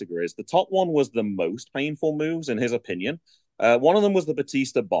 5 categories. The top one was the most painful moves, in his opinion. One of them was the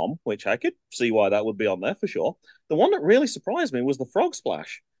Batista bomb, which I could see why that would be on there for sure. The one that really surprised me was the frog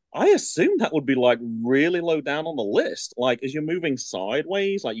splash. I assumed that would be like really low down on the list. Like as you're moving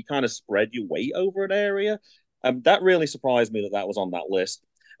sideways, like you kind of spread your weight over an area. That really surprised me that that was on that list.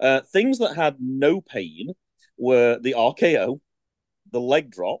 Things that had no pain were the RKO, the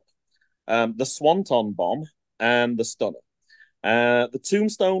leg drop, the Swanton bomb, and the stunner. The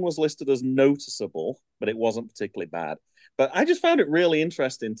tombstone was listed as noticeable, but it wasn't particularly bad. But I just found it really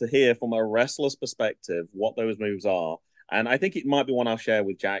interesting to hear from a wrestler's perspective what those moves are. And I think it might be one I'll share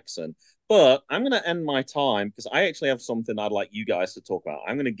with Jackson. But I'm going to end my time because I actually have something I'd like you guys to talk about.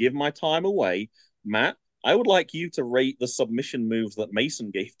 I'm going to give my time away. Matt, I would like you to rate the submission moves that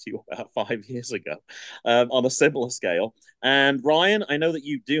Mason gave to you about 5 years ago on a similar scale. And Ryan, I know that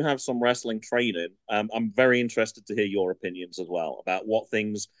you do have some wrestling training. I'm very interested to hear your opinions as well about what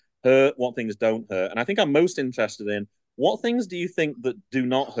things hurt, what things don't hurt. And I think I'm most interested in what things do you think that do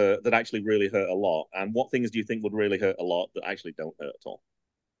not hurt that actually really hurt a lot, and what things do you think would really hurt a lot that actually don't hurt at all?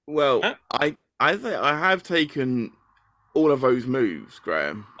 Well, Ah, I think I have taken all of those moves,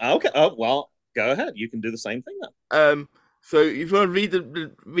 Graham. okay. Oh well, go ahead. You can do the same thing then. So if you want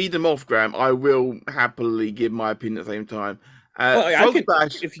to read them off, Graham, I will happily give my opinion at the same time. Well, I Frog could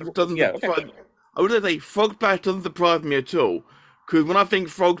Splash if you. doesn't Yeah. Okay. surprise. I would say Frog Splash doesn't surprise me at all. Because when I think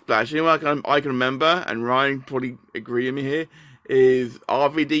Frog Splash, anyone I can remember, and Ryan probably agree with me here, is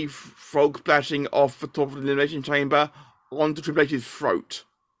RVD frog splashing off the top of the elimination chamber onto Triple H's throat,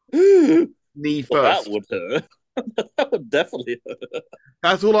 Well, knee that first. would hurt. That would definitely hurt.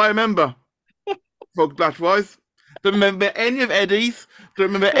 That's all I remember. Frog Splash wise. Don't remember any of Eddie's.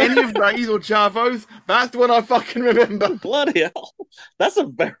 Don't remember any of Ray's or Chavo's. That's the one I fucking remember. Bloody hell. That's a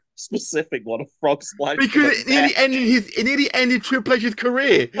very specific one, a frog splash. Because it nearly ended Triple H's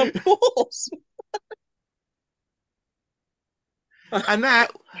career. Of course. And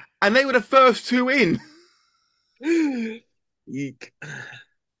they were the first 2 in. Eek.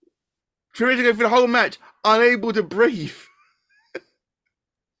 Triple H to go through the whole match, unable to breathe.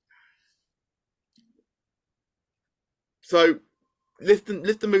 So, list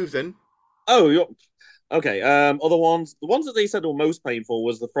the moves then. Oh, okay. Other ones, the ones that they said were most painful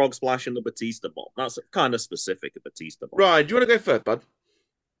was the frog splash and the Batista bomb. That's kind of specific, a Batista bomb. Right, do you want to go first, bud?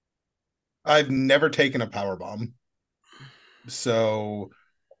 I've never taken a power bomb, so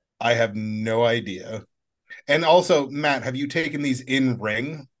I have no idea. And also, Matt, have you taken these in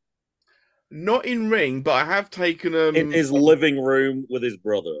ring? Not in ring, but I have taken In his living room with his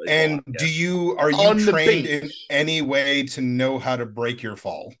brother. And are you On the trained beach. in any way to know how to break your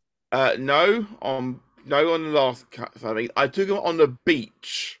fall? No, on the last cut. I took them on the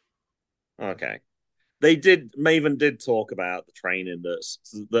beach. Okay. Maven did talk about the training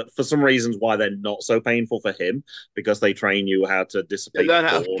that for some reasons why they're not so painful for him because they train you how to dissipate learn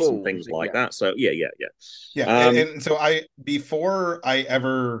how to force fall, and things like yeah. that. So yeah. And so before I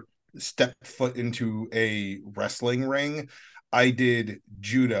ever stepped foot into a wrestling ring, I did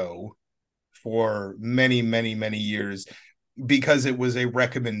judo for many, many, many years because it was a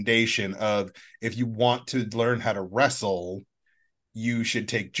recommendation of if you want to learn how to wrestle, you should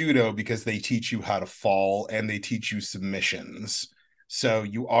take judo because they teach you how to fall and they teach you submissions. So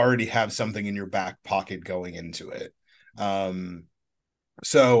you already have something in your back pocket going into it.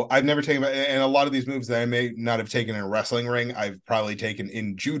 So I've never taken, and a lot of these moves that I may not have taken in a wrestling ring, I've probably taken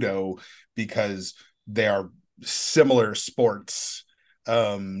in judo because they are similar sports.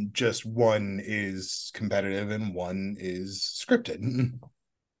 Just one is competitive and one is scripted.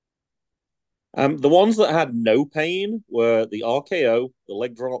 The ones that had no pain were the RKO, the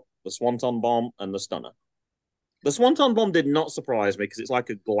leg drop, the Swanton bomb, and the stunner. The Swanton bomb did not surprise me because it's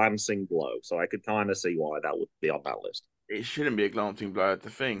like a glancing blow, so I could kind of see why that would be on that list. It shouldn't be a glancing blow at the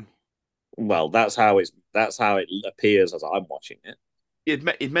thing. Well, that's how it appears as I'm watching it.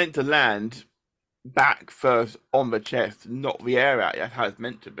 it's meant to land back first on the chest, not the air out. That's how it's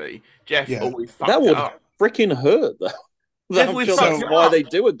meant to be. Jeff Yeah. always That fucks it would up. freaking hurt, though. Jeff I'm always sure fucks that's it why up. they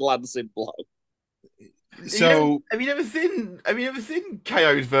do a glancing blow. So Have you never seen? Have you never seen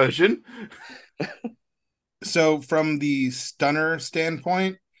KO's version? so from the stunner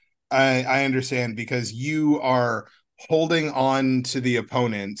standpoint, I understand because you are holding on to the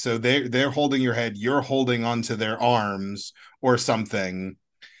opponent. So they're holding your head, you're holding onto their arms or something,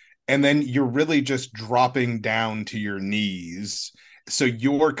 and then you're really just dropping down to your knees. So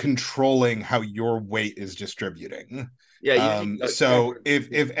you're controlling how your weight is distributing. Yeah, usually like So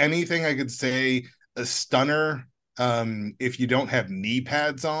if anything, I could say a stunner, if you don't have knee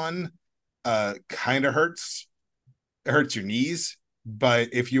pads on, kind of hurts. It hurts your knees. But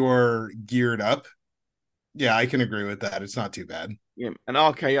if you're geared up, yeah, I can agree with that. It's not too bad. yeah, an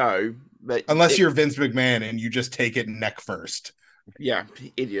RKO, but Unless you're Vince McMahon and you just take it neck first. yeah,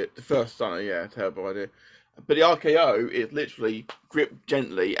 idiot. The first stunner, yeah, terrible idea. But the RKO is literally grip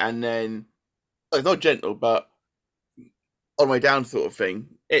gently and then it's not gentle, but on the way down sort of thing.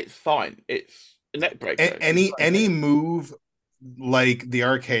 It's fine. It's a neck breaker. Any move like the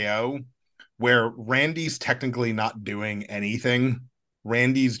RKO where Randy's technically not doing anything.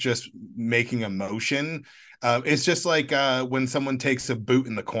 Randy's just making a motion. It's just like when someone takes a boot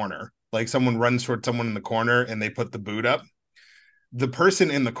in the corner, like someone runs toward someone in the corner and they put the boot up. The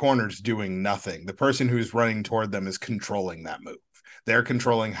person in the corner is doing nothing. The person who's running toward them is controlling that move. They're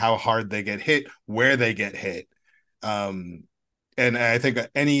controlling how hard they get hit, where they get hit. Um, and I think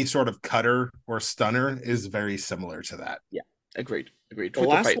any sort of cutter or stunner is very similar to that. Yeah, agreed. Agreed. The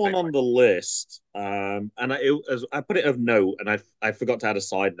last one on the list, I put it of note, and I forgot to add a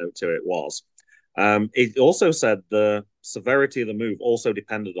side note to it. It also said the severity of the move also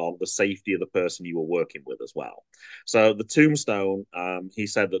depended on the safety of the person you were working with as well. So the tombstone, he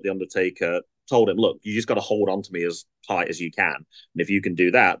said that the Undertaker told him, "Look, you just got to hold on to me as tight as you can, and if you can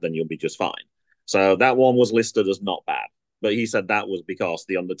do that, then you'll be just fine." So that one was listed as not bad, but he said that was because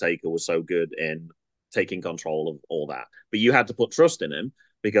the Undertaker was so good in taking control of all that. But you had to put trust in him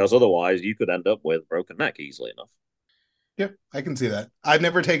because otherwise you could end up with broken neck easily enough. Yeah, I can see that. I've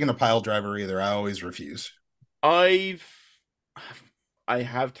never taken a pile driver either. I always refuse. I've I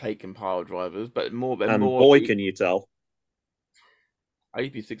have taken pile drivers, but more than And more. boy, can you tell. I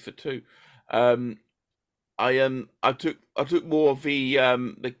used to be 6'2". I took more of the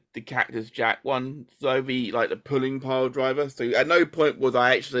Cactus Jack one, so the pulling pile driver. So at no point was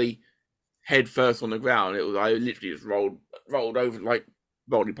I actually head first on the ground. It was I literally just rolled over like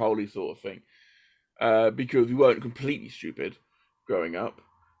roly poly sort of thing. Because we weren't completely stupid growing up.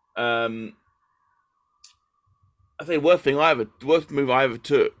 I think the worst move I ever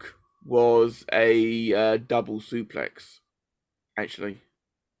took was a double suplex. Actually,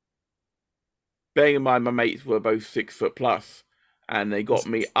 bearing in mind my mates were both 6 foot plus, and they got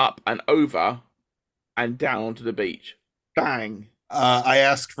me up and over and down onto the beach. Bang! I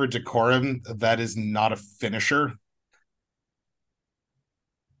asked for decorum. That is not a finisher.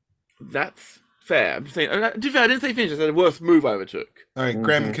 That's fair. I'm just saying. To be fair, I didn't say finish. I said the worst move I ever took. All right,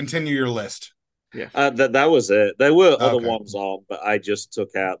 Graham, continue your list. Yes. That was it. There were other Okay. ones on, but I just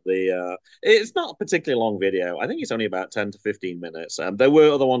took out the. It's not a particularly long video. I think it's only about 10 to 15 minutes. There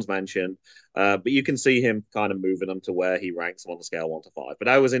were other ones mentioned, but you can see him kind of moving them to where he ranks them on the scale 1 to 5. But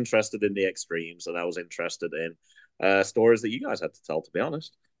I was interested in the extremes, and I was interested in stories that you guys had to tell. To be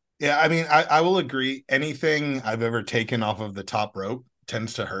honest, Yeah, I mean, I will agree. Anything I've ever taken off of the top rope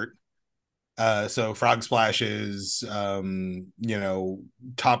tends to hurt. So frog splashes,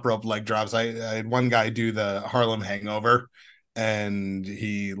 top rope leg drops. I had one guy do the Harlem Hangover, and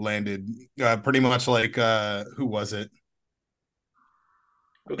he landed pretty much like who was it?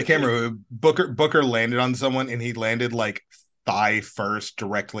 I can't remember. Booker landed on someone, and he landed like thigh first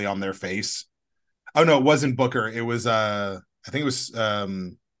directly on their face. Oh no, it wasn't Booker. It was I think it was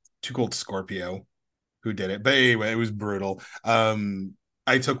Too Cold Scorpio who did it. But anyway, it was brutal.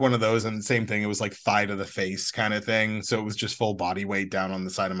 I took one of those and same thing. It was like thigh to the face kind of thing. So it was just full body weight down on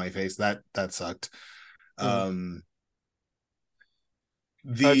the side of my face. That sucked. See,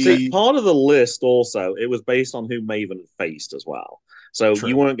 part of the list also it was based on who Maven faced as well. So True.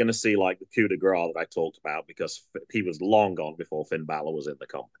 you weren't going to see like the coup de grace that I talked about because he was long gone before Finn Balor was in the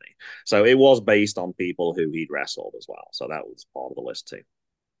company. So it was based on people who he'd wrestled as well. So that was part of the list too.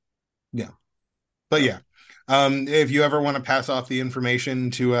 Yeah. But yeah, if you ever want to pass off the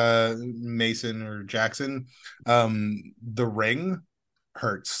information to Mason or Jackson, the ring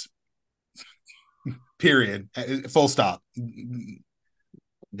hurts. Period. Full stop.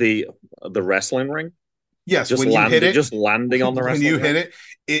 The wrestling ring. Yes, Just when you hit landing, it, just landing on the when you wrestling hit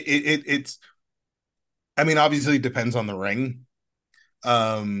ring. it's. I mean, obviously, it depends on the ring,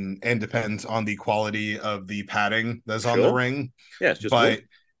 and depends on the quality of the padding that's on the Sure. ring. Yeah, it's just wood. But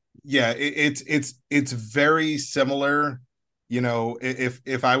yeah, it's very similar. You know,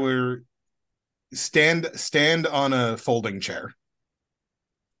 if I were stand on a folding chair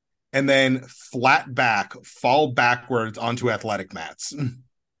and then flat back, fall backwards onto athletic mats.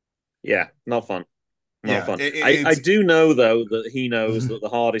 Yeah, not fun. Not Yeah, fun. I it's do know though that he knows that the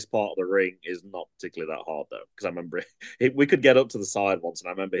hardest part of the ring is not particularly that hard though, because I remember we could get up to the side once, and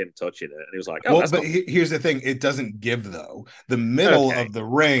I remember him touching it, and he was like, "Oh, well, that's but not here's the thing: it doesn't give though. The middle okay." of the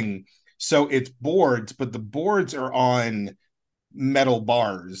ring, so it's boards, but the boards are on metal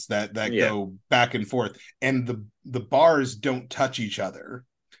bars that Yeah. go back and forth, and the bars don't touch each other.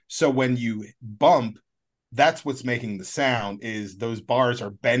 So when you bump, that's what's making the sound, is those bars are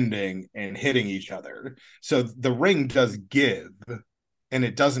bending and hitting each other. So the ring does give, and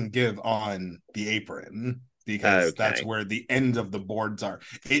it doesn't give on the apron because that's Okay. where the ends of the boards are.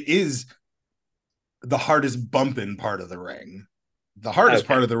 It is the hardest bumping part of the ring. The hardest Okay.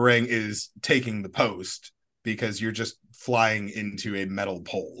 part of the ring is taking the post because you're just flying into a metal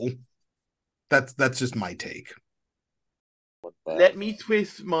pole. That's just my take. Let me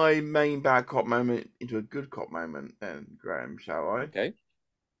twist my main bad cop moment into a good cop moment, then, Graham, shall I? Okay.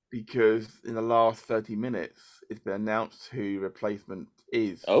 Because in the last 30 minutes, it's been announced who replacement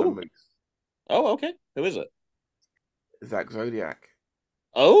is for Oh. Moose. Oh, okay. Who is it? Zach Zodiac.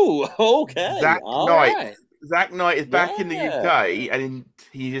 Oh, okay. Zach All Knight. right. Zach Knight is back in the Yeah. UK, and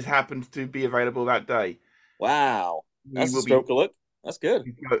he just happens to be available that day. Wow. He That's a will be stroke of luck. That's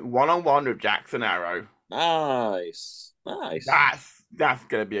good. one-on-one with Jackson Arrow. Nice. Nice. That's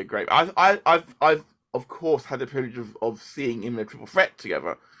going to be a great. I've of course had the privilege of seeing him in a triple threat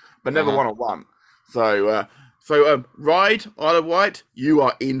together, but never Uh-huh. one-on-one. So Ride Isle of Wight, you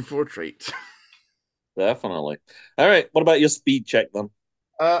are in for a treat. Definitely. All right. What about your speed check then?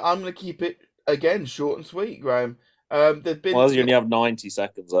 I'm going to keep it again short and sweet, Graham. There's Well, been as you only have 90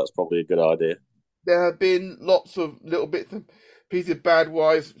 seconds, that's probably a good idea. there have been lots of little bits of pieces of bad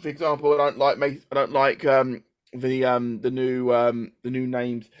wise. For example, I don't like the new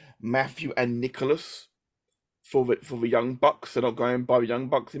names Matthew and Nicholas for the Young Bucks. They're not going by the Young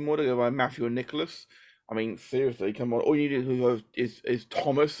Bucks anymore. They go by Matthew and Nicholas. I mean, seriously, come on. All you need to do is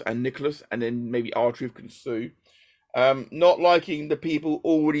Thomas and Nicholas, and then maybe R-Truth can sue. Not liking the people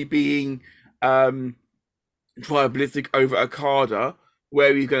already being tribalistic over Okada,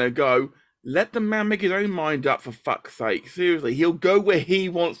 where he's going to go. Let the man make his own mind up, for fuck's sake. Seriously, he'll go where he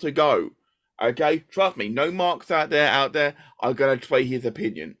wants to go. Okay, trust me. No marks out there are going to sway his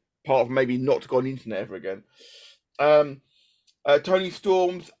opinion. Apart from maybe not to go on the internet ever again. Tony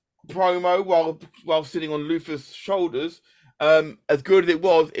Storm's promo while sitting on Luther's shoulders. As good as it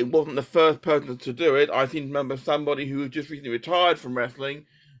wasn't the first person to do it. I seem to remember somebody who just recently retired from wrestling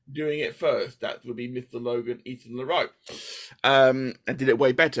doing it first. That would be Mr. Logan Easton LaRoe. And did it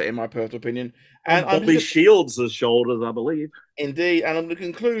way better, in my personal opinion. And I'm Bobby just Shields' shoulders, I believe. indeed, and I'm going to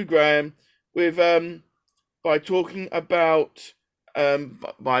conclude, Graham, with by talking about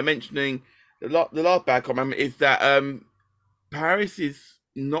by mentioning the last bad comment is that Paris is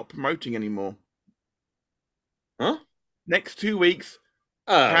not promoting anymore. Huh? Next 2 weeks,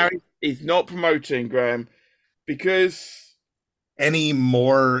 Oh, Paris is not promoting, Graham, because Any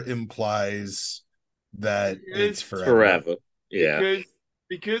more implies that it's because forever. forever. Yeah. because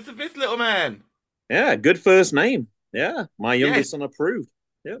because of this little man. Yeah. Good first name. Yeah. My Yes, youngest son approved.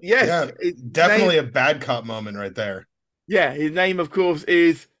 Yep. yes. Yeah, His name, definitely a bad cop moment right there. yeah, his name, of course,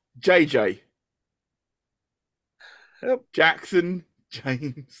 is JJ Yep. Jackson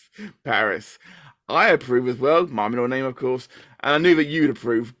James Paris. I approve as well. My middle name, of course, and I knew that you'd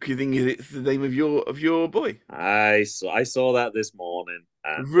approve because it's the name of your boy. I saw that this morning,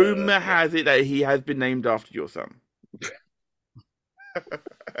 and Rumor yeah. has it that he has been named after your son.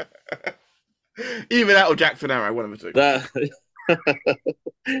 Either that or Jackson Arrow, one of the two. That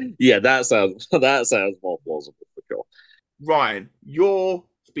yeah, that sounds more plausible for sure. Ryan, your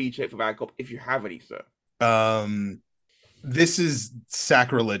speed check for Bad Cop, if you have any, sir. This is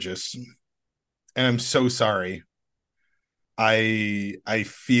sacrilegious, and I'm so sorry. I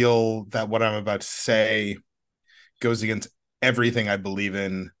feel that what I'm about to say goes against everything I believe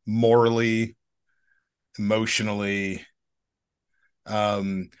in morally, emotionally.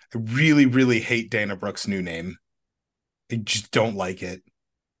 I really, really hate Dana Brooks' new name. I just don't like it.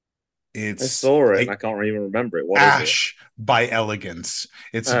 I It's saw it and like I can't even remember it. What is it? Ash by Elegance.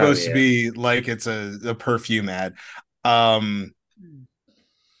 It's Oh supposed to yeah. be like it's a perfume ad. Um,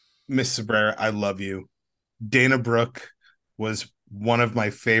 Miss Sabrera, I love you. Dana Brooke was one of my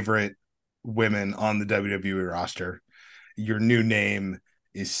favorite women on the WWE roster. Your new name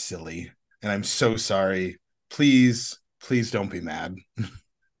is silly, and I'm so sorry. Please, please don't be mad.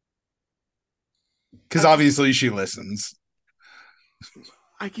 Because obviously she listens.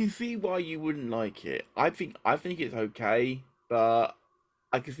 I can see why you wouldn't like it. I think it's okay, but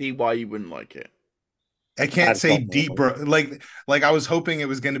I can see why you wouldn't like it. I can't That's say not deep normal. Brook. Like I was hoping it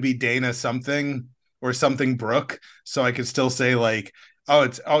was going to be Dana something or something Brooke, so I could still say like, oh,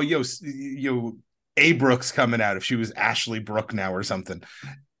 it's yo A Brooks coming out if she was Ashley Brooke now or something.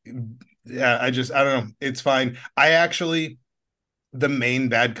 Yeah, I don't know. It's fine. I actually the main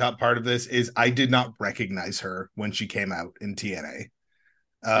bad cut part of this is I did not recognize her when she came out in TNA.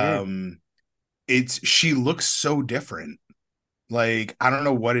 Mm. It's she looks so different. Like I don't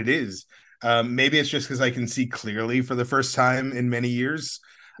know what it is. Maybe it's just because I can see clearly for the first time in many years.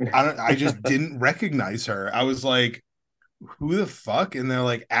 I just didn't recognize her. I was like, who the fuck? And they're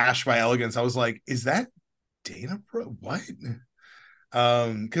like Ash by Elegance. I was like, is that Dana Brooke? What?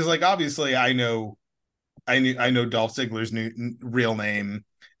 Because like obviously I know Dolph Ziggler's real name,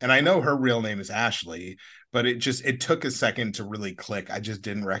 and I know her real name is Ashley, but it took a second to really click. I just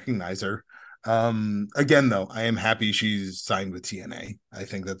didn't recognize her. Again though, I am happy she's signed with TNA. I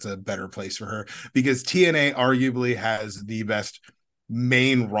think that's a better place for her because TNA arguably has the best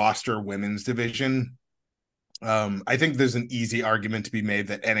main roster women's division. I think there's an easy argument to be made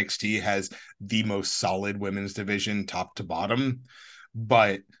that NXT has the most solid women's division top to bottom,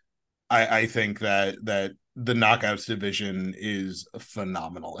 but I think that the knockouts division is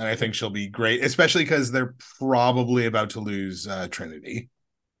phenomenal, and I think she'll be great, especially because they're probably about to lose Trinity.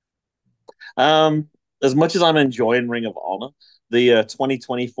 Um, as much as I'm enjoying Ring of Honor, the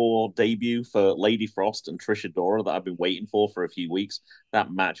 2024 debut for Lady Frost and Trish Adora that I've been waiting for a few weeks,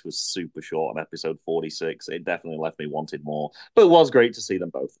 that match was super short on episode 46. It definitely left me wanting more, but it was great to see them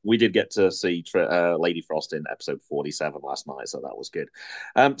both. We did get to see Lady Frost in episode 47 last night, so that was good.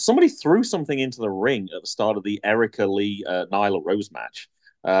 Somebody threw something into the ring at the start of the Erica Lee Nyla Rose match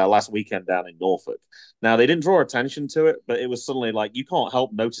last weekend down in Norfolk. Now, they didn't draw attention to it, but it was suddenly like you can't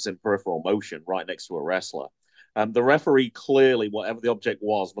help noticing peripheral motion right next to a wrestler. The referee clearly, whatever the object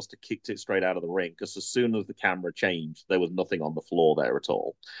was, must have kicked it straight out of the ring because as soon as the camera changed, there was nothing on the floor there at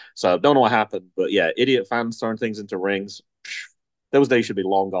all. So don't know what happened, but yeah, idiot fans throwing things into rings. Those days should be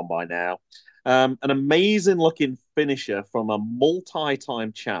long gone by now. An amazing looking finisher from a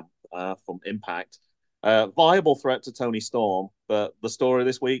multi-time champ from Impact. Viable threat to Tony Storm, but the story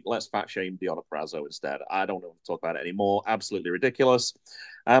this week, let's fat shame Deonna Purrazzo instead. I don't want to talk about it anymore. Absolutely ridiculous.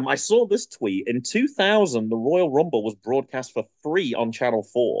 I saw this tweet. In 2000, the Royal Rumble was broadcast for free on Channel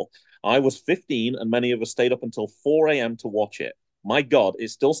 4. I was 15, and many of us stayed up until 4 a.m. to watch it. My God, it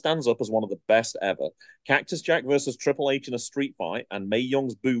still stands up as one of the best ever. Cactus Jack versus Triple H in a street fight, and Mae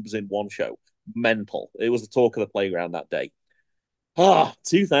Young's boobs in one show. Mental. It was the talk of the playground that day.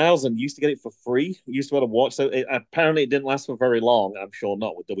 2000 used to get it for free. Used to be able to watch. So apparently it didn't last for very long. I'm sure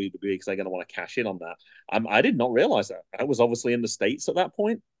not with WWE because they're going to want to cash in on that. I did not realize that. I was obviously in the States at that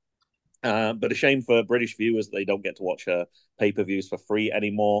point. But a shame for British viewers they don't get to watch pay-per-views for free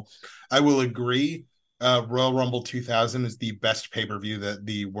anymore. I will agree. Royal Rumble 2000 is the best pay-per-view that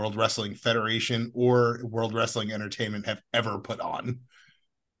the World Wrestling Federation or World Wrestling Entertainment have ever put on.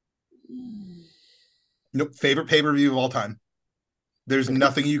 Nope, favorite pay-per-view of all time. There's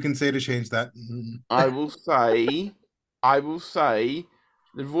nothing you can say to change that. I will say,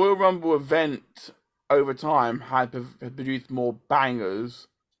 the Royal Rumble event over time had produced more bangers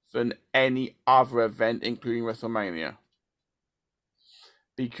than any other event, including WrestleMania.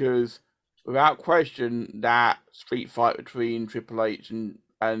 Because without question, that street fight between Triple H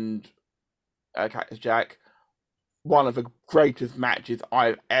and Cactus Jack, one of the greatest matches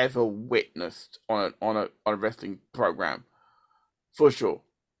I've ever witnessed on a wrestling program, for sure.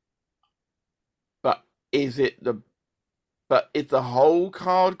 But is the whole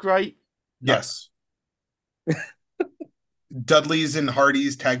card great? No. Yes. Dudley's and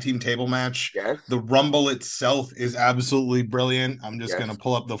Hardy's tag team table match. Yes. The Rumble itself is absolutely brilliant. I'm just going to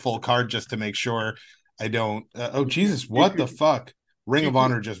pull up the full card just to make sure I don't. Jesus, what the fuck? Ring of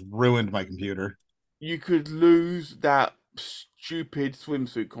Honor just ruined my computer. You could lose that stupid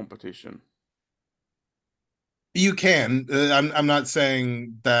swimsuit competition. You can. I'm not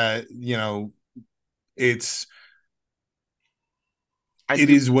saying that, it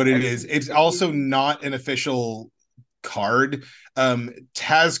is what it is. It's also not an official card.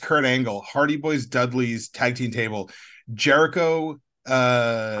 Taz, Kurt Angle, Hardy Boys, Dudley's tag team table, Jericho,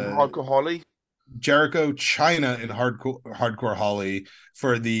 Hardcore Holly. Jericho, China, and Hardcore Holly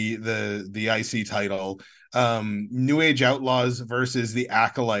for the IC title. New Age Outlaws versus the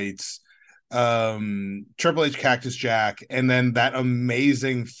Acolytes. Triple H, Cactus Jack, and then that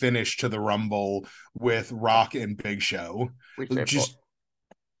amazing finish to the Rumble with Rock and Big Show. Just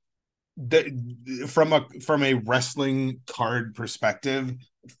from a wrestling card perspective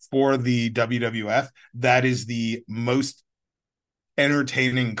for the WWF, that is the most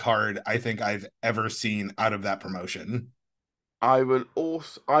entertaining card I think I've ever seen out of that promotion. I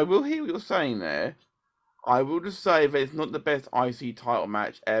will hear what you're saying there. I will just say that it's not the best IC title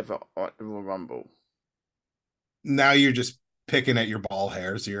match ever at the Royal Rumble. Now you're just picking at your ball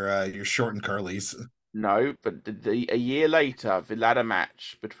hairs, your short and curlies. No, but a year later, the ladder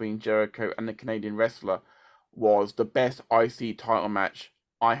match between Jericho and the Canadian wrestler was the best IC title match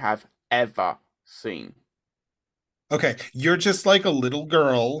I have ever seen. Okay, you're just like a little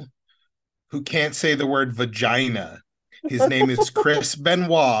girl who can't say the word vagina. His name is Chris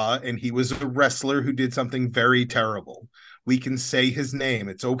Benoit, and he was a wrestler who did something very terrible. We can say his name.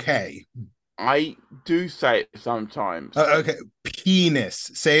 It's okay. I do say it sometimes. Okay,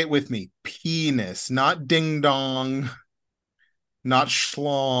 penis. Say it with me. Penis, not ding dong, not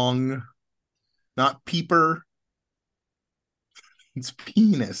schlong, not peeper. It's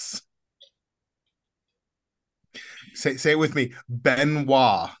penis. Say it with me.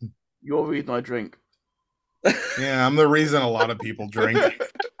 Benoit. You're the reason I drink. Yeah, I'm the reason a lot of people drink.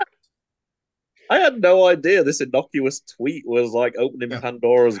 I had no idea this innocuous tweet was like opening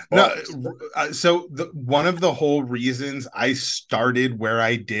Pandora's box. No, so one of the whole reasons I started where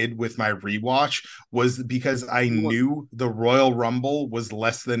I did with my rewatch was because I knew the Royal Rumble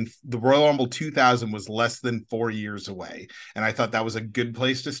 2000 was less than 4 years away, and I thought that was a good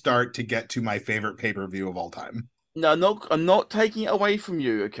place to start to get to my favorite pay-per-view of all time. No, I'm not taking it away from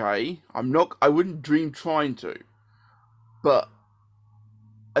you, okay? I wouldn't dream trying to. But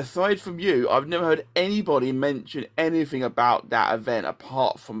aside from you, I've never heard anybody mention anything about that event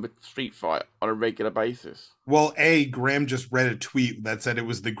apart from the street fight on a regular basis. Well, Graham just read a tweet that said it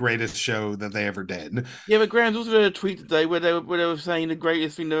was the greatest show that they ever did. Yeah, but Graham's also read a tweet today where they were saying the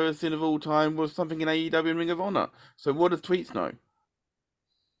greatest thing they've ever seen of all time was something in AEW and Ring of Honor. So what does tweets know?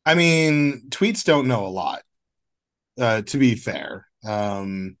 I mean, tweets don't know a lot, to be fair.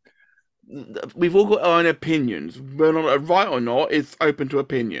 We've all got our own opinions. Whether right or not, it's open to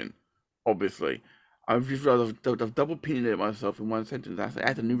opinion, obviously. I've just realized I've double opinionated myself in one sentence.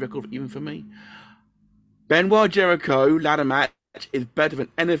 That's a new record even for me. Benoit Jericho ladder match is better than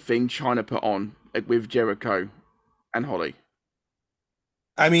anything China put on with Jericho and Holly.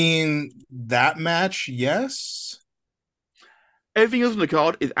 I mean, that match, yes. Everything else on the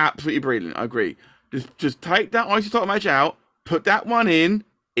card is absolutely brilliant. I agree. Just take that IC title match out, put that one in,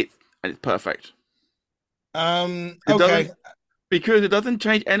 and it's perfect. Okay. Because it doesn't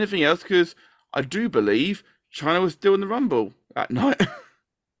change anything else, because I do believe China was still in the Rumble that night.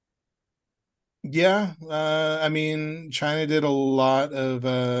 Yeah, I mean, China did a lot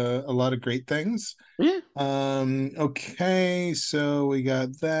of great things. Yeah. Okay, so we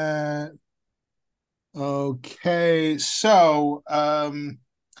got that. Okay, so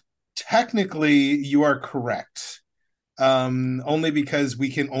technically you are correct. Only because we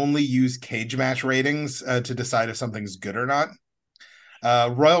can only use cage match ratings to decide if something's good or not.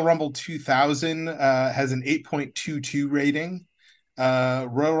 Royal Rumble 2000 has an 8.22 rating.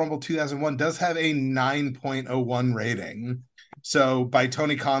 Royal Rumble 2001 does have a 9.01 rating. So by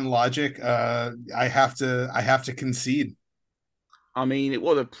Tony Khan logic, I have to concede. I mean, it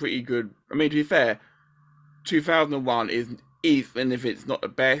was a pretty good. I mean, to be fair, 2001 is even if it's not the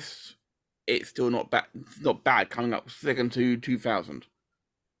best, it's still not bad. Not bad coming up second to 2000.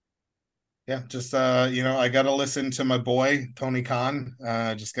 Yeah, just I gotta listen to my boy Tony Khan.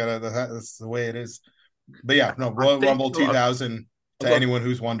 Just gotta. That's the way it is. But yeah, no, Royal Rumble 2000. To anyone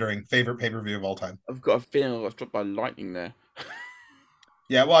who's wondering, favorite pay-per-view of all time. I've got a feeling I got struck by lightning there.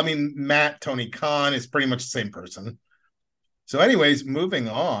 Yeah, well, I mean, Tony Khan is pretty much the same person. So, anyways, moving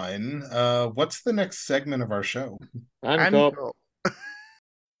on. What's the next segment of our show? Hancock. Good.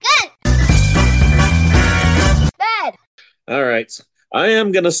 Bad. All right. I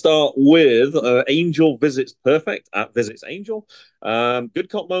am going to start with Angel Visits Perfect at Visits Angel.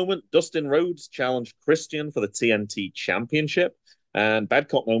 Good cop moment. Dustin Rhodes challenged Christian for the TNT Championship. And bad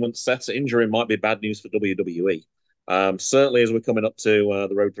cop moment. Seth's injury might be bad news for WWE. Certainly, as we're coming up to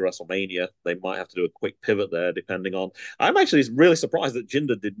the road to WrestleMania, they might have to do a quick pivot there, depending on. I'm actually really surprised that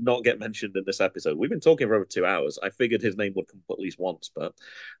Jinder did not get mentioned in this episode. We've been talking for over 2 hours. I figured his name would come up at least once, but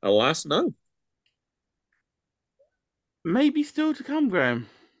alas, no. Maybe still to come, Graham.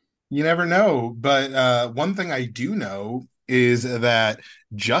 You never know. But one thing I do know is that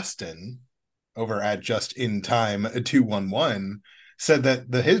Justin over at Just In Time 211 said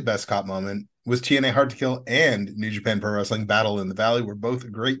that his best cop moment was TNA Hard to Kill and New Japan Pro Wrestling Battle in the Valley were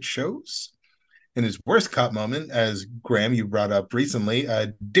both great shows. In his worst cop moment, as Graham, you brought up recently,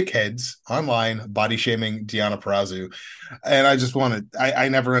 dickheads online body shaming Deanna Perazu. And I just wanted, I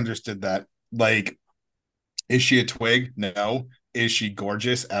never understood that. Like, is she a twig? No. Is she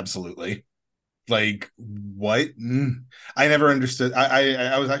gorgeous? Absolutely. Like, what? I never understood.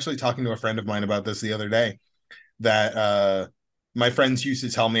 I was actually talking to a friend of mine about this the other day that my friends used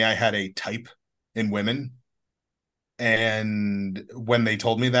to tell me I had a type in women. And when they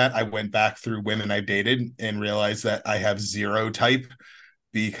told me that, I went back through women I've dated and realized that I have zero type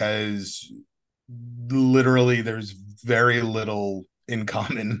because literally there's very little in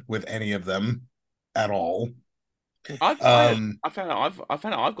common with any of them at all. I found out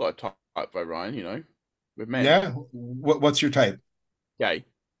I've got a type though, Ryan. You know, with men, Yeah. What's your type? gay.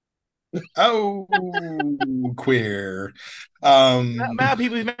 Oh, queer. Amount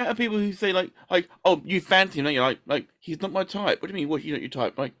of people who say oh, you fancy him, and you're like, he's not my type. What do you mean? What, you not your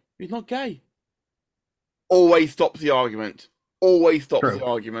type? Like, he's not gay. Always stops the argument. Always stops the True.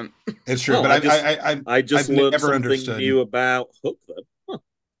 argument. It's true, Well, but I just I've learned never something understood new about Hook then. Huh.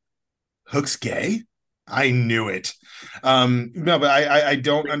 Hook's gay. I knew it. No, but I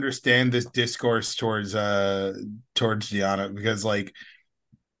don't understand this discourse towards Gianna because like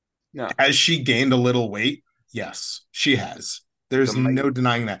No, has she gained a little weight? Yes, she has. she's There's no amazing.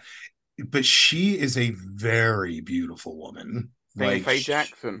 denying that. But she is a very beautiful woman. Same with Like Faye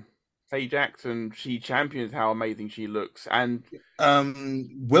Jackson. Faye Jackson, she champions how amazing she looks, and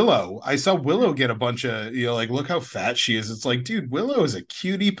Willow. I saw Willow get a bunch of, like, look how fat she is. It's like, dude, Willow is a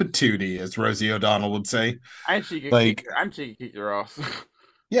cutie patootie, as Rosie O'Donnell would say. Like, she could kick your ass.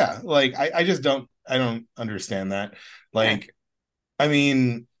 yeah, like I just don't understand that. Yeah, Like, I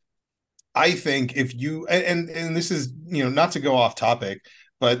mean, I think if you and this is, not to go off topic,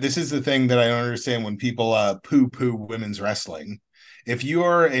 but this is the thing that I don't understand when people poo-poo women's wrestling. If you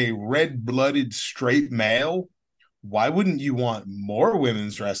are a red-blooded straight male, why wouldn't you want more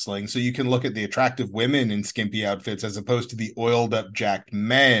women's wrestling so you can look at the attractive women in skimpy outfits as opposed to the oiled up jacked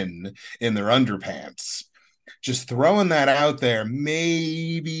men in their underpants? Just throwing that out there.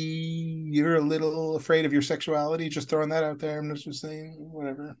 Maybe you're a little afraid of your sexuality. Just throwing that out there. I'm just saying,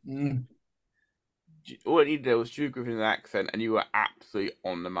 whatever. all I needed was Stu Griffin's accent, and you were absolutely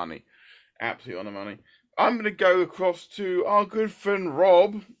on the money. Absolutely on the money. I'm going to go across to our good friend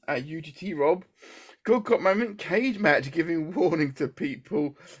Rob at UTT Rob. Good cop moment, cage match giving warning to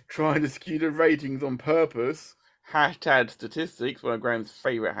people trying to skew the ratings on purpose. Hashtag statistics, one of Graham's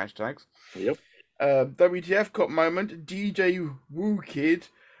favourite hashtags. Yep. WTF cop moment, DJ Woo Kid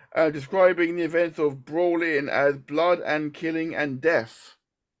describing the events of Brawling as blood and killing and death.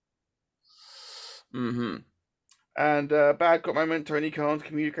 And bad cop moment, Tony Khan's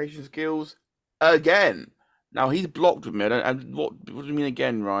communication skills again. Now he's blocked with me. What do you mean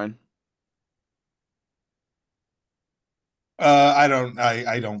again, Ryan? I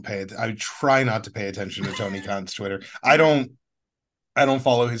don't pay it. I try not to pay attention to Tony Khan's Twitter. I don't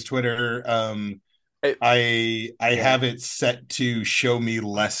follow his Twitter. I have it set to show me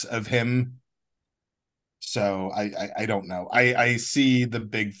less of him. So I don't know. I see the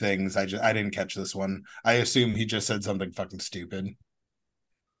big things. I didn't catch this one. I assume he just said something fucking stupid.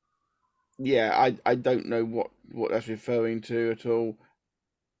 Yeah, I don't know what that's referring to at all.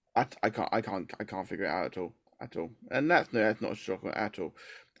 I can't figure it out at all. And that's not a shocker at all.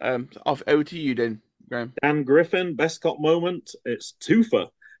 Off over to you then, Graham. Dan Griffin, best cop moment. It's Twofer.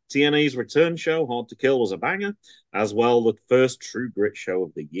 TNA's return show, Hard to Kill, was a banger, as well the first True Grit show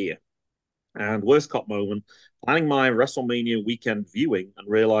of the year. And worst cop moment, planning my WrestleMania weekend viewing and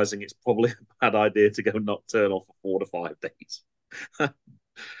realizing it's probably a bad idea to go nocturnal for 4 to 5 days.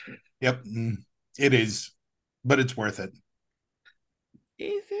 Yep, it is, but it's worth it.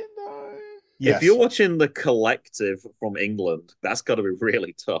 Is it though? Yes. If you're watching The Collective from England, that's got to be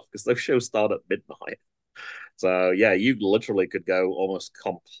really tough because those shows start at midnight. So yeah, you literally could go almost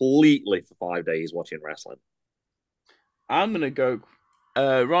completely for 5 days watching wrestling. I'm gonna go,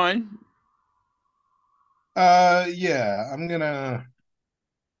 Ryan. Yeah, I'm gonna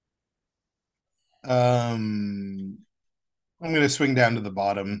swing down to the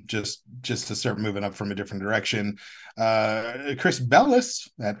bottom just to start moving up from a different direction. Chris Bellis,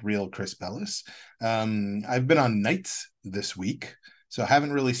 that real Chris Bellis. I've been on nights this week, So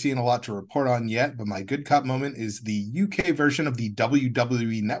haven't really seen a lot to report on yet, but my good cop moment is the UK version of the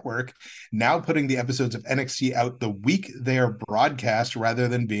WWE Network now putting the episodes of NXT out the week they are broadcast rather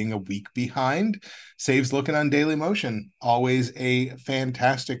than being a week behind. Saves looking on Daily Motion. Always a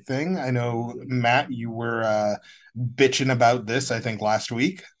fantastic thing. I know, Matt, you were bitching about this, I think, last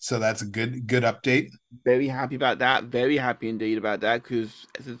week. So that's a good update. Very happy about that. Very happy indeed about that, because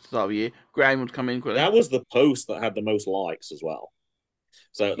it's the start of the year. Graham would come in quickly. That was the post that had the most likes as well.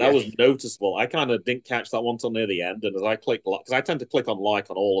 So that was noticeable. I kind of didn't catch that one till near the end, and as I clicked, because I tend to click on like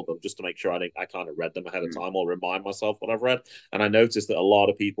on all of them just to make sure I kind of read them ahead of time or remind myself what I've read, and I noticed that a lot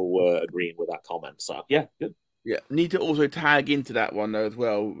of people were agreeing with that comment. So yeah, good. Yeah, need to also tag into that one though as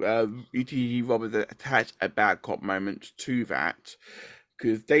well. UTG Roberts attached a bad cop moment to that,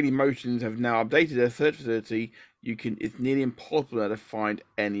 because Daily Motions have now updated their search facility. It's nearly impossible now to find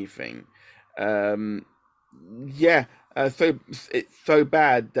anything. So it's so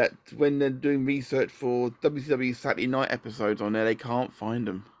bad that when they're doing research for WCW Saturday Night episodes on there, they can't find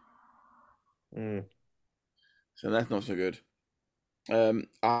them. So that's not so good. I'm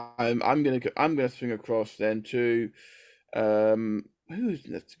gonna swing across then to who's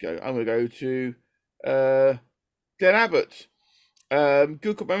next to go? I'm gonna go to Glenn Abbott.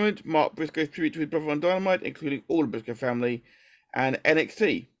 Good cop moment. Mark Briscoe's tribute to his brother on Dynamite, including all the Briscoe family and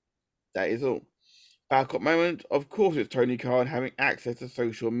NXT. That is all. Bad cop moment. Of course, it's Tony Khan having access to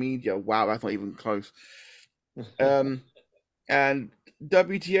social media. Wow, that's not even close. And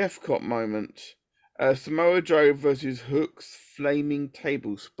WTF cop moment. Samoa Joe versus Hook's flaming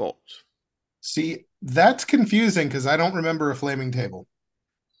table spot. See, that's confusing because I don't remember a flaming table.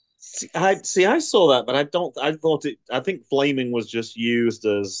 I saw that, but I think flaming was just used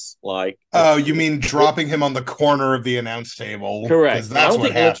as like. Oh, you mean dropping him on the corner of the announce table? Correct. That's I don't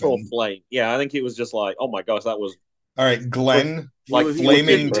think literal flame. Yeah, I think it was just like, oh my gosh, that was. All right, Glenn, like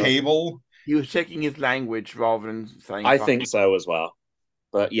flaming table. He was checking his language rather than saying. I think so as well.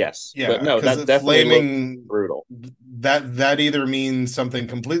 But yes, yeah, but no, that definitely flaming brutal. That either means something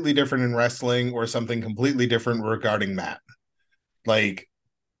completely different in wrestling or something completely different regarding Matt. Like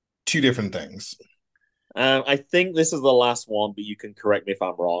two different things. I think this is the last one, but you can correct me if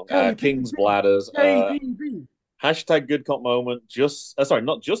I'm wrong. King's Bladders. Hashtag good cop moment.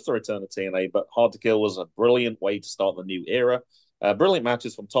 Not just the return of TNA, but Hard to Kill was a brilliant way to start the new era. Brilliant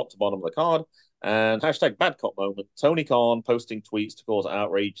matches from top to bottom of the card. And hashtag bad cop moment. Tony Khan posting tweets to cause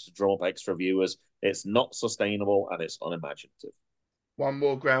outrage to draw up extra viewers. It's not sustainable and it's unimaginative. One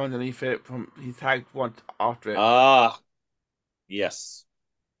more ground underneath it. He tagged one after it. Yes.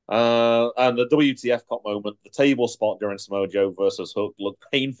 And the WTF cop moment, the table spot during Samoa Joe versus Hook looked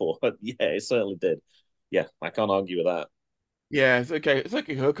painful. Yeah, it certainly did. Yeah, I can't argue with that. Yeah, it's okay. It's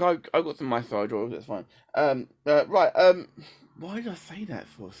okay, Hook. I got some massage drawers. It's fine. Right. Why did I say that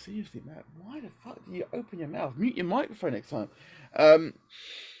for? Seriously, Matt. Why the fuck do you open your mouth? Mute your microphone next time.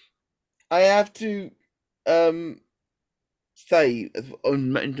 I have to say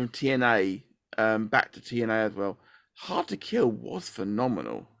on TNA, back to TNA as well. Hard to Kill was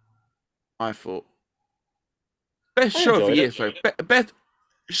phenomenal. I thought best show of the year best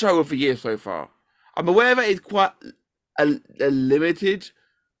show of the year so far. I'm aware that it's quite a limited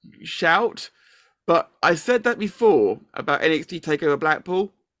shout, but I said that before about NXT TakeOver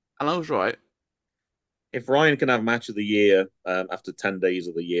Blackpool, and I was right. If Ryan can have match of the year after 10 days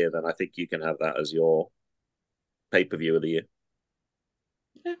of the year, then I think you can have that as your pay-per-view of the year.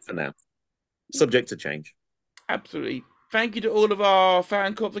 Yeah. For now. Subject to change. Absolutely. Thank you to all of our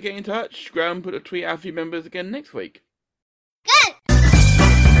fan cops for getting in touch. Graham put a tweet out for you members again next week. Good.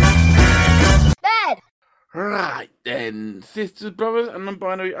 Bad. Right then, sisters, brothers, and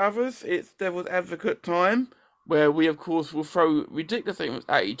non-binary others, it's Devil's Advocate time, where we, of course, will throw ridiculous statements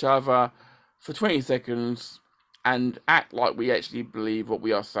at each other for 20 seconds and act like we actually believe what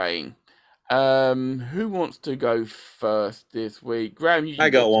we are saying. Who wants to go first this week? Graham, I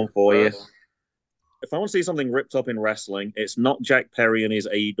got one for you. If I want to see something ripped up in wrestling, it's not Jack Perry and his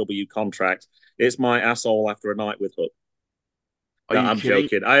AEW contract. It's my asshole after a night with Hook. I'm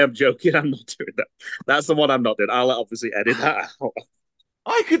joking. I am joking. I'm not doing that. That's the one I'm not doing. I'll obviously edit that out.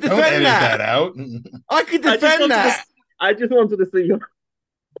 I could defend that out. I could defend that. I just wanted to see your.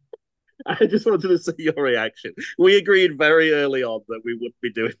 I just wanted to see your reaction. We agreed very early on that we wouldn't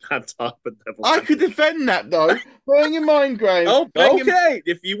be doing that type of devil. I could defend that though. Bearing in mind, Graham. Oh, okay.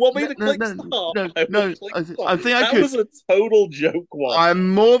 If you want me to click stop, I think I could. That was a total joke one. I'm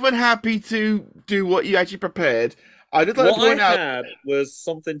more than happy to do what you actually prepared. I just like to point out had was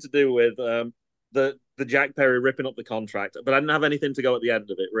something to do with the Jack Perry ripping up the contract, but I didn't have anything to go at the end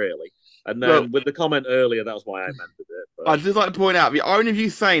of it really. And then with the comment earlier, that was why I amended it. I'd just like to point out the irony of you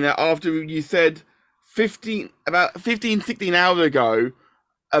saying that after you said about 15, 16 hours ago,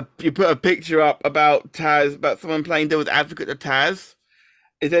 you put a picture up about Taz, about someone playing devil's advocate to Taz.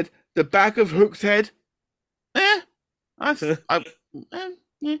 It said the back of Hook's head. I,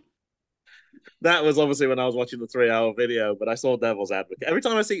 yeah. That was obviously when I was watching the 3 hour video, but I saw Devil's Advocate. Every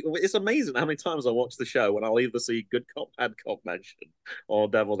time I see, it's amazing how many times I watch the show and I'll either see Good Cop, Bad Cop mention or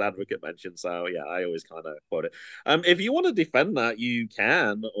Devil's Advocate mention. So yeah, I always kind of quote it. If you want to defend that, you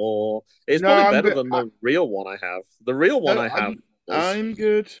can, or it's No, probably I'm better good. than the real one I have. The real one No, I have was I'm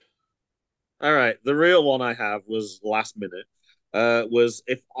good. all right. The real one I have was last minute. Was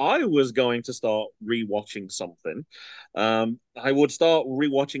if I was going to start rewatching something, I would start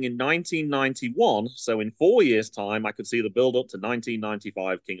rewatching in 1991. So in 4 years' time, I could see the build up to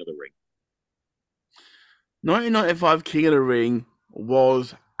 1995 King of the Ring. 1995 King of the Ring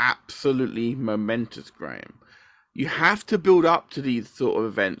was absolutely momentous, Graham. You have to build up to these sort of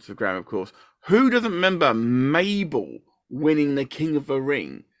events for Graham, of course. Who doesn't remember Mabel winning the King of the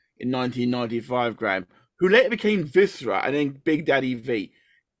Ring in 1995, Graham? Who later became Viscera and then Big Daddy V.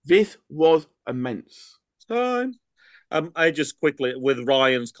 This was immense. Time. I just quickly, with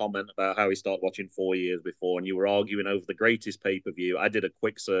Ryan's comment about how he started watching 4 years before, and you were arguing over the greatest pay per view. I did a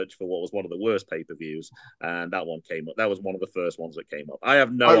quick search for what was one of the worst pay per views, and that one came up. That was one of the first ones that came up. I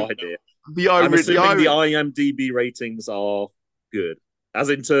have no idea. I'm assuming the IMDb ratings are good, as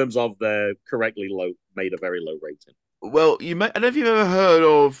in terms of they're correctly low, made a very low rating. Well, I don't know if you've ever heard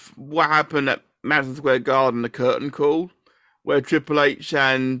of what happened at Madison Square Garden, the curtain call, where Triple H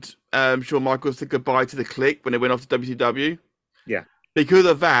and Shawn Michaels said goodbye to the Clique when they went off to WCW. Yeah. Because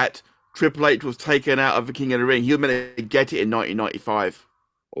of that, Triple H was taken out of the King of the Ring. He was meant to get it in 1995.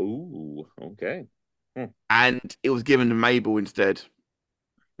 Oh, okay. And it was given to Mabel instead.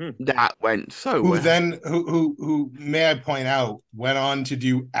 That went so well. Who may I point out, went on to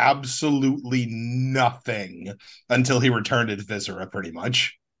do absolutely nothing until he returned to Viscera, pretty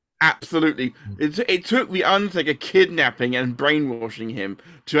much. Absolutely. It took The Undertaker kidnapping and brainwashing him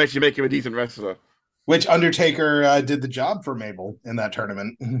to actually make him a decent wrestler. Which Undertaker did the job for Mabel in that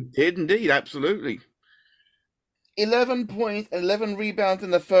tournament. Did indeed, absolutely. 11 points, 11 rebounds in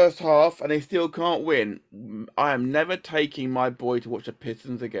the first half, and they still can't win. I am never taking my boy to watch the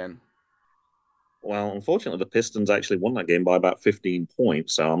Pistons again. Well, unfortunately, the Pistons actually won that game by about 15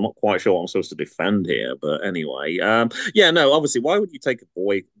 points, so I'm not quite sure what I'm supposed to defend here. But anyway, yeah, no, obviously, why would you take a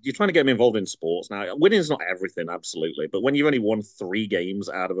boy? You're trying to get him involved in sports. Now, winning is not everything, absolutely, but when you've only won 3 games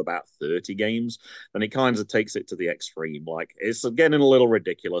out of about 30 games, then it kind of takes it to the extreme. Like, it's getting a little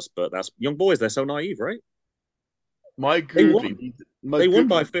ridiculous, but that's young boys, they're so naive, right? They won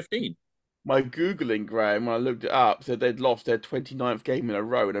by 15. My Googling, Graham, when I looked it up, said they'd lost their 29th game in a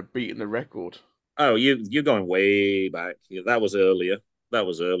row and had beaten the record. Oh, you're going way back. Yeah, that was earlier. That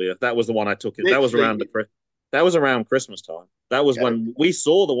was the one I took. That was around Christmas time. That was when we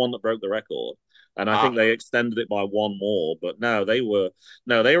saw the one that broke the record, and I think they extended it by one more. But no, they were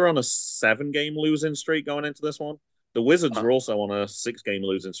on a 7-game losing streak going into this one. The Wizards were also on a 6-game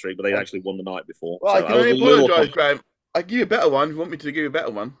losing streak, but they actually won the night before. Well, so I can only apologise, Graham. I give you a better one. If you want me to give you a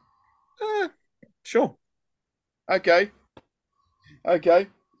better one? Sure. Okay.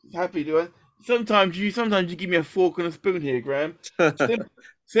 Happy to it. Sometimes you give me a fork and a spoon here, Graham.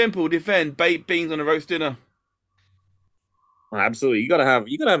 Simple, defend, baked beans on a roast dinner. Absolutely, you gotta have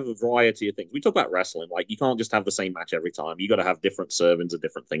a variety of things. We talk about wrestling, like you can't just have the same match every time. You gotta have different servings of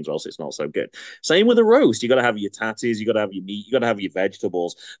different things, or else it's not so good. Same with a roast. You gotta have your tatties, you gotta have your meat, you gotta have your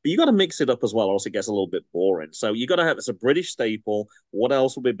vegetables, but you gotta mix it up as well, or else it gets a little bit boring. So you gotta have it's a British staple. What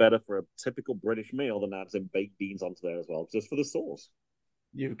else would be better for a typical British meal than adding baked beans onto there as well, just for the sauce?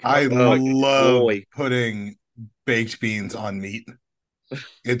 I love putting baked beans on meat.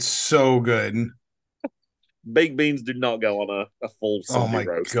 It's so good. Baked beans do not go on a full Sunday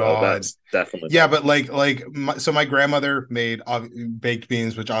roast. God, that's definitely but my grandmother made baked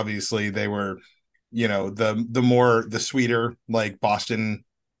beans, which obviously they were, the sweeter, like Boston,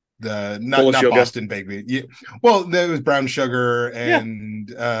 not Boston baked beans. Yeah. Well, there was brown sugar and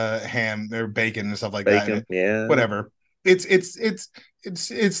ham or bacon and stuff like that. Yeah, whatever. It's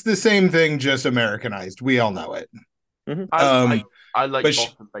the same thing, just Americanized. We all know it. Mm-hmm. I like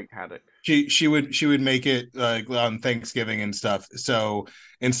Boston baked haddock. She would make it like on Thanksgiving and stuff. So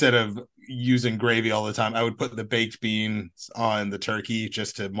instead of using gravy all the time, I would put the baked beans on the turkey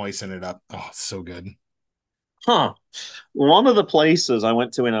just to moisten it up. Oh, it's so good. Huh. One of the places I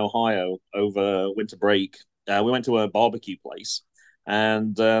went to in Ohio over winter break, we went to a barbecue place,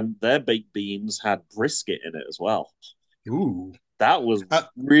 and their baked beans had brisket in it as well. Ooh, that was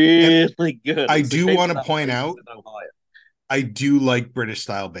really good. I do want to point out I do like British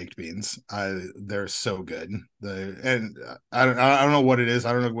style baked beans. They're so good. I don't know what it is.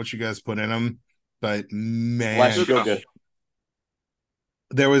 I don't know what you guys put in them, but Less man, sugar.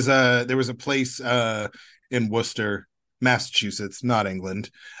 there was a place in Worcester, Massachusetts, not England,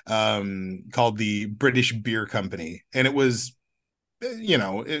 called the British Beer Company, and it was,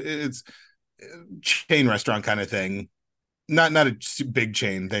 it's a chain restaurant kind of thing. Not a big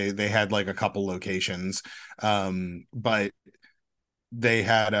chain. They had like a couple locations, but they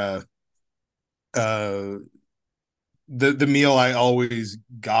had uh the meal I always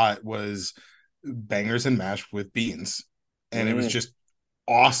got was bangers and mash with beans, and it was Mm, just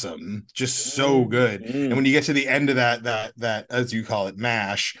awesome, just so mm, good. And mm. when you get to the end of that as you call it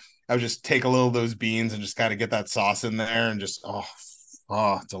mash, I would just take a little of those beans and just kind of get that sauce in there and just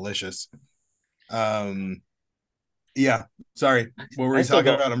delicious. Um yeah, sorry, what were I we still talking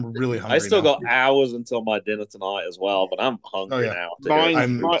got about? I'm really I hungry still now. got hours until my dinner tonight as well, but I'm Oh hungry yeah, now to hear Mine, about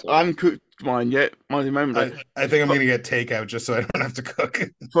I'm food I talk. haven't cooked mine yet. Mine's a moment I though. I think I'm But gonna get takeout just so I don't have to cook.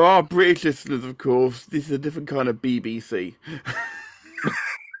 for our British listeners, of course, this is a different kind of BBC.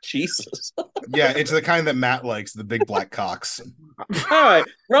 Jesus. Yeah, it's the kind that Matt likes, the big black cocks. All right,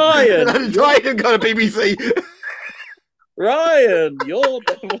 Ryan, That entire kind of BBC. You're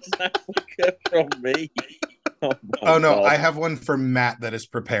Devil's Africa from me. Oh my Oh no, God. I have one for Matt that is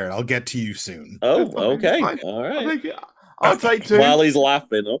prepared. I'll get to you soon. That's Oh, fine. okay. Fine. All I'll right. take it. I'll take two. While he's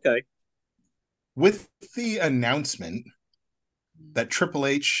laughing, okay. With the announcement that Triple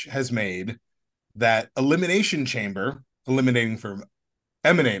H has made that Elimination Chamber, emanating,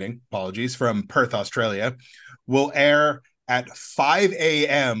 from Perth, Australia, will air at 5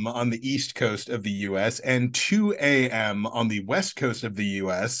 a.m. on the east coast of the US and 2 a.m. on the west coast of the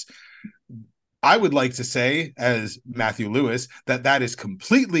US. I would like to say, as Matthew Lewis, that is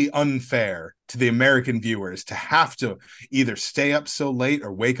completely unfair to the American viewers to have to either stay up so late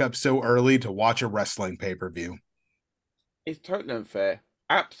or wake up so early to watch a wrestling pay-per-view. It's totally unfair.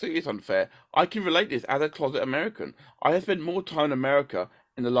 Absolutely, it's unfair. I can relate this as a closet American. I have spent more time in America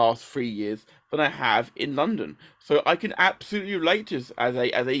in the last 3 years than I have in London, so I can absolutely relate to this as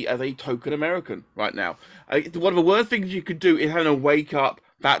a token American right now. One of the worst things you could do is having to wake up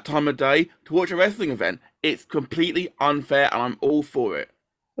that time of day to watch a wrestling event. It's completely unfair, and I'm all for it.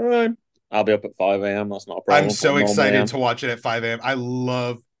 All right. I'll be up at 5 a.m. That's not a I'm problem. I so normally excited am. to watch it at 5 a.m. I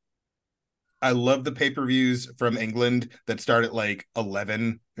love the pay-per-views from England that start at like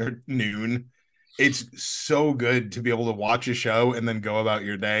 11 or noon. It's so good to be able to watch a show and then go about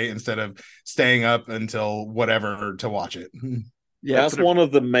your day instead of staying up until whatever to watch it. Yeah, for That's the one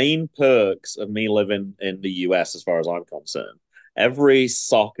of the main perks of me living in the US, as far as I'm concerned. Every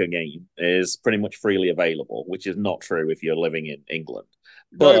soccer game is pretty much freely available, which is not true if you're living in England.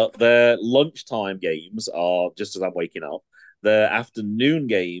 nope. But the lunchtime games are just as I'm waking up. The afternoon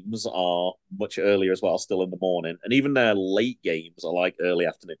games are much earlier as well, still in the morning. And even their late games are like early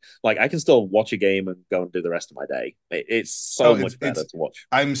afternoon. Like I can still watch a game and go and do the rest of my day. It's Oh, so much better to watch.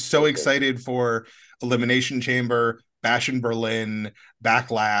 I'm so excited for Elimination Chamber, Bash in Berlin,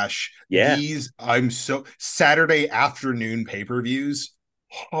 Backlash. Yeah. I'm so Saturday afternoon pay-per-views.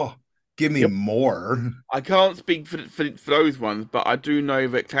 Oh, give me Yep. more. I can't speak for those ones, but I do know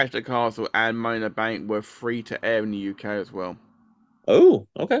that Clash of the Castle and Money in the Bank were free to air in the UK as well. Oh,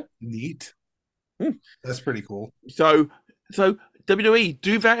 okay. Neat. Hmm. That's pretty cool. So WWE,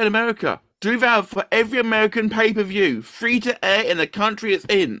 do that in America. Do that for every American pay-per-view, free to air in the country it's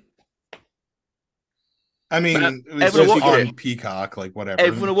in. I mean, it's everyone just watch on it. Peacock, like whatever.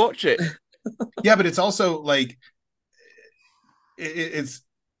 Everyone will watch it. Yeah, but it's also like it's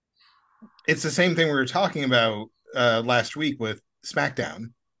the same thing we were talking about last week with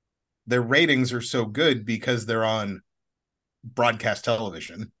SmackDown. Their ratings are so good because they're on broadcast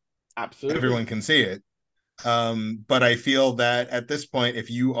television. Absolutely. Everyone can see it. But I feel that at this point, if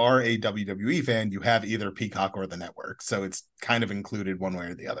you are a WWE fan, you have either Peacock or the network. So it's kind of included one way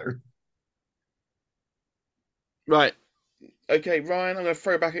or the other. Right. Okay, Ryan, I'm going to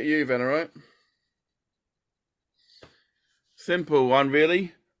throw it back at you then, all right? Simple one,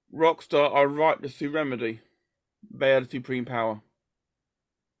 really. Rockstar are right to sue Remedy. They are the supreme power.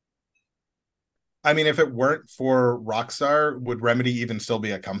 I mean, if it weren't for Rockstar, would Remedy even still be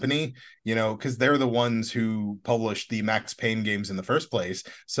a company? Because they're the ones who published the Max Payne games in the first place.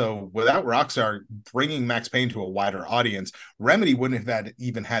 So without Rockstar bringing Max Payne to a wider audience, Remedy wouldn't have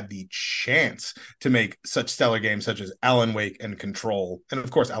even had the chance to make such stellar games such as Alan Wake and Control, and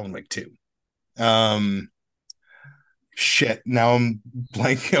of course Alan Wake 2. Shit, now I'm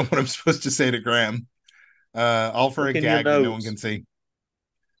blanking on what I'm supposed to say to Graham. All for Look a in your gag that no one notes. can see.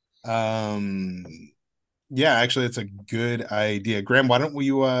 Yeah, actually, it's a good idea. Graham, why don't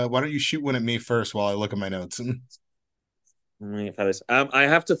you shoot one at me first while I look at my notes? I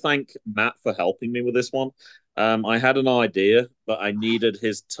have to thank Matt for helping me with this one. I had an idea, but I needed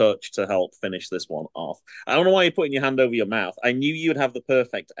his touch to help finish this one off. I don't know why you're putting your hand over your mouth. I knew you'd have the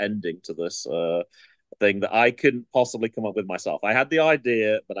perfect ending to this thing that I couldn't possibly come up with myself. I had the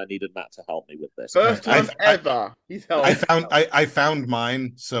idea, but I needed Matt to help me with this. First I, time I, ever. He's I helped. found I found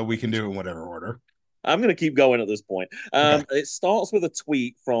mine, so we can do it in whatever order. I'm going to keep going at this point. Okay. It starts with a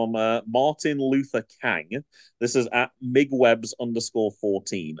tweet from Martin Luther Kang. This is at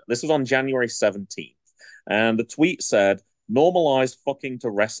migwebs_14. This was on January 17th. And the tweet said, normalized fucking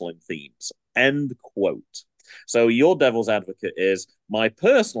to wrestling themes. End quote. So your devil's advocate is, my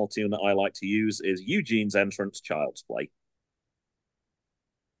personal tune that I like to use is Eugene's entrance, Child's Play.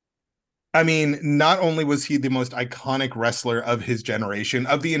 I mean, not only was he the most iconic wrestler of his generation,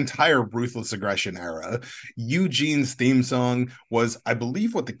 of the entire Ruthless Aggression era, Eugene's theme song was, I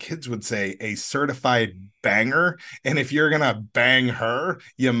believe what the kids would say, a certified banger. And if you're going to bang her,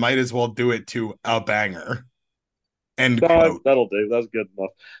 you might as well do it to a banger. End No, quote. that'll do. That's good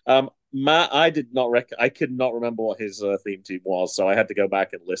enough. Matt, I could not remember what his theme tune was, so I had to go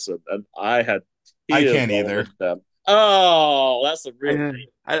back and listen, and I had I tears can't either. rolling down. Oh, that's a real shame.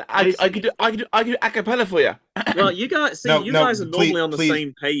 I could do a cappella for you. Well, you guys see, No, you no, guys are normally on the please,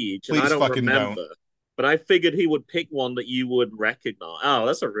 same page, and I please don't fucking remember. don't. But I figured he would pick one that you would recognize. Oh,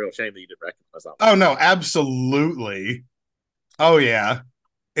 that's a real shame that you didn't recognize that one. Oh, no, absolutely. Oh, yeah.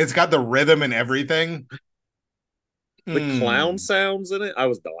 It's got the rhythm and everything. The clown sounds in it. I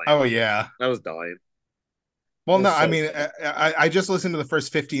was dying. Oh, yeah. I was dying. Well, no, That's I so mean, funny. I just listened to the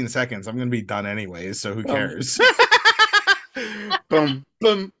first 15 seconds. I'm going to be done anyways, so who cares? Bum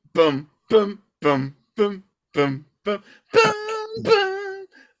bum bum bum bum bum bum bum bum bum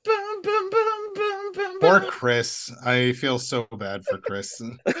bum bum bum bum Poor bum. Chris. I feel so bad for Chris.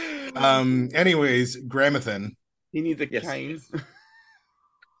 Anyways, Gramathan. He needs a Yes. cane.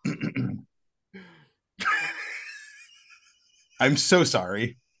 I'm so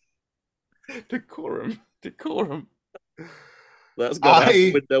sorry. Decorum. That's got out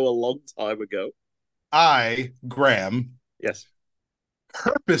the window a long time ago. Graham, Yes.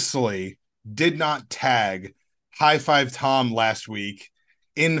 purposely did not tag High Five Tom last week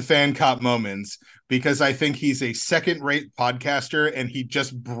in Fan Cop Moments because I think he's a second-rate podcaster and he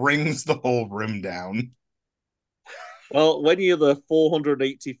just brings the whole room down. Well, when you're the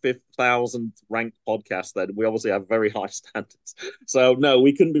 485,000th ranked podcast, then we obviously have very high standards. So, no,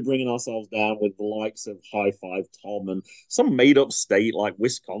 we couldn't be bringing ourselves down with the likes of High Five Tom and some made up state like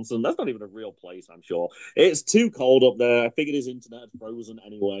Wisconsin. That's not even a real place, I'm sure. It's too cold up there. I figured his internet had frozen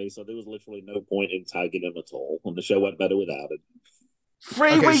anyway, so there was literally no point in tagging him at all. And the show went better without him.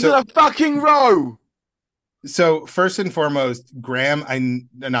 3 weeks in a fucking row. So first and foremost, Matt,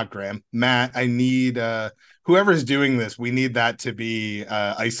 I need whoever's doing this, we need that to be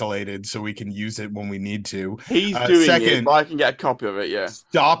isolated so we can use it when we need to. He's doing second, it, but I can get a copy of it, yeah.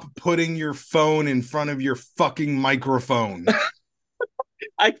 Stop putting your phone in front of your fucking microphone.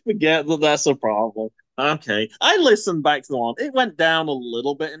 I forget that that's a problem. Okay, I listened back to the one. It went down a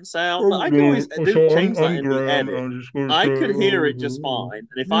little bit in sound, but I can always do change that in the edit. I could hear it just fine,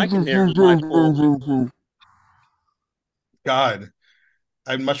 and if I can hear it, my God,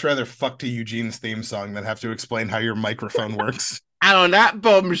 I'd much rather fuck to Eugene's theme song than have to explain how your microphone works. And on that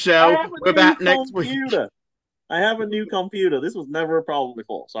bombshell, we're back next week. I have a new computer. This was never a problem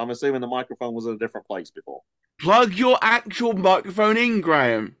before, so I'm assuming the microphone was in a different place before. Plug your actual microphone in,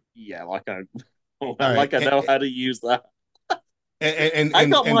 Graham. Yeah, like I know how to use that. And I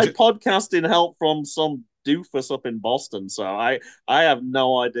got my podcasting help from some doofus up in Boston, so I have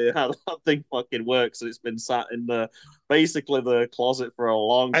no idea how that thing fucking works. It's been sat in basically the closet for a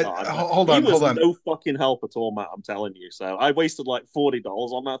long time. Hold on. No fucking help at all, Matt. I'm telling you. So I wasted like $40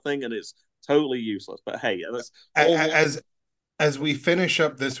 on that thing, and it's totally useless. But hey, that's as we finish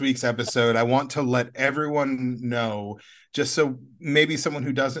up this week's episode, I want to let everyone know, just so maybe someone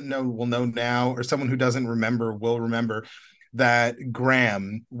who doesn't know will know now, or someone who doesn't remember will remember, that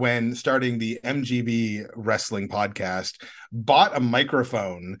Graham, when starting the MGB wrestling podcast, bought a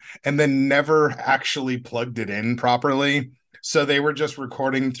microphone and then never actually plugged it in properly. So they were just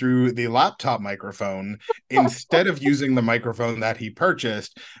recording through the laptop microphone instead of using the microphone that he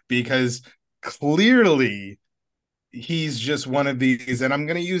purchased, because clearly he's just one of these, and I'm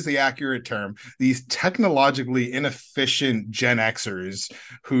going to use the accurate term, these technologically inefficient Gen Xers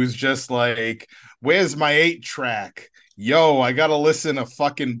who's just like, where's my 8-track? Yo, I got to listen to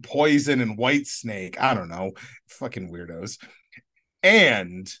fucking Poison and Whitesnake. I don't know. Fucking weirdos.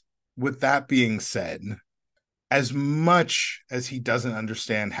 And with that being said, as much as he doesn't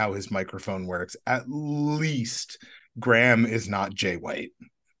understand how his microphone works, at least Graham is not Jay White.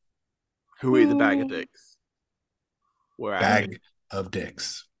 Who is a bag of dicks? We're at Bag it. of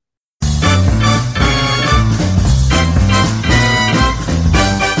dicks.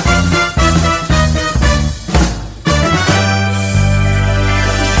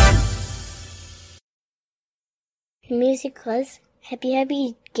 Music was Happy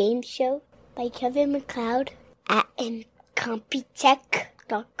Happy Game Show by Kevin MacLeod at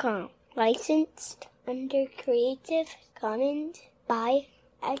Incompetech.com. Licensed under Creative Commons by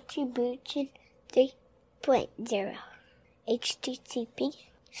Attribution 3.0.